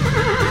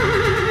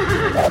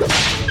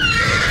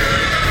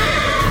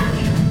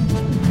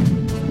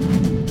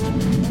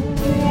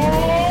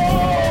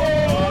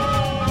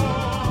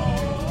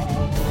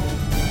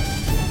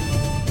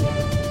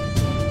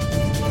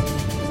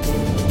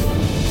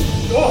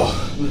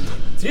 Oh,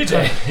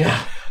 TJ.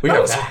 Yeah, we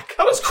are back.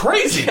 That was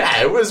crazy.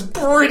 Yeah, it was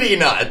pretty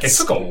nuts. It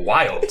took a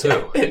while,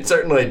 too. It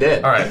certainly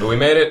did. All right, but we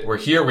made it. We're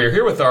here. We're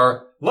here with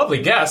our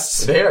lovely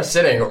guests. They are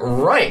sitting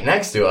right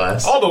next to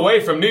us. All the way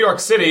from New York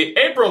City,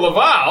 April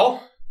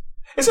Laval.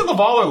 Is it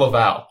Laval or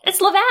Laval? It's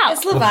Laval.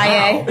 It's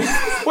Levaille.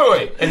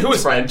 Wait. And who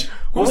is French?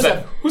 Who's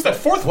that? Who's that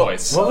fourth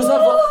voice? What was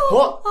that?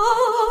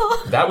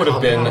 What? That would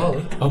have been.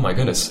 Oh my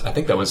goodness! I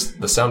think that was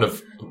the sound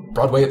of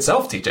Broadway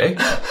itself, TJ.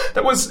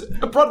 That was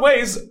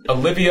Broadway's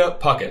Olivia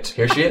Puckett.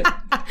 Here she is.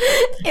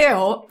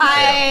 Ew.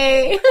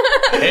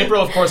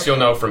 April, of course, you'll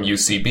know from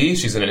UCB.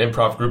 She's in an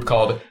improv group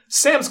called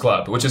Sam's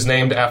Club, which is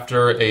named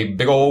after a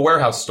big old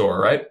warehouse store,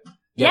 right?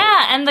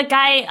 Yeah, and the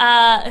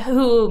guy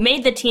who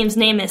made the team's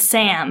name is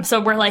Sam, so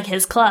we're like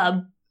his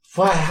club.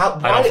 Why,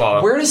 I don't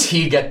follow. Where does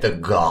he get the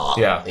gall?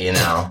 Yeah. You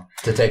know,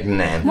 to take the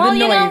name. Well,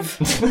 you know,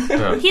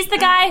 he's the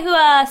guy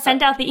who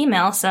sent out the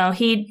email, so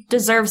he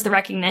deserves the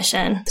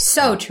recognition.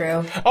 So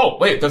true. Oh,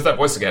 wait, there's that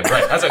voice again.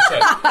 Right, as I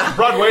said,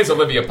 Broadway's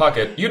Olivia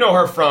Puckett. You know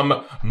her from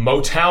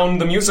Motown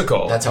the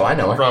Musical. That's how I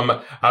know her.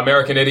 From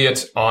American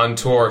Idiot on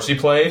tour. She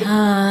played...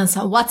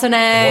 So what's her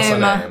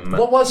name?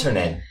 What was her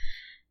name?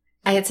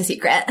 It's a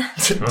secret.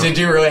 Did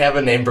you really have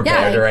a name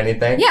prepared or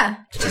anything? Yeah.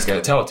 She's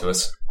going to tell it to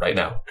us right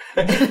now.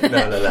 No.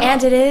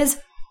 And it is...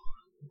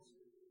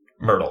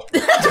 Myrtle.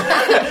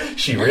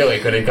 She really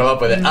couldn't come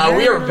up with it.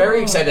 We are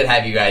very excited to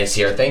have you guys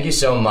here. Thank you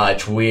so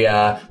much.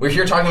 We're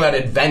here talking about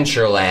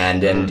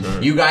Adventureland,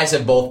 and you guys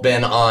have both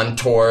been on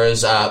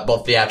tours,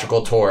 both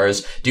theatrical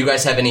tours. Do you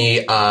guys have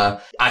any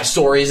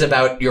stories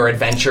about your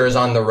adventures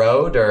on the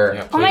road?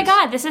 Or Oh my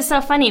god, this is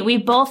so funny. We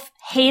both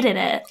hated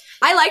it.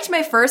 I liked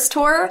my first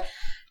tour.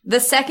 The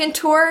second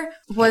tour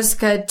was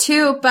good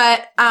too,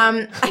 but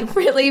I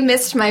really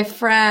missed my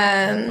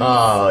friends.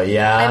 Oh,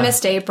 yeah? I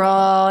missed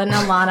April and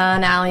Alana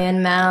and Allie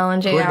and Mel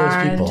and JR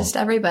and just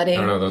everybody.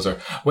 I don't know, those are...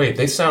 Wait,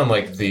 they sound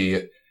like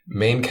the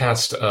main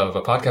cast of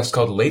a podcast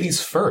called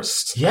Ladies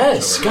First.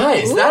 Yes,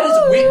 guys,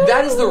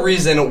 that is the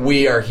reason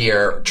we are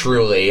here,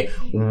 truly.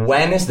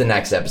 When is the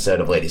next episode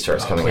of Ladies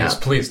First coming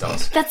out? Please tell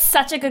us. That's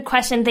such a good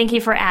question. Thank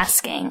you for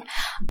asking.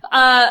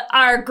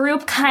 Our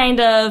group kind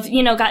of,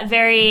 got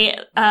very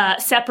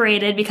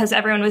separated because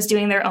everyone was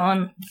doing their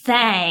own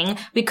thing.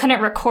 We couldn't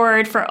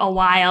record for a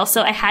while,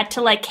 so I had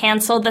to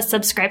cancel the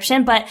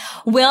subscription, but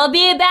we'll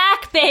be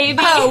back, baby.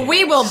 Oh,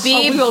 we will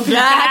be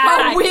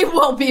back. Oh, we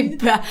will be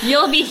back.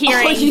 You'll be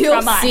hearing you'll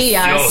from us. see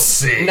us. You'll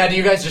see. Now, do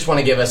you guys just want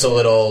to give us a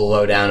little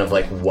lowdown of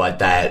what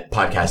that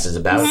podcast is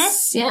about?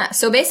 Yeah,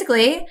 so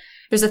basically,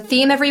 there's a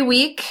theme every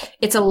week.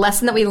 It's a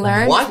lesson that we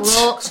learned. What?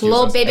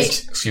 Little baby.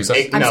 Excuse us.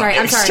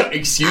 I'm sorry.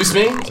 Excuse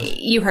me?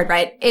 You heard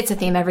right. It's a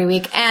theme every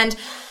week. And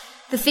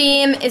the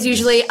theme is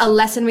usually a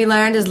lesson we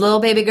learned as little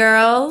baby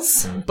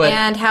girls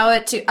and how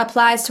it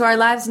applies to our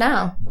lives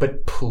now.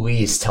 But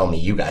please tell me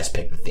you guys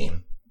picked the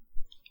theme.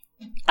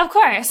 Of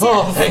course.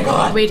 Oh, thank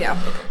God. We do.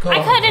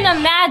 I couldn't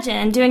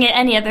imagine doing it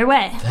any other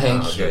way.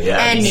 Thank you. Yeah.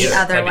 Any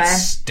other That'd be way.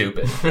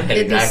 stupid.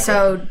 It'd be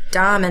so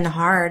dumb and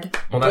hard.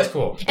 Well, that's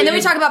cool. And then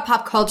we talk about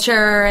pop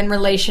culture and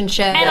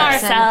relationships. And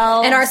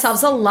ourselves. And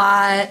ourselves a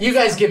lot. You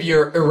guys give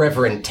your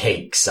irreverent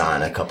takes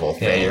on a couple of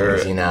things.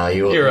 you're- You know,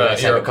 you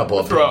guys have a couple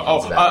of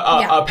opinions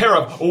about a pair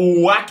of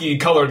wacky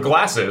colored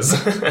glasses.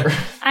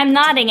 I'm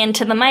nodding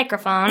into the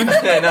microphone.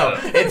 I know.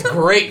 It's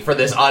great for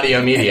this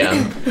audio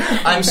medium.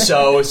 I'm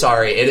so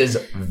sorry. It is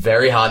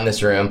very hot in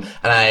this room,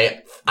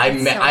 and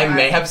I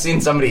may have seen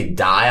somebody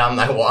die on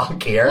my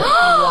walk here.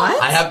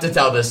 What? I have to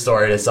tell this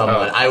story to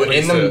someone.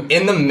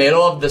 In the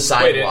middle of the Wait,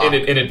 sidewalk.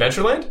 in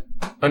Adventureland?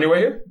 On your way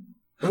here?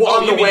 Well,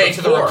 on you the mean way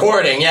to the before?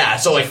 recording, yeah.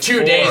 So like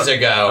 2 days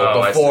ago, Oh,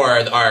 I before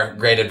our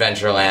Great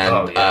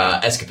Adventureland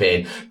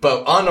escapade.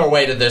 But on our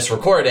way to this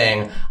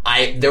recording,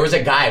 there was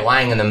a guy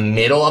lying in the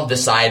middle of the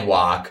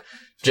sidewalk,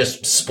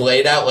 just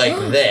splayed out like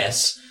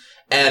this.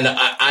 And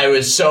I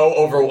was so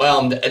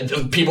overwhelmed.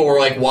 People were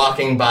like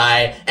walking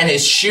by, and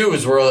his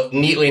shoes were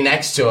neatly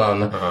next to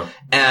him.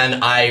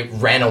 And I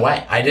ran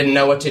away. I didn't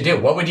know what to do.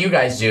 What would you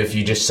guys do if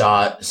you just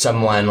saw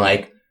someone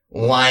like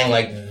lying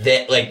like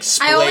this, like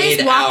splayed I always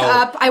walk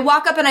out? up. I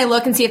walk up and I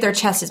look and see if their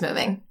chest is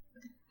moving.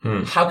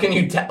 How can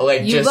you tell?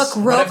 Like, You just,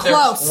 look real what if they're-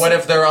 close. What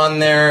if they're on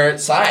their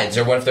sides,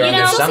 or what if they're on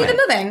their See stomach? them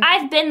moving.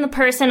 I've been the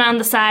person on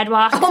the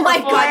sidewalk. Oh my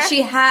before. God,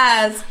 she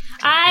has.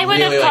 I would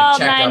Really, have like, called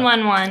checked up.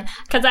 911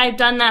 because I've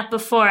done that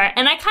before,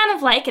 and I kind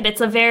of like it. It's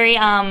a very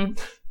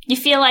you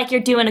feel like you're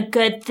doing a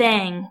good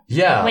thing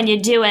Yeah. when you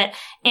do it,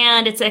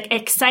 and it's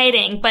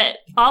exciting, but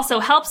also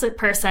helps a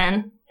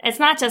person. It's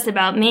not just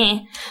about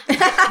me.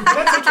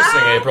 That's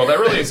interesting, April. That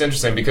really is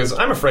interesting because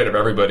I'm afraid of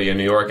everybody in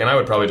New York, and I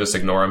would probably just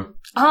ignore him.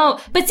 Oh,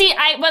 but see,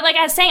 but like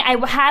I was saying, I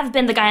have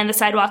been the guy on the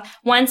sidewalk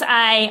once.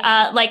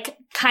 I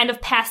kind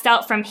of passed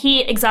out from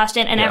heat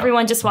exhaustion, and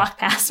everyone just walked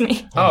past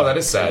me. Oh, that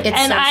is sad. It's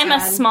And so I'm a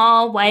sad.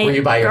 small white Were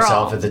you by girl.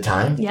 yourself at the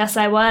time? Yes,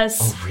 I was.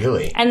 Oh,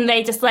 really? And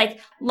they just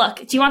look,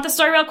 do you want the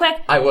story real quick?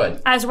 I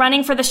would. I was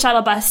running for the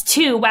shuttle bus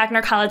to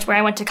Wagner College, where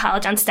I went to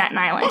college on Staten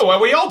Island. Oh, well,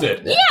 we all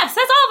did. Yes, that's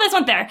all of us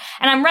went there.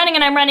 And I'm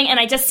running, and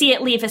I just see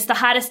it leave. It's the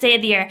hottest day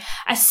of the year.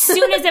 As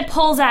soon as it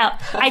pulls out,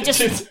 I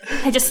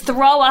just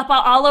throw up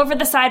all over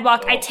the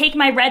sidewalk. I take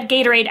my red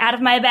Gatorade out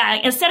of my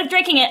bag. Instead of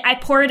drinking it, I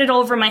poured it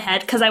over my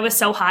head because I was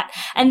so hot.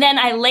 And then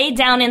I laid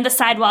down in the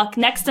sidewalk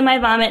next to my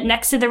vomit,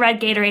 next to the red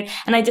Gatorade,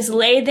 and I just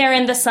laid there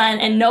in the sun,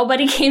 and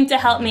nobody came to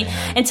help me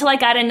until I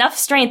got enough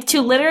strength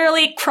to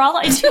literally crawl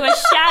into a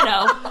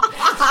shadow.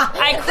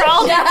 I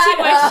crawled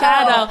into a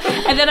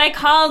shadow, and then I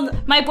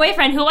called my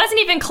boyfriend, who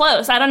wasn't even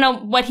close. I don't know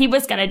what he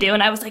was gonna do,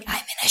 and I was like, I'm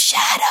in a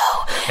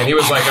shadow. And he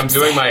was like, I'm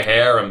doing my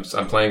hair, I'm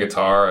playing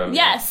guitar.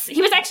 Yes,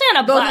 he was actually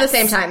on a Both bus. at the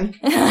same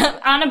time.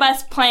 On a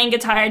bus playing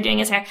guitar, doing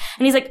his hair.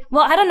 And he's like,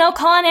 well, I don't know,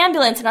 call an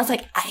ambulance. And I was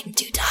like, I'm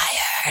too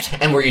tired.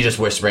 And were you just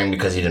whispering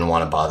because you didn't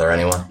want to bother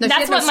anyone? No, she That's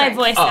had no what my strength.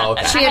 voice Oh, sounded.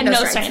 okay. I She had had no no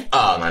strength. strength.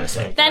 Oh, my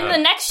mistake. Then the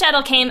next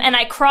shuttle came, and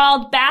I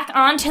crawled back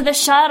onto the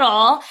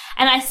shuttle,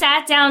 and I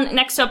sat down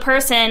next to a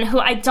person who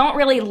I don't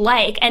really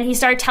like, and he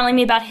started telling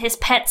me about his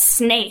pet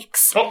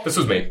snakes. Oh, this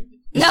was me.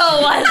 No,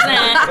 it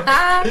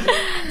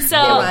wasn't. So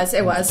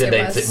It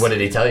was. What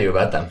did he tell you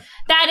about them?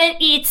 that it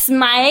eats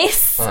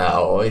mice.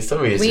 Oh,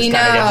 so he's We just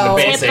kind of getting the know.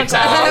 basics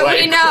out of the Typical.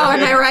 way. We know,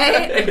 am I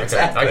right?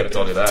 I could have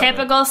told you that.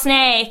 Typical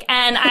snake.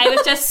 And I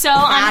was just so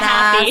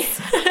unhappy.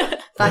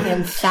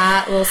 Fucking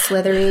fat, little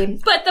slithery.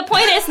 But the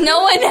point is,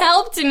 no one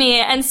helped me.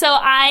 And so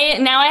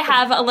now I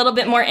have a little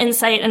bit more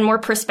insight and more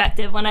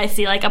perspective when I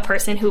see like a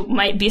person who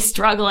might be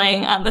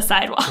struggling on the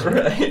sidewalk.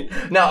 Right.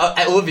 Now,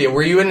 Olivia,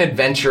 were you an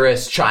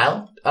adventurous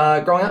child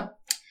growing up?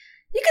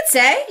 You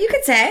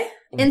could say.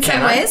 In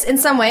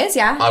some ways,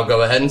 yeah. I'll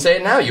go ahead and say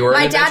it now. You were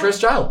My an dad- adventurous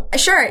child.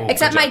 Sure,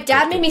 except my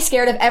dad made me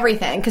scared of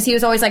everything because he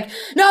was always like,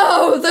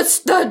 "No, the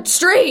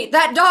street,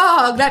 that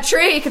dog, that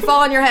tree could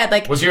fall on your head."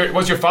 Like, Was your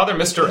father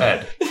Mr.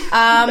 Ed?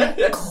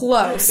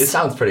 close. It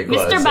sounds pretty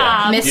close. Mr.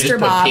 Bob. Yeah. You just Mr. put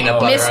Bob, peanut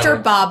butter on Mr.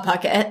 it. Bob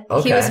Puckett.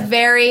 Okay. He was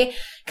very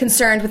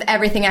concerned with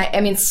everything.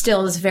 I mean,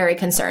 still is very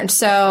concerned.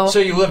 So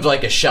you lived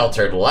like a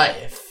sheltered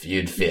life,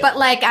 you'd feel. but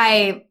like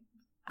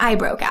I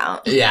broke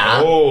out.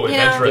 yeah. Oh, You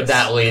know, adventurous. Did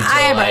that lead to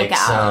I like broke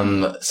out.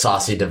 some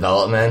saucy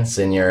developments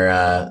in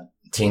your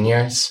teen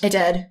years? It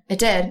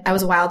did. I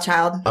was a wild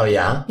child. Oh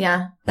yeah.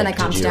 Yeah. Then I Did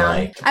calmed you, down.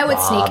 like, I would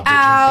rob? sneak Did you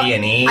out.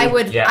 B&E? I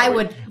would. Yeah, I we-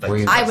 would.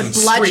 like, I would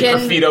street bludgeon.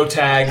 graffito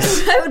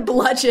tags. I would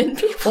bludgeon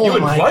people. You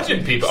would my-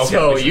 bludgeon people. Okay,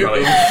 So we should you-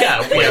 probably,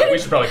 yeah, we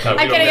should probably cut.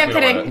 I'm kidding, I'm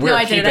kidding. We're No,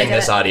 I did it, I keeping did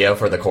this it. audio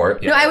for the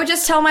court. No, I would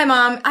just tell my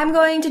mom, I'm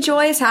going to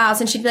Joy's house.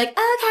 And she'd be like,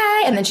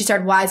 okay. And then she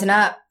started wising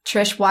up.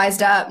 Trish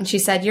wised up and she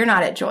said, you're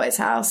not at Joy's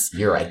house.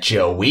 You're at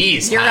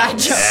Joey's You're at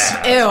house.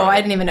 Joey. Ew, I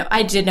didn't even know.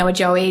 I did know a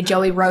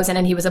Joey Rosen,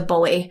 and he was a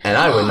bully. And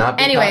I would not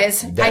be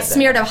Anyways, dead I then.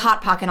 smeared a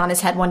Hot Pocket on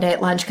his head one day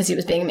at lunch because he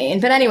was being mean.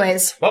 But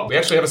anyways, Well, we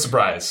actually have a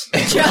surprise.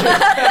 he's here!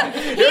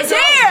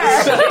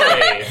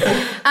 Hey.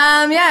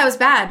 Yeah, it was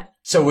bad.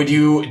 So do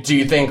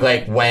you think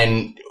like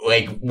when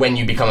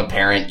you become a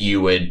parent,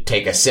 you would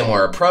take a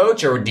similar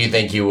approach, or do you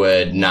think you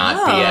would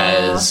not be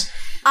as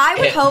I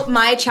would hope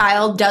my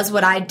child does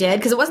what I did,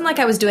 because it wasn't like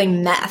I was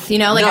doing meth, you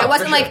know? Like, No, I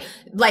wasn't for sure.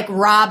 like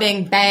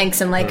robbing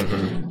banks and like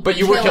But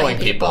you were killing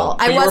people.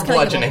 I But was you were killing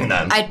bludgeoning people.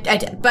 them. I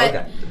did. But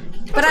Okay.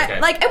 But okay.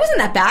 it wasn't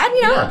that bad,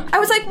 you know? Yeah. I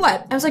was like,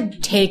 what? I was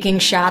like taking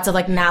shots of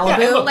like Malibu.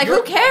 Yeah, and look, like, you're-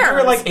 who cares? You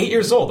were like 8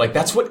 years old. Like,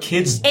 that's what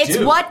kids do. It's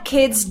what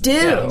kids do.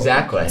 Yeah,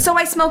 exactly. So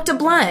I smoked a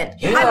blunt.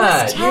 Yeah,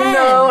 I was 10. you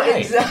know, Right.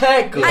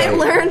 exactly. I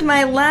learned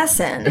my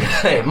lesson.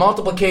 Hey,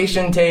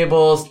 multiplication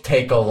tables,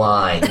 take a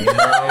line. You know?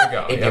 There you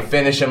go, If yep. you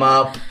finish them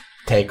up,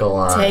 take a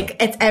line.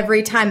 It's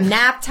every time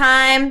nap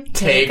time.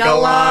 Take a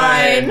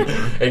line.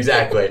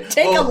 Exactly.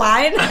 Take a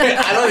line.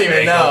 I don't even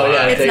Take a know. line.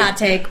 Yeah, It's not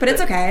take, but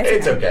it's okay.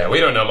 It's okay. Yeah, we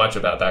don't know much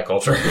about that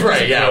culture.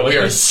 Right, yeah, we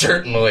are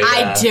certainly.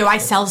 I do. I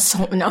sell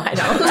so. No, I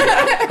don't.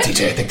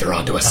 TJ, I think they're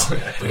on to us.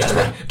 We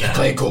gotta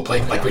play it cool,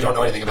 play like we don't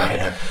know anything about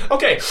it.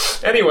 Okay.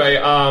 Anyway,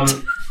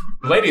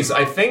 ladies,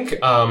 I think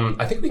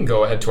we can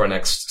go ahead to our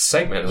next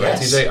segment, right,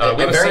 Yes. TJ?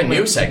 A very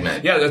new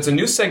segment. Yeah, that's a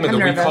new segment I'm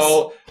that nervous. we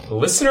call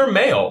Listener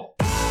Mail.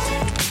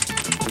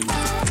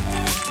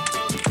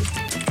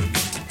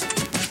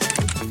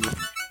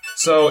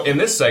 So in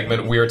this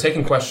segment, we are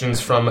taking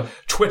questions from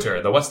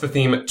Twitter, the What's the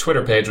Theme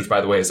Twitter page, which, by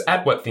the way, is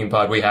at What Theme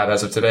Pod. We have,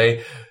 as of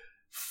today,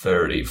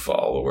 30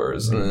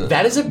 followers.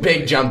 That is a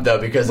big jump, though,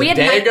 because We a had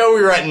day ago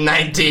we were at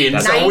 19.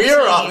 So we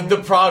are 19. up. The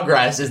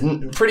progress is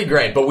pretty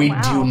great, but we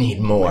do need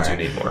more. We do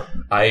need more.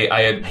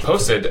 I had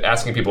posted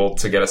asking people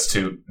to get us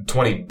to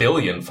 20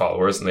 billion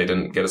followers, and they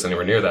didn't get us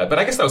anywhere near that. But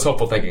I guess that was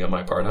hopeful thinking on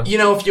my part, huh? You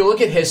know, if you look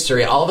at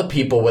history, all the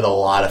people with a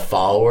lot of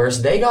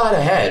followers, they got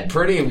ahead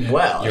pretty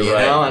well. You're you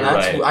right, know, and you're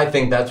that's right. I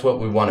think that's what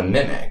we want to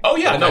mimic. Oh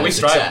yeah, That no, kind we of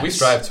strive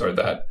success. toward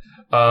that.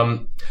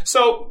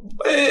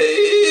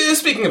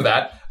 Speaking of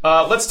that,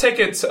 let's take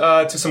it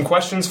to some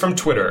questions from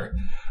Twitter.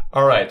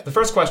 All right, the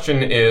first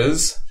question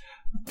is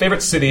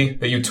favorite city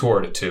that you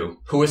toured to.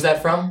 Who is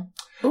that from?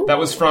 That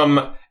was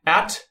from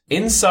at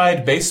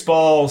Inside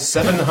Baseball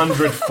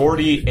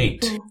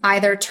 748.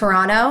 Either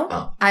Toronto.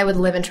 Oh. I would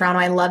live in Toronto.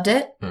 I loved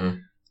it.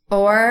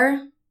 Or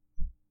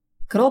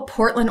good old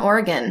Portland,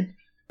 Oregon.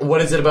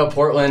 What is it about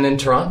Portland and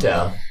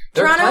Toronto?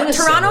 They're kinda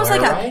Toronto's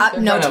similar, like right?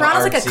 They're no, kind of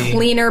Toronto's like a artsy.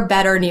 cleaner,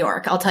 better New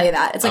York. I'll tell you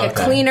that. It's like a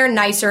Okay. cleaner,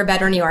 nicer,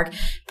 better New York.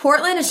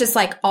 Portland is just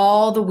like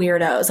all the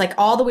weirdos, like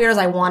all the weirdos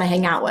I want to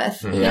hang out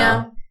with. You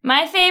know?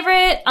 My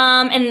favorite,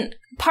 and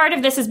part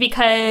of this is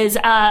because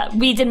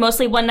we did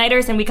mostly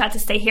one-nighters and we got to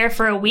stay here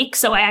for a week,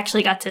 so I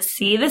actually got to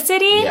see the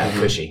city. Yeah,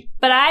 cushy.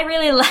 But I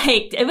really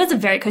liked, it was a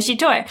very cushy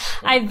tour.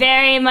 I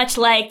very much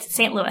liked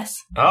St. Louis.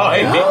 Oh,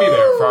 hey, meet me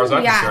there, as far as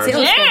I'm Yeah, concerned. St.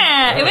 Louis.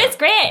 Yeah, it was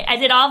great. I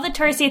did all the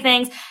touristy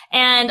things,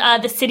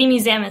 and the City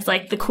Museum is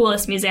like the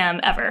coolest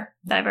museum ever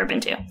that I've ever been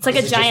to. It's like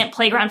a giant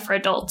playground for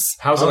adults.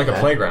 How's it like a Okay.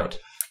 playground?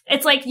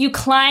 It's like you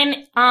climb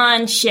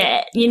on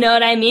shit, you know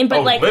what I mean? But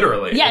Oh, like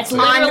literally. yeah, it's It's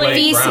like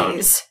literally playground.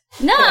 Feces.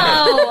 No,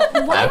 why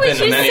I've would been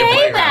to you many a say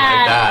playground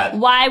that? like that.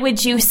 Why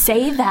would you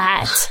say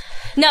that?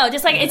 No,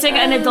 just like it's like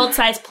an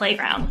adult-sized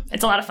playground.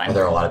 It's a lot of Are fun.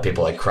 there a lot of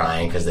people like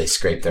crying because they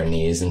scrape their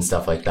knees and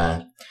stuff like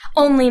that?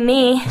 Only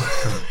me.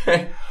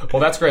 Well,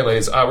 that's great,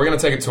 ladies. We're going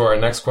to take it to our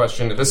next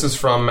question. This is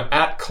from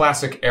at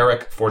Classic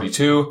Eric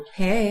 42.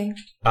 Hey.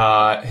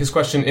 His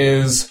question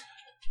is,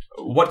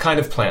 what kind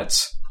of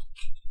plants?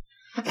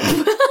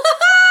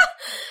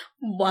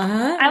 What?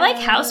 I like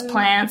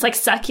houseplants, like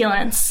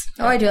succulents.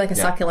 Oh, I do like a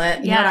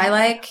succulent. You know Yeah. what I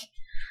like?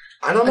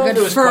 I don't know A if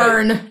good it was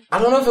fern. Quite, I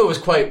don't know if it was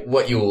quite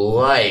what you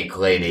like,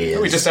 ladies.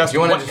 We just asked you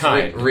wanna what just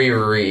kind.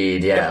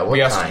 reread, yeah. What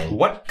we asked, kind?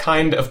 what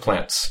kind of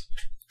plants?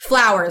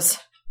 Flowers.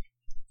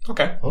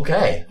 Okay.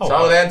 Okay, Oh,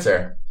 solid wow.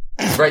 answer.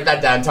 Write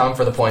that down, Tom,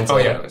 for the points. Oh,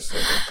 later. yeah. This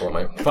is for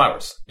my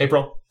flowers.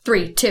 April?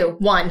 3, 2,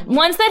 1.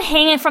 Ones that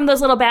hang in from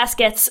those little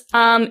baskets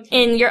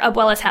in your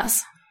abuela's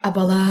house.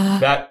 Abuela.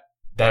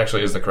 That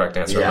actually is the correct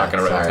answer. Yeah, I'm not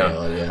going to write sorry, it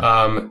Olivia.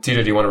 down. TJ,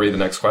 do you want to read the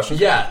next question?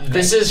 Yeah,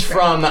 this is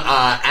from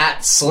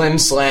at Slim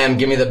Slam.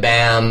 Give me the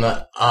bam.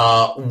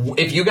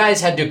 If you guys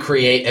had to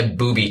create a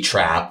booby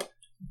trap,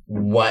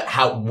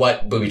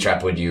 what booby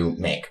trap would you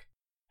make?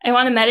 I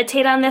want to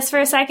meditate on this for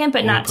a second,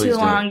 but not please too do.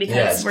 long because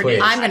Yes, we're please.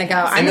 getting. I'm gonna go.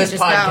 I'm In gonna this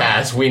just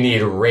podcast, we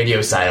need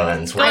radio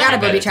silence. go. I got a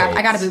booby trap.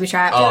 I got a booby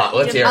trap. Oh,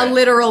 let's hear A it.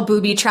 literal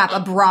booby trap. A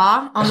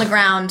bra on the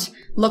ground.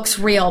 Looks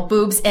real.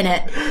 Boobs in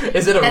it.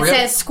 Is it a That real?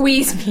 says,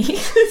 squeeze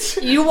me.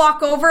 You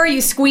walk over, you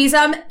squeeze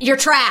them, you're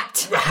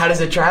trapped. How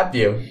does it trap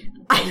you?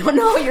 I don't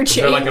know, you're Is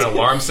there chained. like an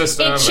alarm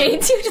system? It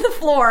chains you to the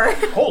floor.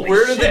 Holy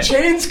Where did the shit.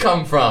 chains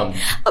come from?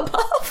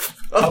 Above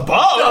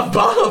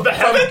Above the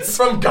heavens?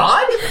 From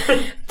God?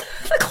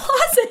 the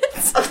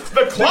closets.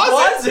 The closet?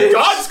 closet?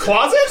 God's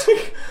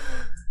closet?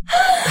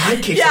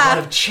 God keeps Yeah. a lot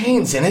of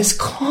chains in his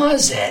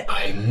closet.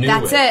 I knew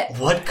That's it.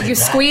 What could You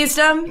that- squeezed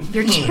them,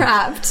 you're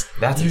trapped.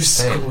 That's You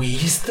insane.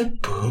 squeeze the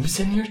boobs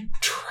and you're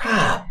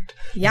trapped.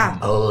 Yeah.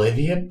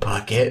 Olivia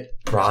Bucket,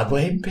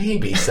 Broadway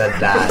baby, said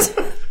that.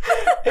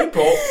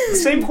 April,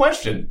 same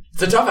question.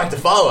 It's a tough act to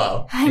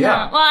follow. I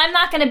know. Well, I'm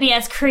not going to be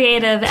as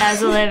creative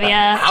as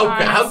Olivia.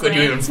 How could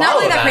you even It's follow not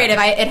really that that?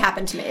 creative. It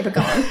happened to me, but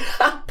go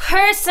on.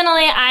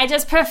 Personally, I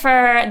just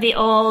prefer the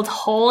old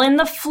hole in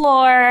the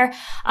floor,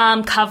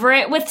 cover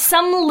it with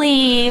some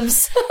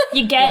leaves.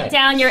 You get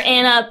down, you're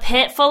in a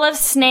pit full of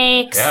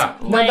snakes. Yeah.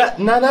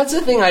 Now that's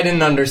the thing I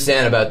didn't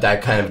understand about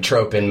that kind of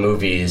trope in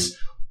movies.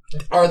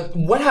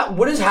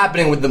 What is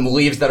happening with the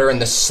leaves that are in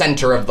the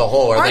center of the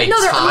hole? Are they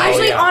they're tied?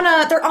 usually on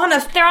a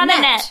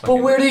net. But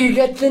where do you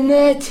get the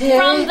net?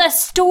 From the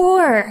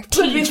store,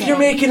 But if you're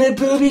making a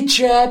booby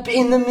trap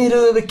in the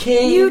middle of the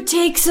cave, You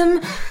take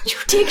shards.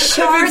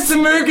 it's a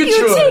Murgatroyd.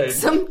 You take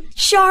some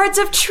shards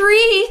of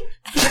tree.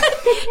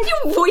 You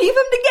weave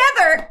them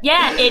together.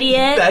 Yeah,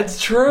 idiot.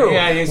 That's true.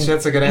 Yeah,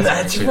 that's a good answer.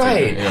 That's actually,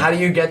 right. too. Yeah. How do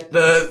you get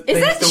the Is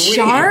things that to weave?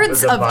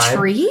 shards The of vine?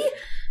 tree?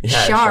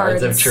 Yeah,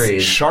 shards of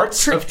trees.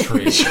 Shards of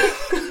trees.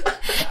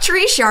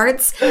 Tree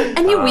shards,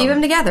 and you weave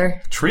them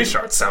together. Tree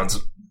shards sounds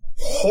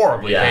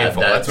horribly Yeah,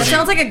 painful. that's- That's That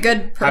what sounds like a good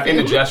have perfume.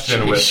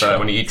 indigestion with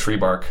when you eat tree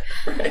bark.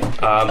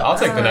 I'll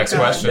take the next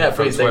question Yeah,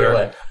 from please take it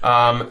Twitter.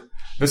 away.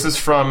 This is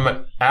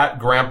from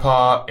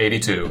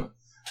 @grandpa82.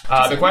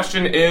 The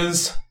question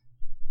is,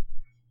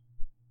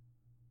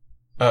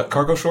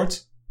 cargo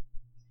shorts?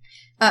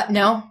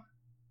 No.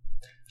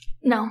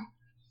 No.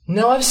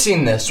 No, I've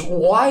seen this.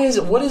 What is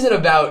it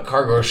about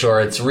cargo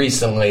shorts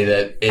recently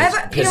that is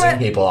pissing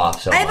people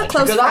off so much? I have a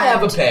close Because friend. I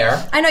have a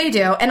pair. I know you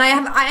do, and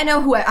I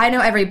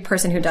know every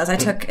person who does. I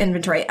took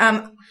inventory.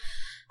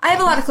 I have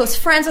a lot of close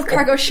friends with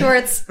cargo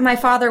shorts. My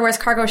father wears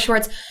cargo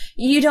shorts.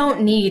 You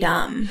don't need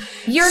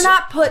You're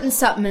not putting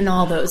something in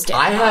all those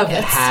damn I have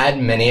pockets. had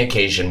many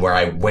occasions where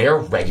I wear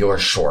regular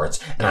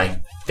shorts and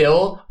I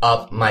fill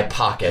up my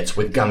pockets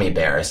with gummy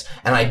bears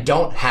and I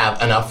don't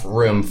have enough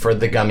room for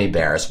the gummy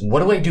bears. What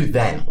do I do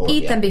then, Olivia?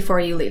 Eat them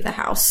before you leave the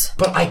house.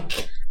 But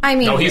I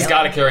mean, No, he's really.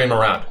 got to carry them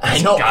around. I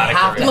He's know. gotta I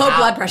have carry to 'em. Low have-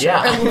 blood pressure.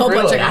 Yeah, Low blood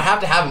really. sugar. I have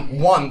to have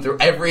one through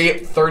every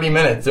 30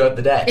 minutes throughout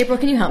the day. April,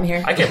 can you help me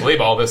here? I can't believe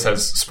all this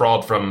has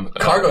sprawled from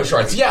Cargo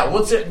shorts. Yeah,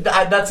 what's it?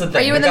 That's the thing.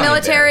 Are you in the gummy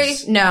military?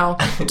 bears. No.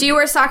 Do you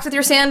wear socks with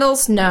your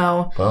sandals?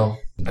 No. Well,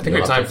 I think we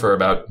have time for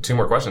about 2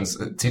 more questions.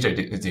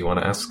 TJ, do you want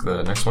to ask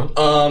the next one?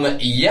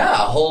 Yeah,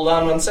 hold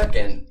on 1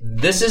 second.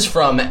 This is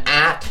from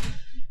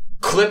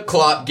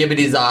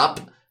 @ClipClopGibbity-Zop,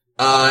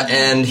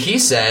 and he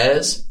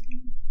says,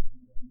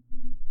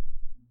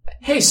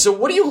 "Hey, so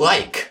what do you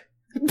like?"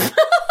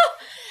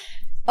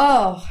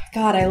 Oh,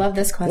 God, I love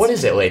this question. What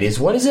is it, ladies?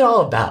 What is it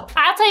all about?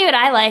 I'll tell you what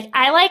I like.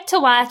 I like to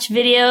watch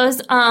videos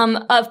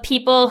of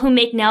people who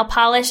make nail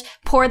polish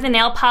pour the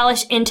nail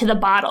polish into the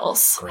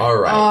bottles. All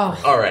right.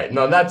 Oh. All right.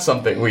 No, that's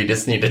something we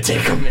just need to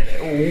take a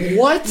minute.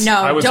 What?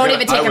 No, don't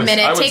even take a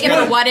minute. Take it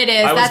for what it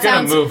is. I was That going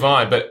sounds. to move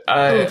on, but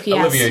Oof, yes.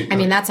 Olivia, I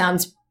mean, that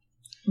sounds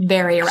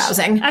very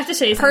arousing. I have to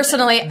show you something.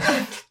 Personally,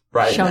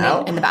 Right show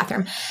now? me in the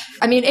bathroom.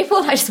 I mean, April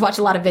and I just watch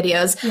a lot of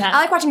videos. Yeah. I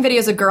like watching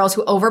videos of girls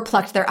who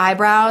overplucked their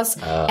eyebrows,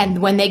 and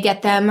when they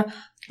get them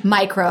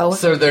micro.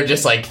 So they're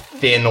just like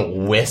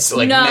thin wisps,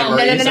 like No.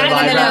 memories No. of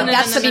eyebrows?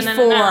 That's the no.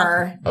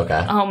 before.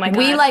 Okay. Oh my god.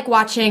 We like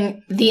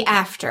watching the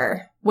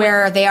after,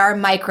 where they are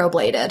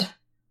microbladed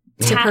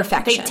to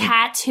perfection. They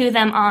tattoo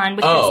them on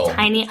with Oh. this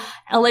tiny.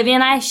 Olivia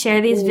and I share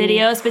these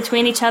videos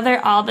between each other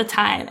all the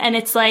time, and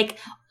it's like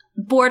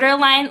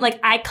borderline. Like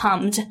I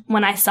cummed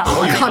when I saw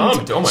Oh, it. you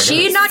cummed. Oh my She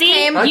goodness. not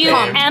came. CUMMED.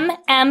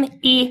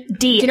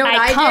 Do you know what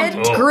I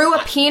cummed. did? Grew a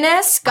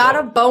penis, got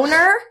a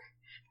boner,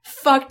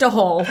 fucked a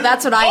hole.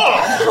 That's what I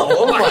did.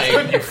 Oh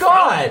my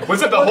god.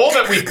 Was it the hole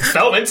that we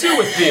fell into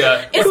with the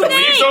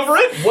leaves over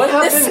it? What The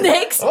happened?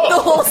 snakes, Oh.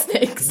 the whole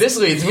snakes. This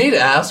leads me to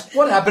ask,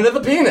 what happened to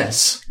the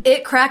penis?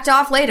 It cracked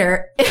off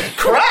later. It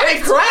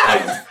It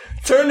cracked!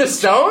 Turned to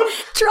stone?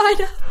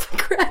 dried up,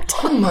 cracked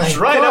off. Oh my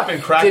Dried god. up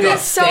and cracked Did it up.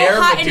 So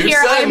stare hot in Medusa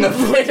here, in the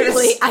I'm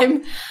literally, face?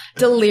 I'm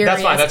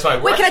delirious. That's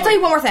fine. Wait, can I tell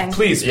you one more thing?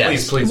 Please,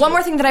 Yes. please. One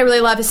more thing that I really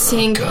love is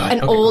seeing an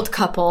Okay. old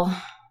couple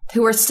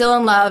who are still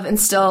in love and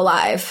still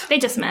alive. They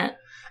just met.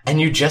 And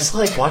you just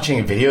like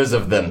watching videos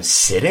of them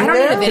sitting I don't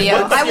there? need a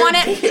video. What's I your want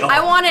it. deal? I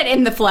want it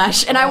in the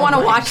flesh, and I want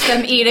to watch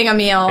them eating a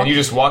meal. And you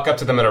just walk up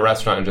to them at a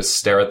restaurant and just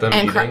stare at them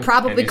And eating,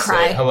 probably and you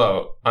cry. Say,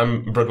 "Hello,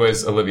 I'm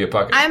Broadway's Olivia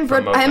Puckett. I'm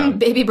from I'm Motown."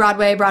 baby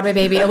Broadway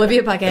baby,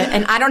 Olivia Puckett,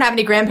 and I don't have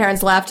any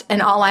grandparents left,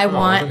 and all I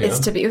want Olivia. is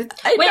to be with.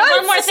 I Wait, know, one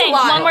it's more just a thing.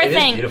 lot. One more It is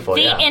thing. beautiful,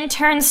 The yeah.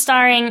 Intern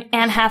starring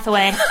Anne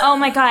Hathaway. Oh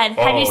my god.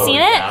 Have you Oh, seen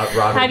yeah, it?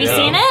 Robert Have you De Niro.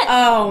 seen it?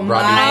 Oh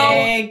Rodney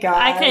my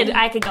god!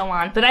 I could go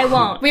on, but I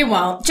won't. We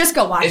won't. Just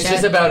go watch It's it.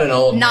 just about an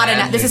old Not man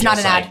an ad. This who is not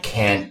just, an ad.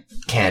 like,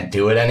 can't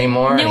do it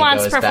anymore. and he Nuanced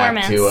goes back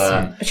performance.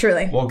 to,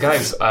 Truly. Well,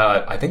 guys,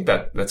 I think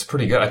that's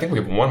pretty good. I think we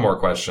have one more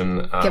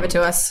question. Give it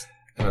to us.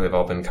 I know they've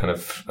all been kind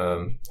of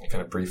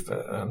brief.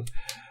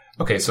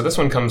 Okay, so this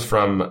one comes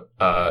from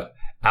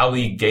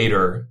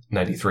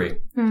Alligator93.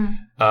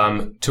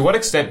 To what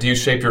extent do you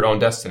shape your own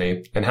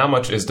destiny, and how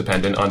much is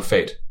dependent on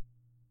fate?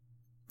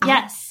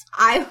 Yes.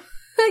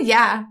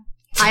 Yeah.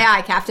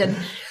 Aye, Captain.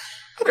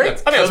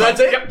 Great. I think So that's that's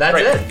it. fine. Yep, That's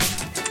great. it.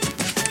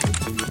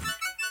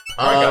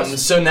 All right,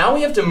 guys. So now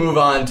we have to move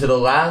on to the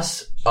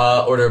last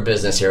order of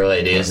business here,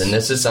 ladies, and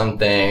this is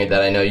something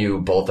that I know you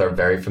both are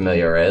very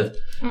familiar with.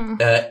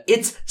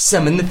 It's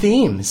Summon the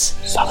Themes.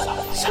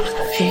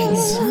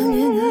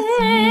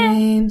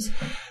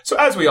 So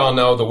as we all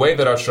know, the way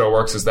that our show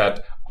works is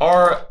that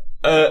our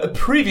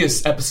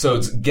previous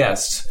episode's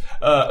guest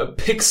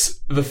picks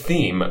the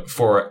theme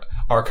for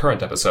our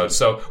current episode.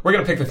 So we're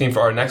going to pick the theme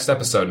for our next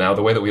episode now.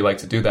 The way that we like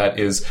to do that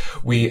is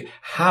we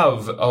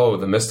have,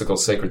 the mystical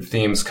sacred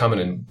themes come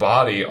and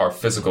embody our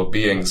physical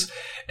beings,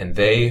 and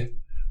they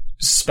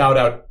spout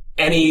out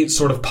any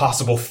sort of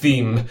possible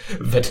theme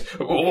that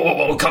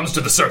comes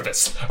to the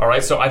surface. All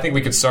right, so I think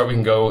we could start. We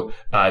can go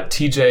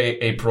TJ,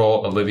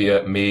 April,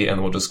 Olivia, me,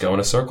 and we'll just go in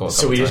a circle.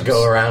 So we just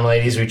go around,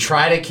 ladies. We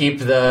try to keep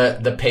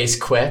the pace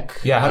quick.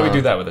 Yeah, how do we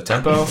do that? With a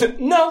tempo?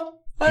 No,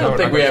 I don't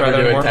think we ever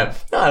do a tempo.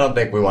 No, I don't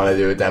think we want to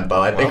do a tempo.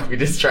 I think we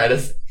just try to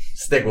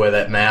stick with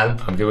it, man.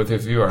 I'm good with it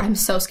if you are. I'm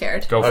so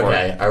scared. Go for it.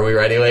 Okay, are we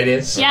ready,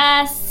 ladies?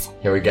 Yes.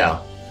 Here we go.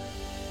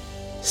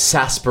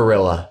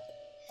 Sarsaparilla.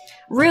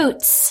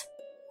 Roots.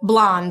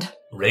 Blonde.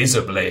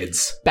 Razor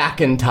blades.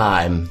 Back in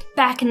time.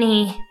 Back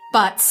knee.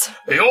 Butts.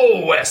 The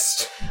Old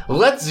West.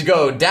 Let's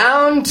go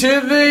down to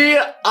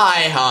the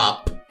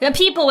IHOP. The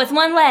people with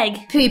one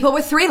leg. People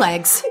with 3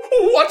 legs.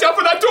 Watch out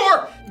for that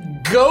door!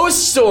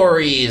 Ghost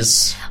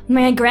stories.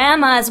 My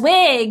grandma's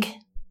wig.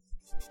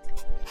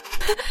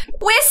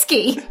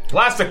 Whiskey.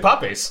 Plastic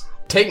puppies.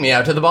 Take me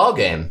out to the ball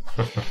game.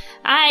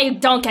 I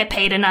don't get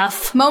paid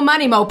enough. Mo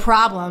money, mo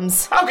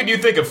problems. How can you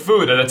think of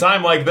food at a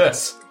time like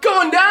this?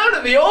 Going down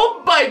to the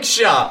old bike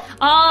shop.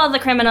 All the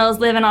criminals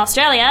live in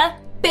Australia.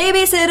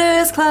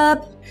 Babysitters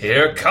Club.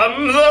 Here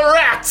come the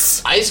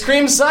rats! Ice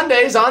cream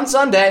sundaes on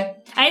Sunday.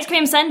 Ice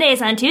cream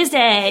Sundays on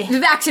Tuesday.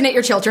 Vaccinate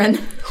your children.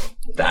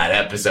 That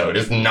episode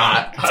is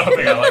not. I don't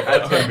think I like that.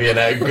 That's going to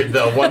be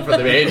the one for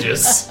the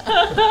ages.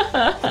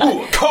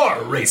 Ooh,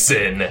 car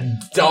racing.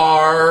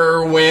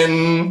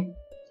 Darwin.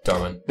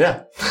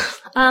 Yeah.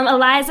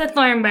 Eliza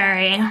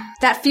Thornberry.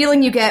 That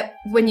feeling you get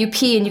when you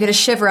pee and you get a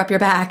shiver up your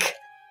back.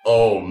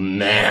 Oh,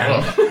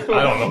 man.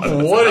 I don't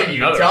know. What are you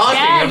talking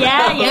about?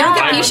 Yeah. You don't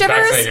get pee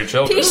Vaccinate your shivers?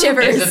 children. Pee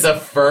shivers. Is it the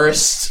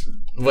first,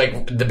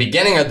 the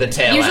beginning or the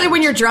tail Usually end?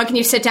 when you're drunk and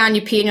you sit down, and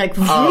you pee and you're like,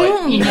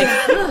 vroom, you're like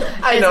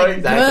I know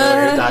exactly what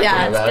you're talking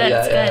yeah, about.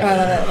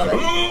 It's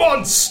good.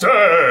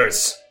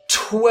 Monsters!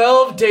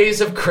 12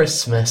 Days of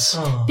Christmas.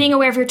 Being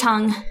aware of your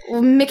tongue.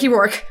 Mickey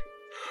Rourke.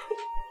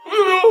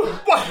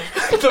 What?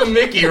 The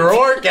Mickey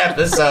Rourke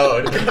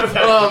episode.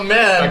 Oh,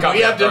 man.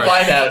 We have to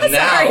find out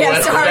now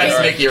what's the best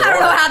Mickey Rourke. I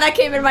don't know how that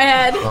came in my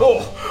head.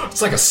 Oh,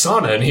 it's like a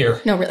sauna in here.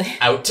 No, really.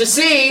 Out to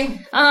sea.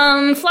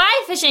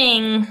 Fly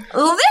fishing.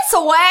 This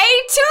way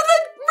to the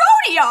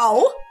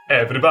rodeo.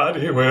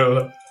 Everybody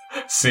will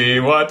see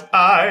what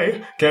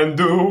I can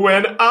do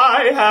when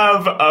I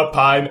have a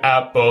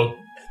pineapple.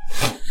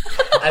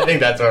 I think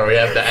that's where we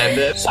have to end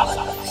it.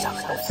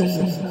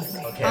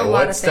 Okay,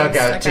 what stuck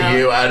out to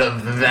you out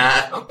of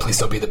that? Please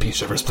don't be the pea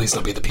shivers. Please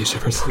don't be the pea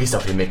shivers. Please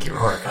don't be Mickey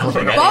Rourke. I don't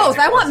think Both.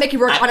 I want Mickey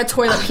Rourke on a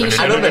toilet pee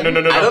I don't think.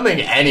 I don't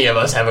think any of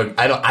us have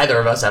either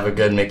of us have a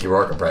good Mickey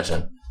Rourke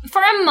impression.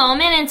 For a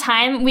moment in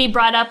time, we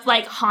brought up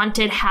like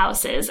haunted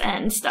houses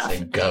and stuff,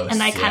 Like ghosts,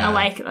 and I kind yeah. of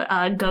like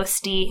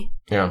ghosty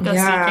Yeah.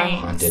 things.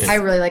 Haunted. I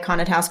really like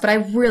Haunted House, but I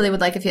really would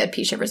like if you had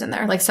pee shivers in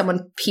there. Like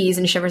someone pees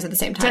and shivers at the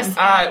same time.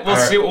 Just- We'll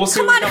see. We'll see.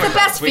 Come what on, we it's come the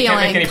best across. We can't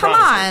make feeling. any Come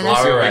promises. on. We'll see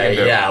All what we can right,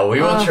 do. yeah,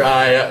 we will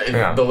try.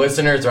 Yeah. The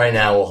listeners right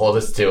now will hold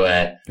us to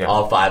it. Yeah.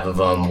 All 5 of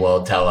them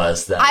will tell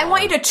us that. I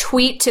want you to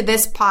tweet to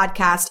this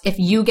podcast if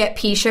you get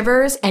pee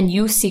shivers and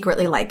you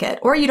secretly like it.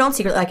 Or you don't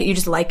secretly like it, you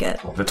just like it.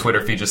 The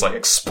Twitter feed just like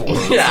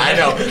explodes. Yeah, I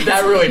know.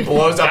 That really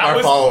blows up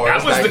our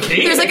followers. That was the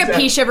key. There's like a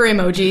pee shiver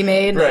emoji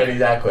made. Right,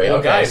 exactly. Well,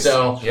 Okay, guys,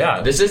 so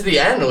yeah. this is the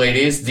end,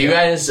 ladies. Do you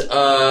guys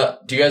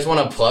want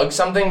to plug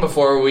something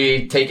before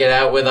we take it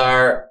out with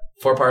our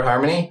 4-part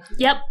harmony?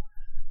 Yep.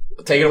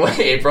 Take it away,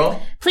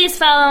 April. Please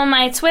follow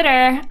my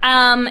Twitter.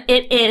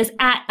 It is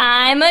at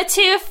I'm a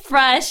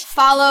Toothbrush.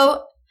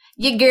 Follow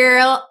your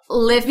girl,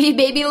 Livy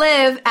Baby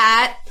Liv,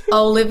 at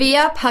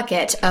Olivia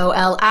Puckett.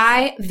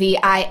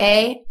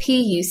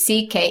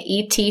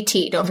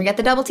 OLIVIAPUCKETT. Don't forget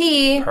the double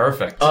T.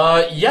 Perfect.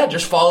 Yeah,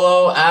 just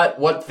follow at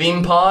What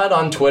Theme Pod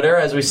on Twitter.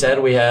 As we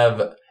said, we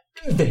have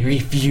very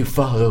few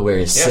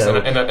followers. Yes, so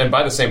and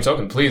by the same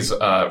token, please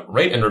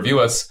rate and review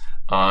us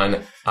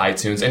on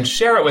iTunes and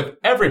share it with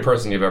every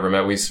person you've ever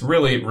met. We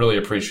really, really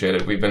appreciate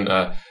it. We've been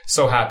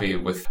so happy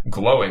with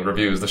glowing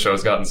reviews the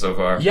show's gotten so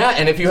far. yeah,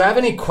 and if you have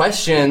any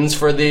questions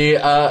for the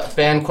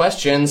fan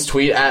questions,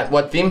 tweet at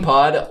What Theme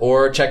Pod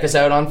or check us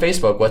out on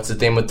Facebook. What's the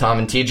Theme with Tom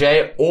and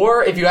TJ?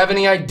 Or if you have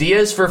any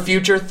ideas for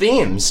future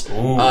themes,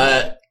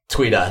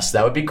 tweet us.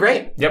 That would be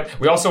great. Yep.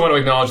 We also want to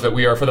acknowledge that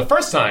we are, for the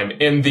first time,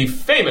 in the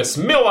famous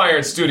Mill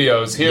Iron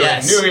Studios here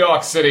Yes. in New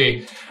York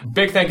City.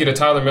 Big thank you to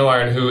Tyler Mill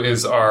Iron, who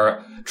is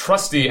our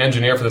trusty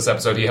engineer for this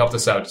episode. He helped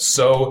us out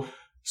so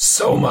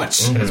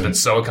much and has been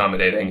so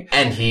accommodating.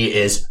 And he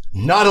is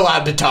not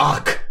allowed to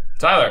talk.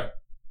 Tyler,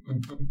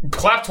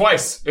 clap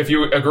twice if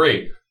you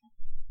agree.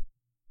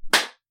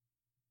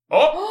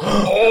 Oh!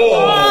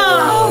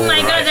 Oh my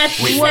goodness. That's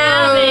We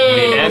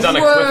savage. end on a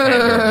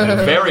cliffhanger.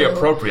 And very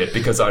appropriate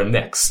because our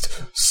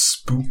next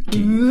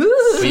spooky.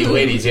 See,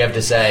 ladies, you have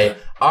to say,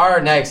 our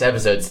next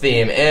episode's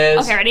theme is...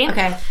 Okay, ready?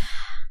 Okay.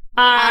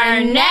 Our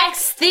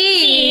next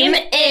theme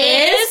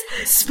is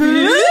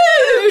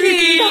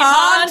Spooky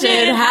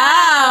Haunted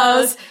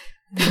House.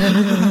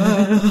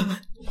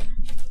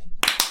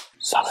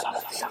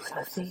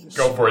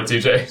 Go for it,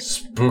 TJ.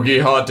 Spooky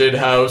Haunted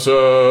Houses.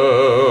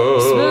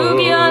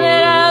 Spooky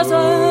Haunted House.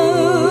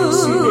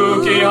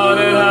 Spooky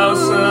haunted house.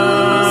 Spooky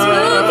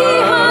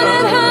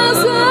Haunted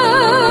House.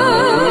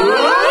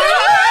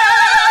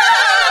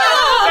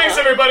 Thanks,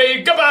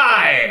 everybody.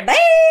 Goodbye.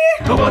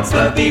 Bye. What's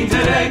the theme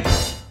today?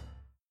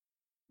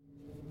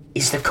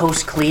 Is the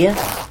coast clear?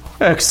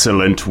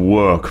 Excellent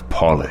work,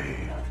 Polly.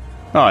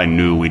 I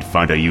knew we'd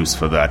find a use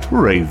for that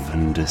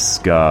raven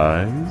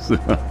disguise.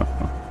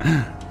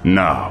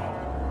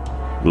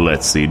 Now,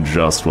 let's see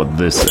just what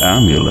this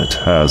amulet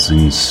has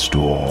in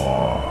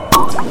store.